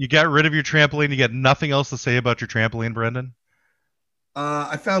it? You got rid of your trampoline? You got nothing else to say about your trampoline, Brendan?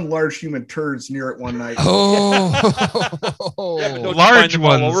 I found large human turds near it one night. Large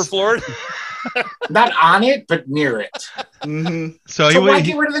ones. All over Florida? Not on it, but near it. Mm-hmm. So why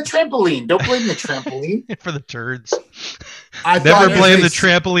get rid of the trampoline? Don't blame the trampoline. For the turds. Never blame the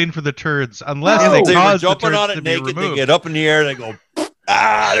trampoline for the turds, unless they cause the turds on it to naked, be removed. They get up in the air, they go,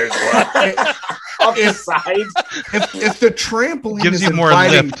 there's one. Off the side. If the trampoline gives is you more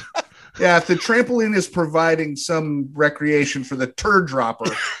lift. Yeah, if the trampoline is providing some recreation for the turd dropper,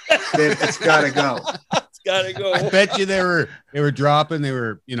 then it's got to go. It's got to go. I bet you they were dropping. They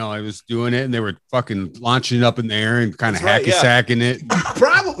were, I was doing it, and they were fucking launching it up in the air and kind of hacky-sacking it.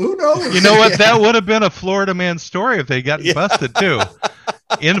 Probably, who knows? You know what? That would have been a Florida man story if they got busted too.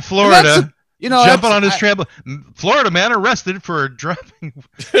 In Florida. Jumping on his trampoline. Florida man arrested for dropping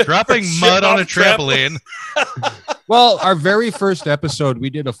mud on a trampoline. Well, our very first episode,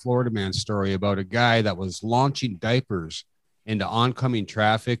 we did a Florida man story about a guy that was launching diapers into oncoming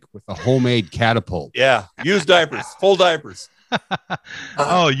traffic with a homemade catapult. Yeah, used diapers, full diapers.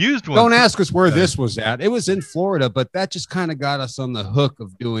 Used ones. Don't ask us where this was at. It was in Florida, but that just kind of got us on the hook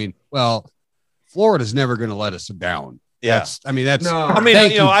of doing, Florida's never going to let us down. Yeah.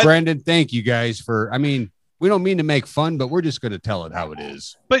 Thank you, Brendan. Thank you guys for, we don't mean to make fun, but we're just going to tell it how it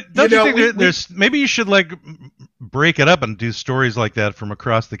is. But don't you think there's maybe you should break it up and do stories like that from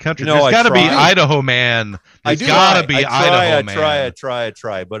across the country? There's got to be Idaho man. There's got to be Idaho man. I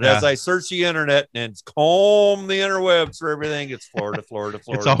try. But as I search the internet and comb the interwebs for everything, it's Florida.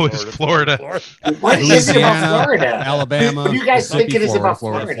 It's always Florida. What is it about Florida? Alabama. What do you guys think it is about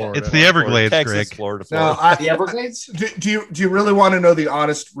Florida? It's the Everglades, Texas, Greg. Florida. The Everglades? Do you really want to know the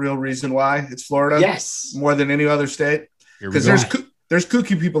honest, real reason why it's Florida? Yes. More than any other state? Because there's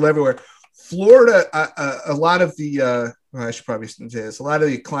kooky people everywhere. Florida, a lot of the I should probably say this. A lot of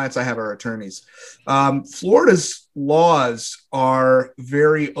the clients I have are attorneys. Florida's laws are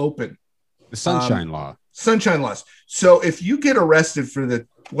very open. The sunshine law. Sunshine laws. So if you get arrested for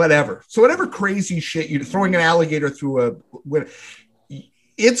whatever crazy shit, you're throwing an alligator through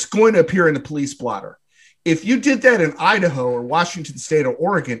it's going to appear in the police blotter. If you did that in Idaho or Washington State or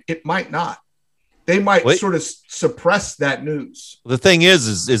Oregon, it might not. They might sort of suppress that news. The thing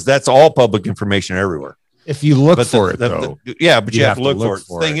is that's all public information everywhere. If you look for it, though. But you have to look for it.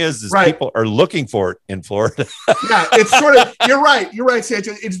 The thing is people are looking for it in Florida. Yeah, it's sort of, you're right,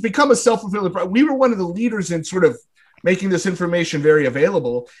 Sanchez. It's become a self-fulfilling prophecy. We were one of the leaders in sort of making this information very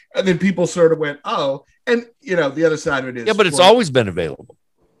available. And then people sort of went, and the other side of it is. Yeah, but it's always been available.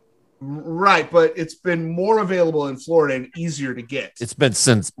 Right, but it's been more available in Florida and easier to get. It's been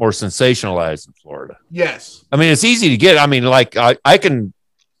more sensationalized in Florida. Yes. It's easy to get. I can,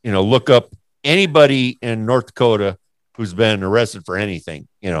 look up anybody in North Dakota who's been arrested for anything,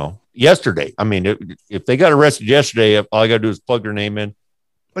 yesterday. If they got arrested yesterday, all I got to do is plug their name in.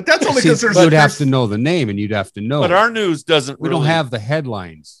 But that's only because you'd have to know the name and you'd have to know. But our news doesn't. We don't have the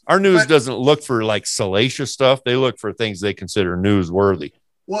headlines. Our news doesn't look for salacious stuff. They look for things they consider newsworthy.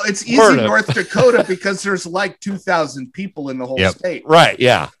 Well, it's easy in North Dakota because there's 2,000 people in the whole state. Right.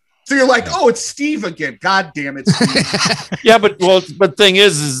 Yeah. So you're like, it's Steve again. God damn it, Steve. Yeah, but thing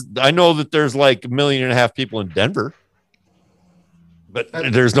is I know that there's 1.5 million people in Denver, but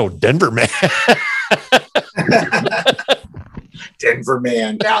there's no Denver man. Denver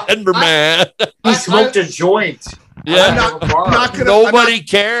man. Now, Denver man. He smoked a joint. Yeah. Nobody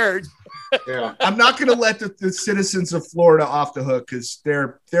cared. Yeah, I'm not going to let the citizens of Florida off the hook because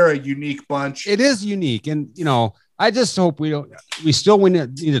they're a unique bunch. It is unique, and I just hope we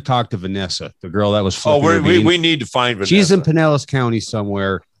need to talk to Vanessa, the girl that was. We need to find Vanessa. She's in Pinellas County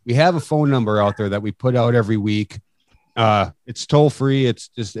somewhere. we have a phone number out there that we put out every week. It's toll free. It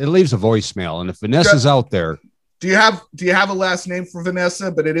leaves a voicemail. And if Vanessa's out there, do you have a last name for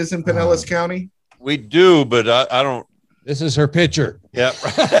Vanessa? But it is in Pinellas County. We do, but I don't. This is her picture. Yep.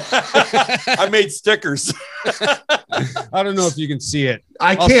 I made stickers. I don't know if you can see it.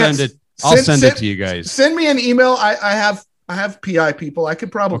 I'll send it. I'll send it to you guys. Send me an email. I have PI people. I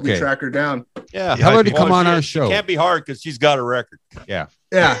could probably track her down. Yeah. How about you come on our show? It can't be hard because she's got a record. Yeah.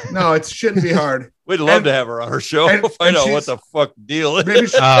 Yeah. No, it shouldn't be hard. We'd love to have her on our show. Find out what the fuck deal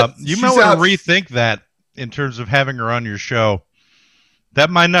is. You might want to rethink that in terms of having her on your show. That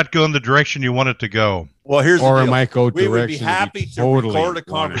might not go in the direction you want it to go. Well, here's or the it deal. might go we would be happy to record a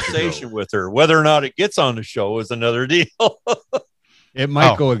conversation with her. Whether or not it gets on the show is another deal. It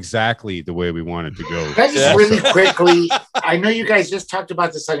might go exactly the way we want it to go. Can I just really quickly, I know you guys just talked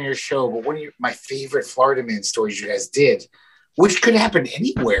about this on your show, but one of my favorite Florida Man stories you guys did, which could happen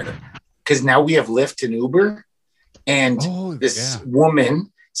anywhere, because now we have Lyft and Uber, and this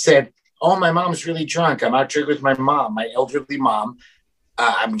woman said, oh, my mom's really drunk. I'm out drinking with my mom, my elderly mom.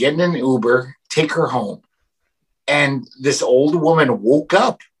 I'm getting an Uber, take her home. And this old woman woke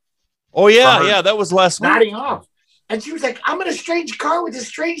up. Oh, yeah, that was last week. Nodding off. And she was like, I'm in a strange car with a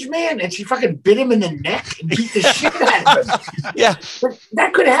strange man. And she fucking bit him in the neck and beat the shit out of him. Yeah. But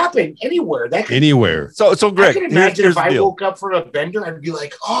that could happen anywhere. Anywhere. So Greg, I can imagine if I woke up from a bender, I'd be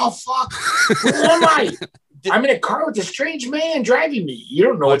like, oh, fuck. Where am I? I'm in a car with a strange man driving me. You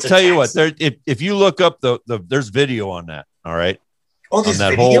don't know what to tell you what, if you look up there's video on that. All right. Oh, there's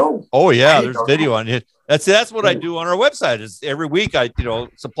video? There's video on it. That's what I do on our website. Is every week I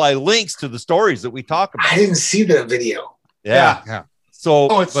supply links to the stories that we talk about. I didn't see the video. Yeah.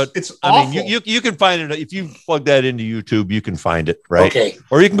 So, it's awful. I mean, you can find it if you plug that into YouTube. You can find it, right? Okay.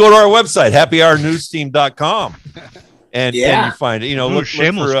 Or you can go to our website, happyhournewsteam.com, and you find it. Look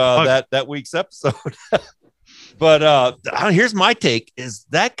for that week's episode. But here's my take: is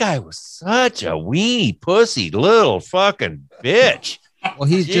that guy was such a weenie pussy little fucking bitch. Well,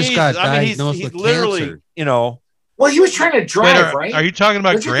 he's just got diagnosed with literally, cancer. Well, he was trying to drive, right? Are you talking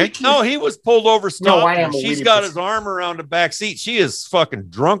about Greg? No, he was pulled over. No, I am. She's got his arm around the back seat. She is fucking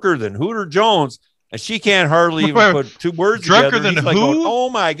drunker than Hooter Jones, and she can't hardly even put two words drunker together. Than He's who? Like, oh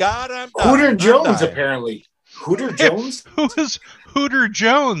my God, I'm Hooter Jones, apparently. Hooter Jones? Who is Hooter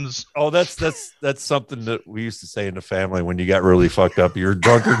Jones? Oh, that's something that we used to say in the family when you got really fucked up. You're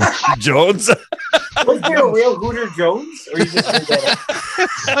drunker than Jones. Was there a real Hooter Jones? Or you just made that up?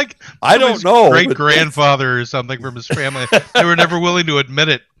 It's like I don't know. Great grandfather or something from his family. They were never willing to admit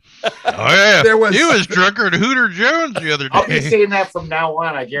it. Oh yeah, he was drunker than Hooter Jones the other day. I'll be saying that from now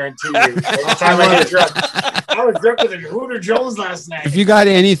on. I guarantee you. Every time I get drunk, I was drunker than Hooter Jones last night. If you got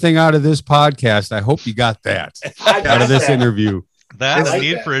anything out of this podcast, I hope you got that out of this interview. That's the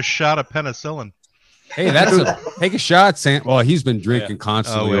need for a shot of penicillin. Hey, take a shot, Sam. Well, he's been drinking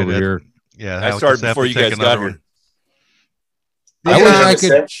constantly over here. Yeah, I started before you guys got here. I wish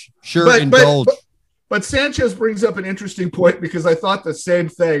I could indulge. But Sanchez brings up an interesting point because I thought the same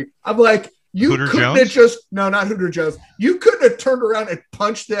thing. I'm like, Hooter couldn't Jones? have not Hooter Jones. You couldn't have turned around and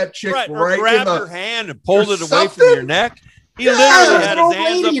punched that chick right or in grabbed the her hand and pulled it away something? from your neck. He literally had his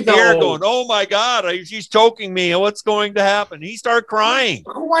hands up in the air going, oh my God, she's choking me. What's going to happen? He started crying.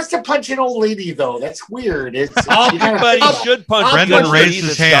 Who wants to punch an old lady, though? That's weird. Everybody should punch. Brendan raised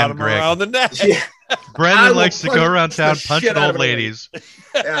his hand, Greg. Around the neck. Yeah. Brendan likes to go around town punching old ladies.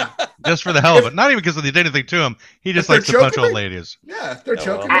 Yeah. Just for the hell of it. Not even because they did anything to him. He just likes to punch old ladies. Yeah, they're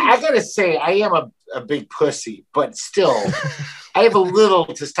choking. I gotta say, I am a big pussy, but still, I have a little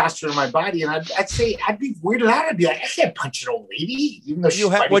testosterone in my body, and I'd say I'd be weirded out. I'd be like, I can't punch an old lady, even though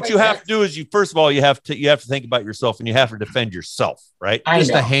what you have to do is first of all you have to think about yourself, and you have to defend yourself, right?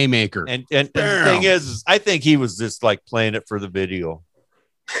 Just a haymaker. And the thing is, I think he was just like playing it for the video.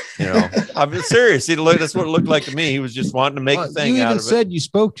 I'm serious. That's what it looked like to me. He was just wanting to make a thing out of it. You even said you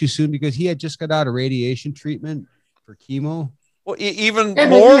spoke too soon because he had just got out of radiation treatment for chemo. Well, even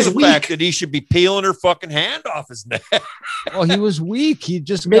more the fact that he should be peeling her fucking hand off his neck. Well, he was weak. He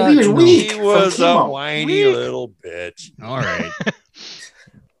just he was weak. He was a whiny little bitch. All right.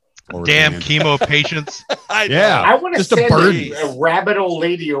 Damn chemo patients. I want to send a rabid old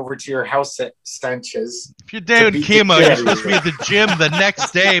lady over to your house at Sanchez. If you're doing chemo, you're supposed to be at the gym the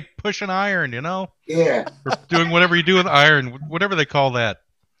next day pushing iron, Yeah. Or doing whatever you do with iron, whatever they call that.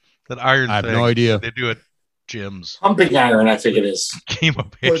 That iron thing. I have no idea. They do at gyms. Pumping iron, I think it is. Chemo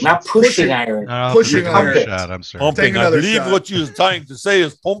patients. Not pushing iron. Pushing iron. Shot, I'm sorry. Pumping iron. I believe what you was trying to say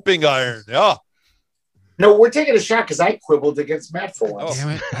is pumping iron. Yeah. No, we're taking a shot because I quibbled against Matt for once.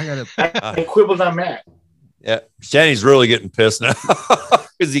 Damn it. I quibbled on Matt. Yeah, Shanny's really getting pissed now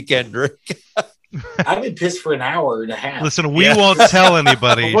because he can't drink. I've been pissed for an hour and a half. Listen, we won't tell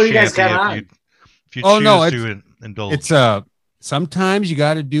anybody. What do you guys Shanty, got on? if you choose to indulge. It's sometimes you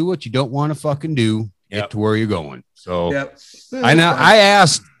got to do what you don't want to fucking do. Get to where you're going. So I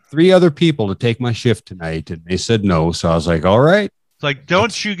asked 3 other people to take my shift tonight, and they said no. So I was like, all right. It's like,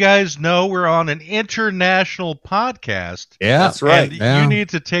 don't you guys know we're on an international podcast? Yeah, that's right. And you need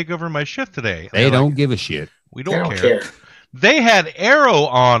to take over my shift today. They don't give a shit. We don't care. They had Arrow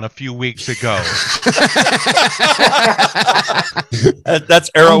on a few weeks ago. That's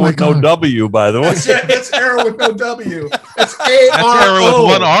Arrow with no W, by the way. That's Arrow with no W. That's A-R-O. That's Arrow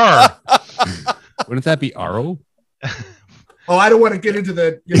with 1 R. Wouldn't that be Arrow? Oh, I don't want to get into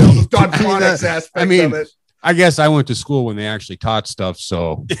the the Don Phonics aspect of it. I guess I went to school when they actually taught stuff.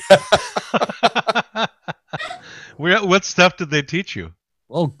 So, what stuff did they teach you?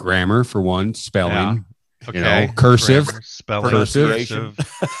 Well, grammar for one, spelling. Yeah. Okay. Cursive, grammar, spelling, cursive.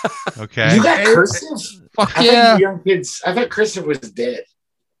 Okay. You got cursive? Fuck I yeah! thought you young kids. I thought cursive was dead.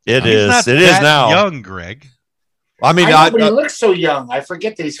 It He's is. not It is that now. young, Greg. I mean, I know, but he looks so young. I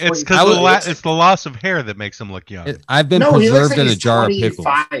forget that he's 40. It's because it's the loss of hair that makes him look young. I've been preserved in a jar of pickles.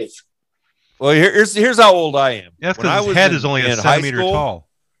 Well, here's how old I am. That's because his head is only a centimeter tall.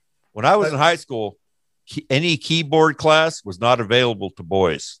 When I was in high school, any keyboard class was not available to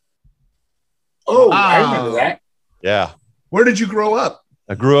boys. Oh, I remember that. Yeah. Where did you grow up?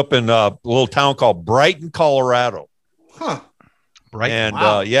 I grew up in a little town called Brighton, Colorado. Huh. Brighton.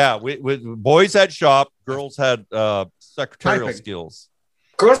 And we boys had shop, girls had secretarial skills.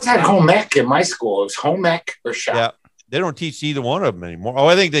 Girls had home ec in my school. It was home ec or shop. Yeah. They don't teach either one of them anymore. Oh,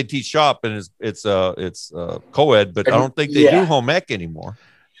 I think they teach shop and it's co-ed, but I don't think they do home ec anymore.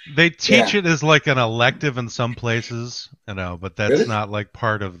 They teach it as like an elective in some places, but that's not like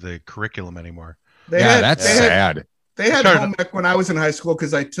part of the curriculum anymore. That's sad. They had home ec when I was in high school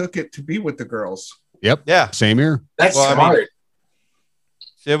because I took it to be with the girls. Yep. Yeah. Same here. That's smart.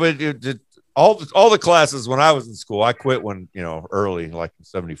 All the classes when I was in school, I quit when early, like in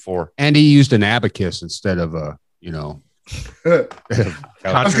 '74. And he used an abacus instead of a I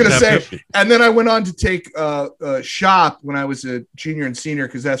was going to say, and then I went on to take shop when I was a junior and senior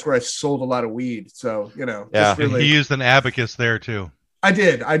because that's where I sold a lot of weed. So he used an abacus there too. I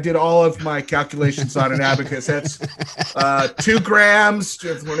did all of my calculations on an abacus. That's 2 grams,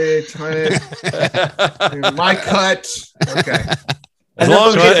 20, my cut. Okay. As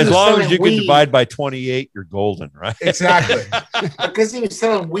long as you can divide by 28, you're golden, right? Exactly. Because he was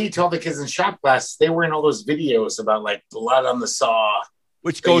selling weed to all the kids in shop class. They were in all those videos about like blood on the saw.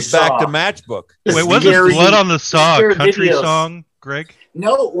 Which goes back to Matchbook. Wait, was this Blood on the Saw a country song, Greg?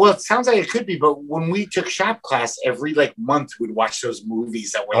 No, well, it sounds like it could be, but when we took shop class, every month we'd watch those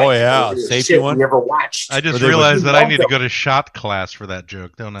movies that were safety one we ever watched. I just realized that I need to go to shop class for that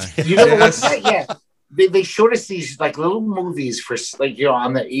joke, don't I? You know what's that? Yeah. They showed us these little movies for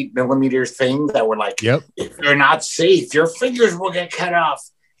on the 8mm thing that were like, if you're not safe, your fingers will get cut off,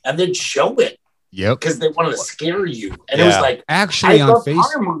 and they'd show it. Yep. Because they wanted to scare you, and it was like actually I on loved Facebook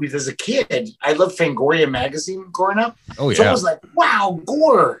horror movies as a kid. I loved Fangoria magazine growing up. Oh yeah. So I was like, wow,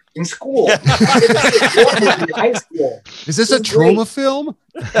 gore in school. High school. Is this a trauma film?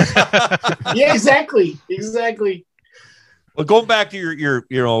 Yeah, exactly. Well, going back to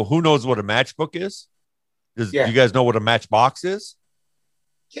your who knows what a matchbook is? Do you guys know what a matchbox is?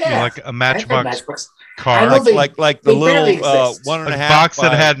 Yeah, like a matchbox car, like the little 1.5 box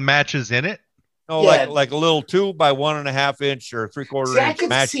that had matches in it. No, like a little 2 by 1.5 inch or 3/4 inch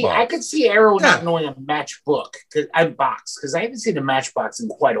matchbox. I could see Arrow not knowing a matchbook because I haven't seen a matchbox in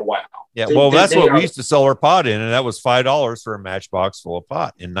quite a while. Yeah, that's what we used to sell our pot in, and that was $5 for a matchbox full of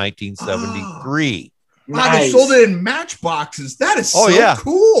pot in 1973. Wow, they sold it in matchboxes. That is so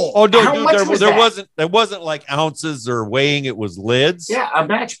cool. Oh, there wasn't like ounces or weighing. It was lids. Yeah, a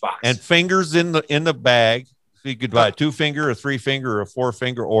matchbox and fingers in the bag. So you could buy a 2-finger, a 3-finger, or a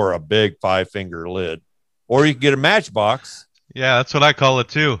 4-finger, or a big 5-finger lid, or you could get a matchbox. Yeah, that's what I call it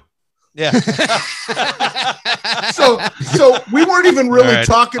too. Yeah. So we weren't even really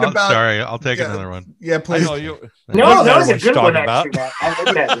talking about. Sorry, I'll take another one. Yeah, please. No, that was a good one. Actually, I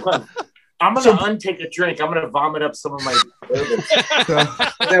like that. I'm going to untake a drink. I'm going to vomit up some of my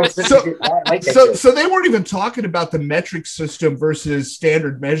So they weren't even talking about the metric system versus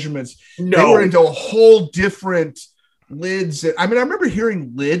standard measurements. No. They were into a whole different lids. I mean, I remember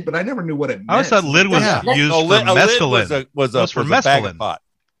hearing lid, but I never knew what it meant. I always thought lid was used for mescaline. Was for mescaline pot.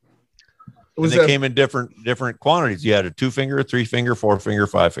 They came in different quantities. You had a 2-finger, a 3-finger, 4-finger,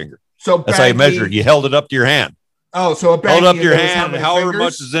 5-finger. So that's how you measured. You held it up to your hand. Oh, so a bag. Hold up your hand, however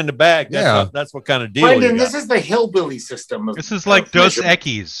much is in the bag. That's what kind of deal. Brendan, this is the hillbilly system. This is like Dos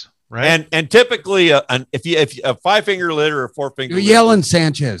Equis, right? And typically, if you a 5-finger lid or a 4-finger, you're yelling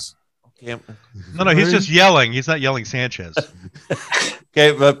Sanchez. No, he's just yelling. He's not yelling Sanchez.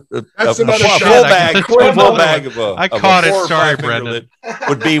 Okay, but That's a another full bag of I caught it. Sorry, Brendan.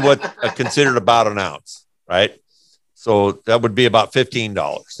 Would be what considered about an ounce, right? So that would be about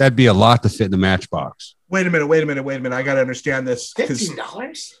 $15. That'd be a lot to fit in the matchbox. Wait a minute. I got to understand this. $15?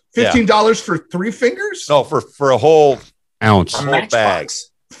 $15 for 3 fingers? No, for a whole ounce. A whole bag.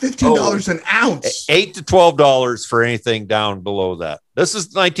 $15 an ounce. $8 to $12 for anything down below that. This is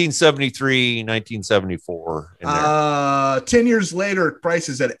 1973, 1974. In there. 10 years later,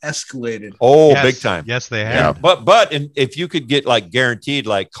 prices had escalated. Oh, yes, big time. Yes, they have. Yeah, but if you could get like guaranteed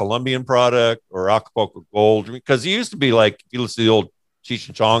like Colombian product or Acapulco Gold, because it used to be like, if you listen to the old Cheech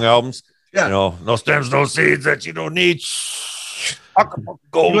and Chong albums, you know, no stems, no seeds that you don't need. Acapulco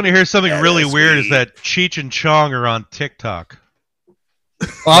Gold. You want to hear something really weird? Is that Cheech and Chong are on TikTok.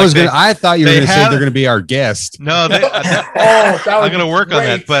 Well, I thought you were going to say they're going to be our guest. No, I'm going to work on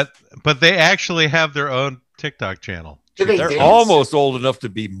that. But they actually have their own TikTok channel. They're almost old enough to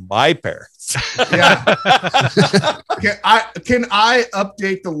be my parents. Yeah. Can I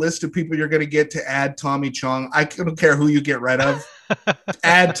update the list of people you're going to get to add Tommy Chong? I don't care who you get rid of.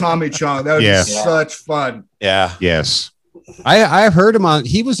 Add Tommy Chong. That would be such fun. Yeah. Yes. I've heard him on.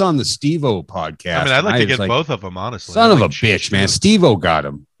 He was on the Steve-O podcast. I mean, I'd like to get both of them, honestly. Son of a bitch, man. Steve-O got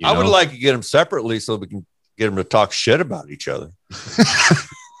him. I would like to get them separately so we can get them to talk shit about each other.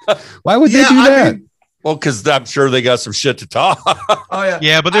 Why would they do that? Well, because I'm sure they got some shit to talk. Oh yeah,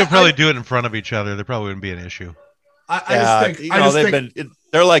 yeah, but they would probably do it in front of each other. There probably wouldn't be an issue.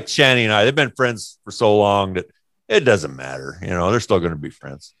 They're like Channy and I. They've been friends for so long that it doesn't matter. You know, they're still going to be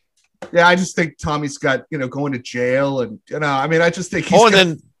friends. Yeah, I just think Tommy's got, going to jail, and I mean, I just think he's and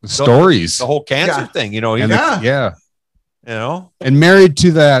then stories, the whole cancer thing, and and married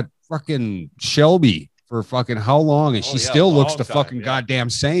to that fucking Shelby for fucking how long, and she still looks the fucking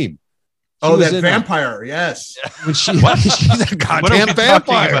goddamn same. That vampire, yes. When she's a goddamn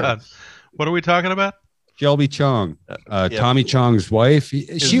vampire. What are we talking about? Shelby Chong, Tommy Chong's wife.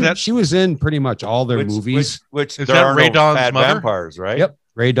 She was in pretty much all their movies. Which is that Ray Dong's mother? Vampires, right? Yep.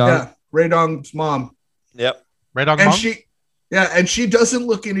 Ray Dong. Yeah, Ray Dong's mom. Yep. Ray Dong's mom? And she doesn't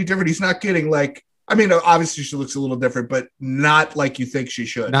look any different. He's not getting obviously she looks a little different, but not like you think she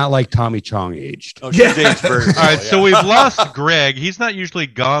should. Not like Tommy Chong aged. Oh, she's aged very well. All right, so we've lost Greg. He's not usually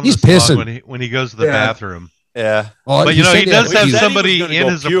gone He's this pissing. long when he goes to the bathroom. Yeah. Well, but, he does have somebody in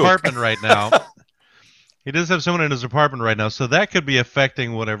his apartment right now. He does have someone in his apartment right now, so that could be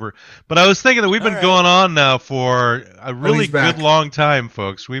affecting whatever. But I was thinking that we've been going on now for a really good long time,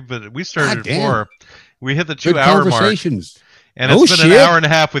 folks. We started at 4. We hit the 2-hour mark. And it's been an hour and a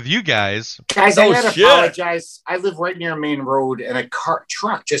half with you guys. Guys, I gotta apologize. I live right near a main road, and a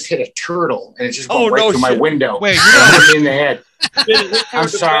truck just hit a turtle, and it just went right through my window. Wait, you're in the head. I'm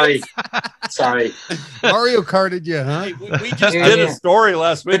sorry. Sorry. Mario Karted you, huh? Hey, we just did a story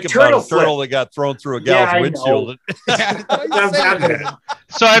last week about a turtle that got thrown through a gal's windshield.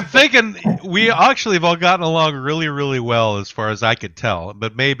 So I'm thinking we actually have all gotten along really, really well as far as I could tell.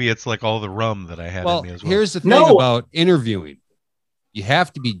 But maybe it's like all the rum that I had in me as well. Here's the thing about interviewing. You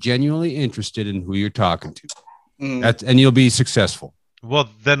have to be genuinely interested in who you're talking to. And you'll be successul. Well,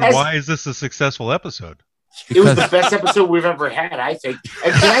 then why is this a successful episode? It was the best episode we've ever had, I think.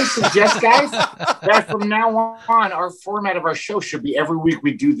 And can I suggest, guys, that from now on, our format of our show should be every week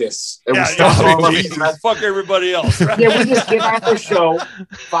we do this. And fuck everybody else. Right? Yeah, we just get on the show,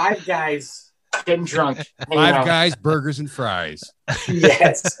 5 guys getting drunk. 5 guys, burgers and fries.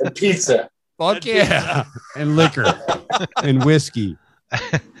 Yes, and pizza. Fuck yeah. And liquor and whiskey.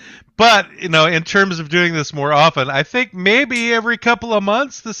 But, in terms of doing this more often, I think maybe every couple of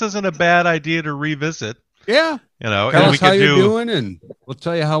months, this isn't a bad idea to revisit. Yeah. Tell us how you're doing, and we'll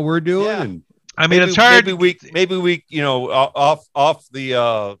tell you how we're doing. Yeah. And I mean, it's hard. Maybe we, off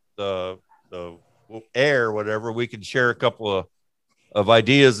the air, whatever, we can share a couple of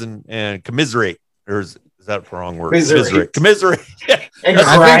ideas and commiserate. Or is that the wrong word? Commiserate.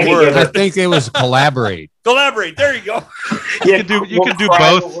 I think it was collaborate. Collaborate. There you go. You can do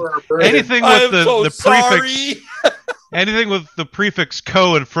both. Anything with the prefix. Anything with the prefix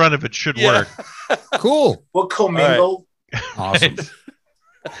 "co" in front of it should work. Cool. We'll commingle. Right. Awesome.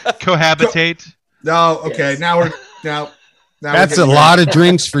 Cohabitate. No, okay. Now that's a lot of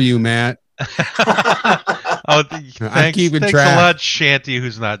drinks for you, Matt. Thanks a lot, Shanty,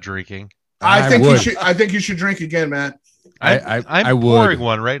 who's not drinking. I think you should drink again, Matt. I'm pouring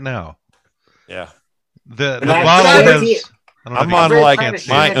one right now. Yeah. The bottle has. I'm on like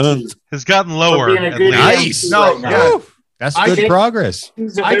my has gotten lower. Nice. No, yeah. That's good progress.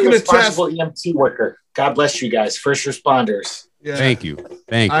 He's a very responsible EMT worker. God bless you guys, first responders. Yeah. Thank you.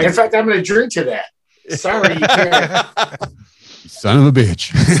 In fact, I'm going to drink to that. Sorry, you can't. Son of a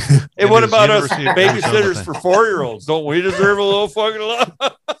bitch. Hey, what about us babysitters for 4-year-olds? Don't we deserve a little fucking love?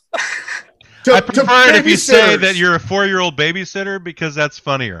 I prefer it if you say that you're a 4-year-old babysitter because that's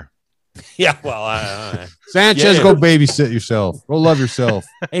funnier. Yeah, well, Sanchez, go babysit yourself. Go love yourself.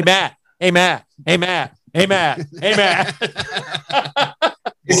 Hey, Matt.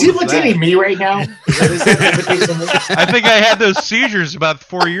 Is he imitating me right now? I think I had those seizures about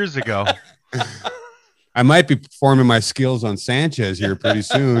 4 years ago. I might be performing my skills on Sanchez here pretty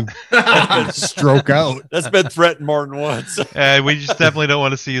soon. Stroke out. That's been threatened more than once. We just definitely don't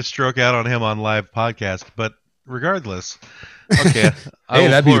want to see you stroke out on him on live podcast. But regardless, okay. Hey,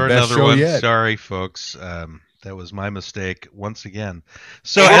 that'd be the best show yet. Sorry, folks. That was my mistake once again.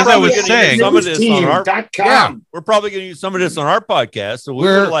 So as I was saying, some of this on we're probably going to use some of this on our podcast. So we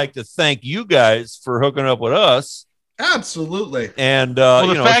would like to thank you guys for hooking up with us. Absolutely. And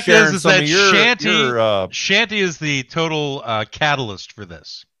the fact is that Shanty is the total catalyst for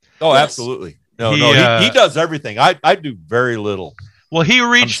this. Oh, yes. Absolutely. He does everything. I do very little. Well, he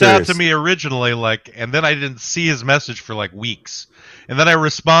reached out to me originally, and then I didn't see his message for weeks. And then I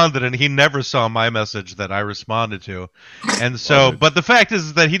responded, and he never saw my message that I responded to. And so, but the fact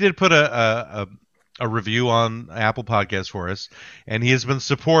is that he did put a review on Apple Podcasts for us, and he has been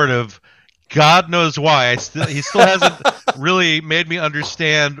supportive. God knows why. He still hasn't really made me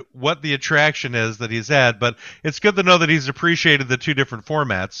understand what the attraction is that he's had, but it's good to know that he's appreciated the two different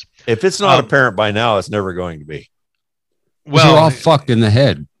formats. If it's not apparent by now, it's never going to be. Well, we're all fucked in the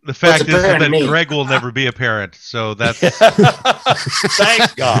head. The fact is that Greg will never be a parent, so that's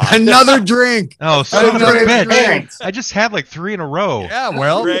thank God. Another drink. Oh, son of a bitch! I just had 3 in a row. Yeah,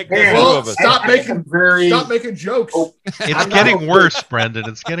 well, stop making jokes. It's getting worse, Brendan.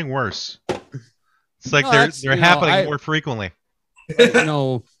 It's getting worse. It's like they're happening more frequently.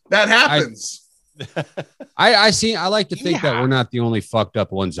 That happens. I like to think that we're not the only fucked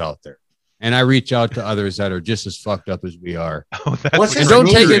up ones out there. And I reach out to others that are just as fucked up as we are. Oh, and don't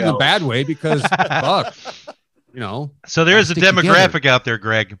take it in the bad way because fuck, So there is a demographic out there,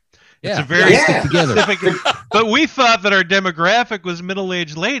 Greg. It's a very specific. But we thought that our demographic was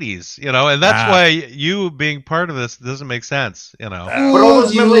middle-aged ladies, and that's why you being part of this doesn't make sense, But all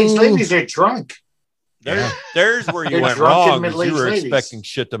those middle-aged ladies are drunk. There's where you went wrong. You were expecting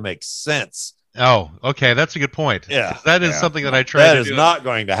shit to make sense. Oh, okay. That's a good point. Yeah. That is something that I tried to do. That is not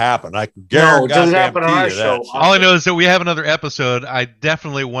going to happen. I can guarantee. No, it doesn't happen on our show. All I know is that we have another episode. I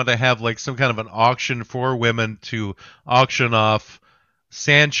definitely want to have some kind of an auction for women to auction off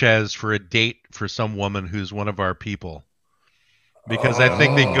Sanchez for a date for some woman who's one of our people. Because I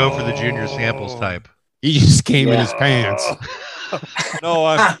think they'd go for the Junior Samples type. He just came in his pants. No,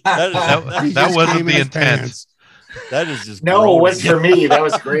 that wasn't the intent. That is just no, it was for me. That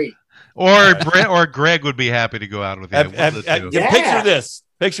was great. Or Greg would be happy to go out with you.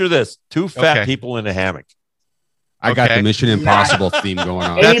 Picture this. 2 fat people in a hammock. I got the Mission Impossible theme going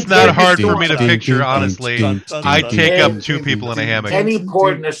on. That's not hard for me to picture, honestly. I take up 2 people in a hammock. Any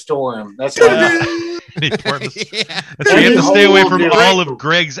port in a storm. That's why. We have to stay away from all of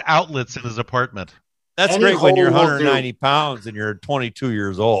Greg's outlets in his apartment. That's great when you're 190 pounds and you're 22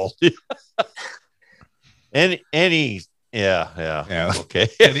 years old. Yeah. Okay.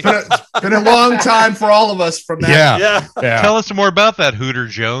 Been a long time for all of us from that. Yeah. Tell us some more about that, Hooter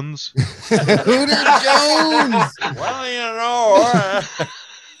Jones. Hooter Jones. Well,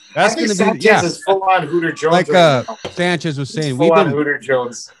 that's going to be Sanchez is full on Hooter Jones. Like Sanchez was saying, we've been Hooter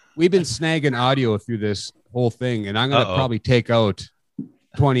Jones. We've been snagging audio through this whole thing, and I'm going to probably take out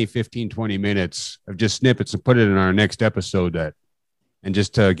 20 minutes of just snippets and put it in our next episode and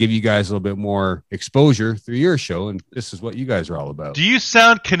just to give you guys a little bit more exposure through your show. And this is what you guys are all about. Do you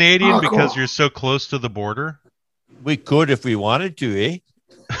sound Canadian because you're so close to the border? We could if we wanted to,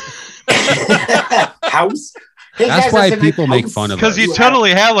 House? Hey, that's why people make fun of us. Because you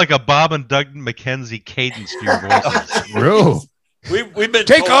totally have a Bob and Doug McKenzie cadence to your voices. Bro. We've been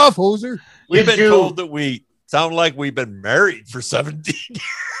Take off, hoser. We've been told that we sound like we've been married for 17 years.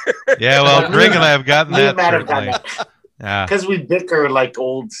 Yeah, well, Greg and I have gotten that, certainly. Yeah, because we bicker like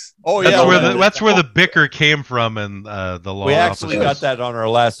old. Oh yeah, that's where the bicker came from in the law. We actually got that on our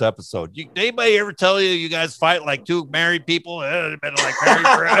last episode. Anybody ever tell you guys fight like 2 married people? Been married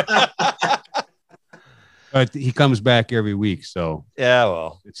forever. But he comes back every week, so yeah,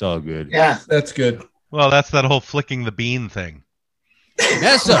 well, it's all good. Yeah, that's good. Well, that's that whole flicking the bean thing.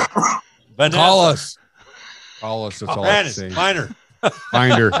 Vanessa. Call us. Call us. That's all I Brandon, say.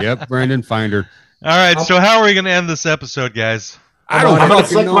 Finder. Yep, Brandon Finder. All right, so how are we going to end this episode, guys? I don't I'm gonna fucking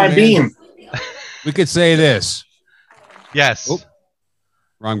flick know, my man. beam. We could say this. Yes. Oh,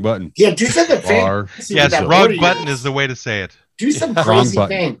 wrong button. Yeah, do something Bar. fancy. Yes, with that wrong booty. button is the way to say it. Do some Wrong crazy button.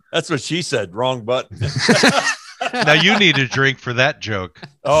 thing. That's what she said. Wrong button. Now you need a drink for that joke.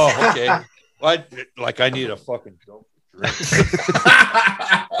 Oh, okay. Well, I need a fucking joke.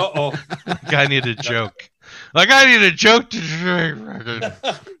 Uh-oh. I need a joke. I need a joke to drink.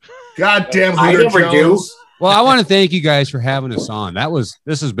 Goddamn I Hooter never Jones. Well, I want to thank you guys for having us on.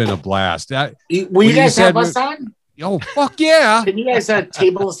 This has been a blast. Will you you guys said have us on? Oh, fuck yeah. Can you guys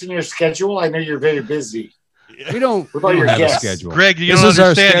table us in your schedule? I know you're very busy. We don't, What about your have a guests? schedule. Greg, you This don't is our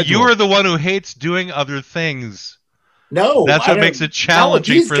understand. schedule. You are the one who hates doing other things. No, That's I what don't- makes it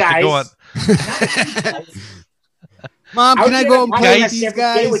challenging no, for us to go on. Mom, can I go and play with guys these every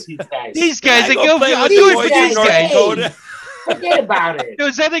day guys? with these guys? These guys, I I go go, play I'll with do the it boys for in these North guys. Dakota. Forget about it.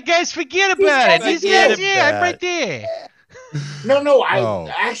 Those other guys, forget These about it. guys These forget guys, yeah, I'm about right it. there. No, Oh.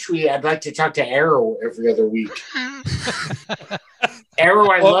 I'd like to talk to Arrow every other week. Arrow,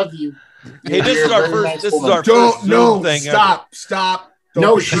 I Well, love you. Hey, this You're is a our very first. nice This is woman. our Don't first no Zoom thing. stop. Don't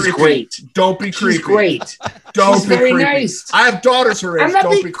No, be she's creepy. great. Don't be creepy. She's great. Don't She's be very creepy. nice. I have daughters her age. I'm not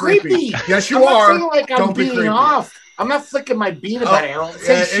Don't being be creepy. creepy. Yes, you I'm not are. saying like I'm Don't be being creepy. off. I'm not flicking my bean about Oh, Arrow. I'm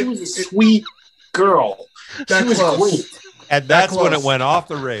saying yeah, she was a sweet girl. That She was close. great. And that's when close. it went off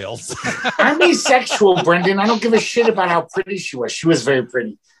the rails. I'm asexual, Brendan. I don't give a shit about how pretty she was. She was very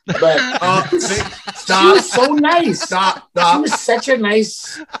pretty. But she Stop. was so nice. Stop. She was such a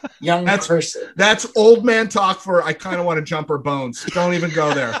nice young That's- person. That's old man talk for I kind of want to jump her bones. Don't even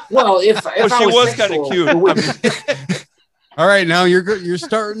go there. Well, if Well, I she was sexual, kinda cute. it wouldn't- All right, now you're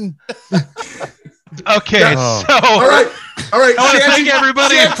starting. Okay, Oh. so All right. I want to Shanty, thank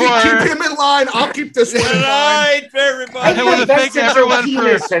everybody Shanty, for. keep him in line. I'll keep this one Good in line. night, I everybody. I want to thank invested everyone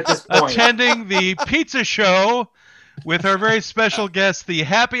penis for at this point. attending the pizza show with our very special guests, the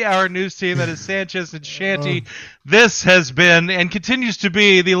Happy Hour news team that is Sanchez and Shanty. This has been and continues to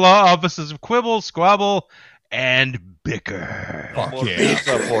be the law offices of Quibble, Squabble, and Bicker. More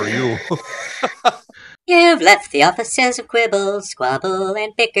pizza for you. You've left the offices of Quibble, Squabble,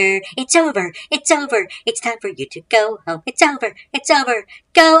 and Bicker. It's over. It's over. It's time for you to go home. It's over. It's over.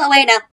 Go away now.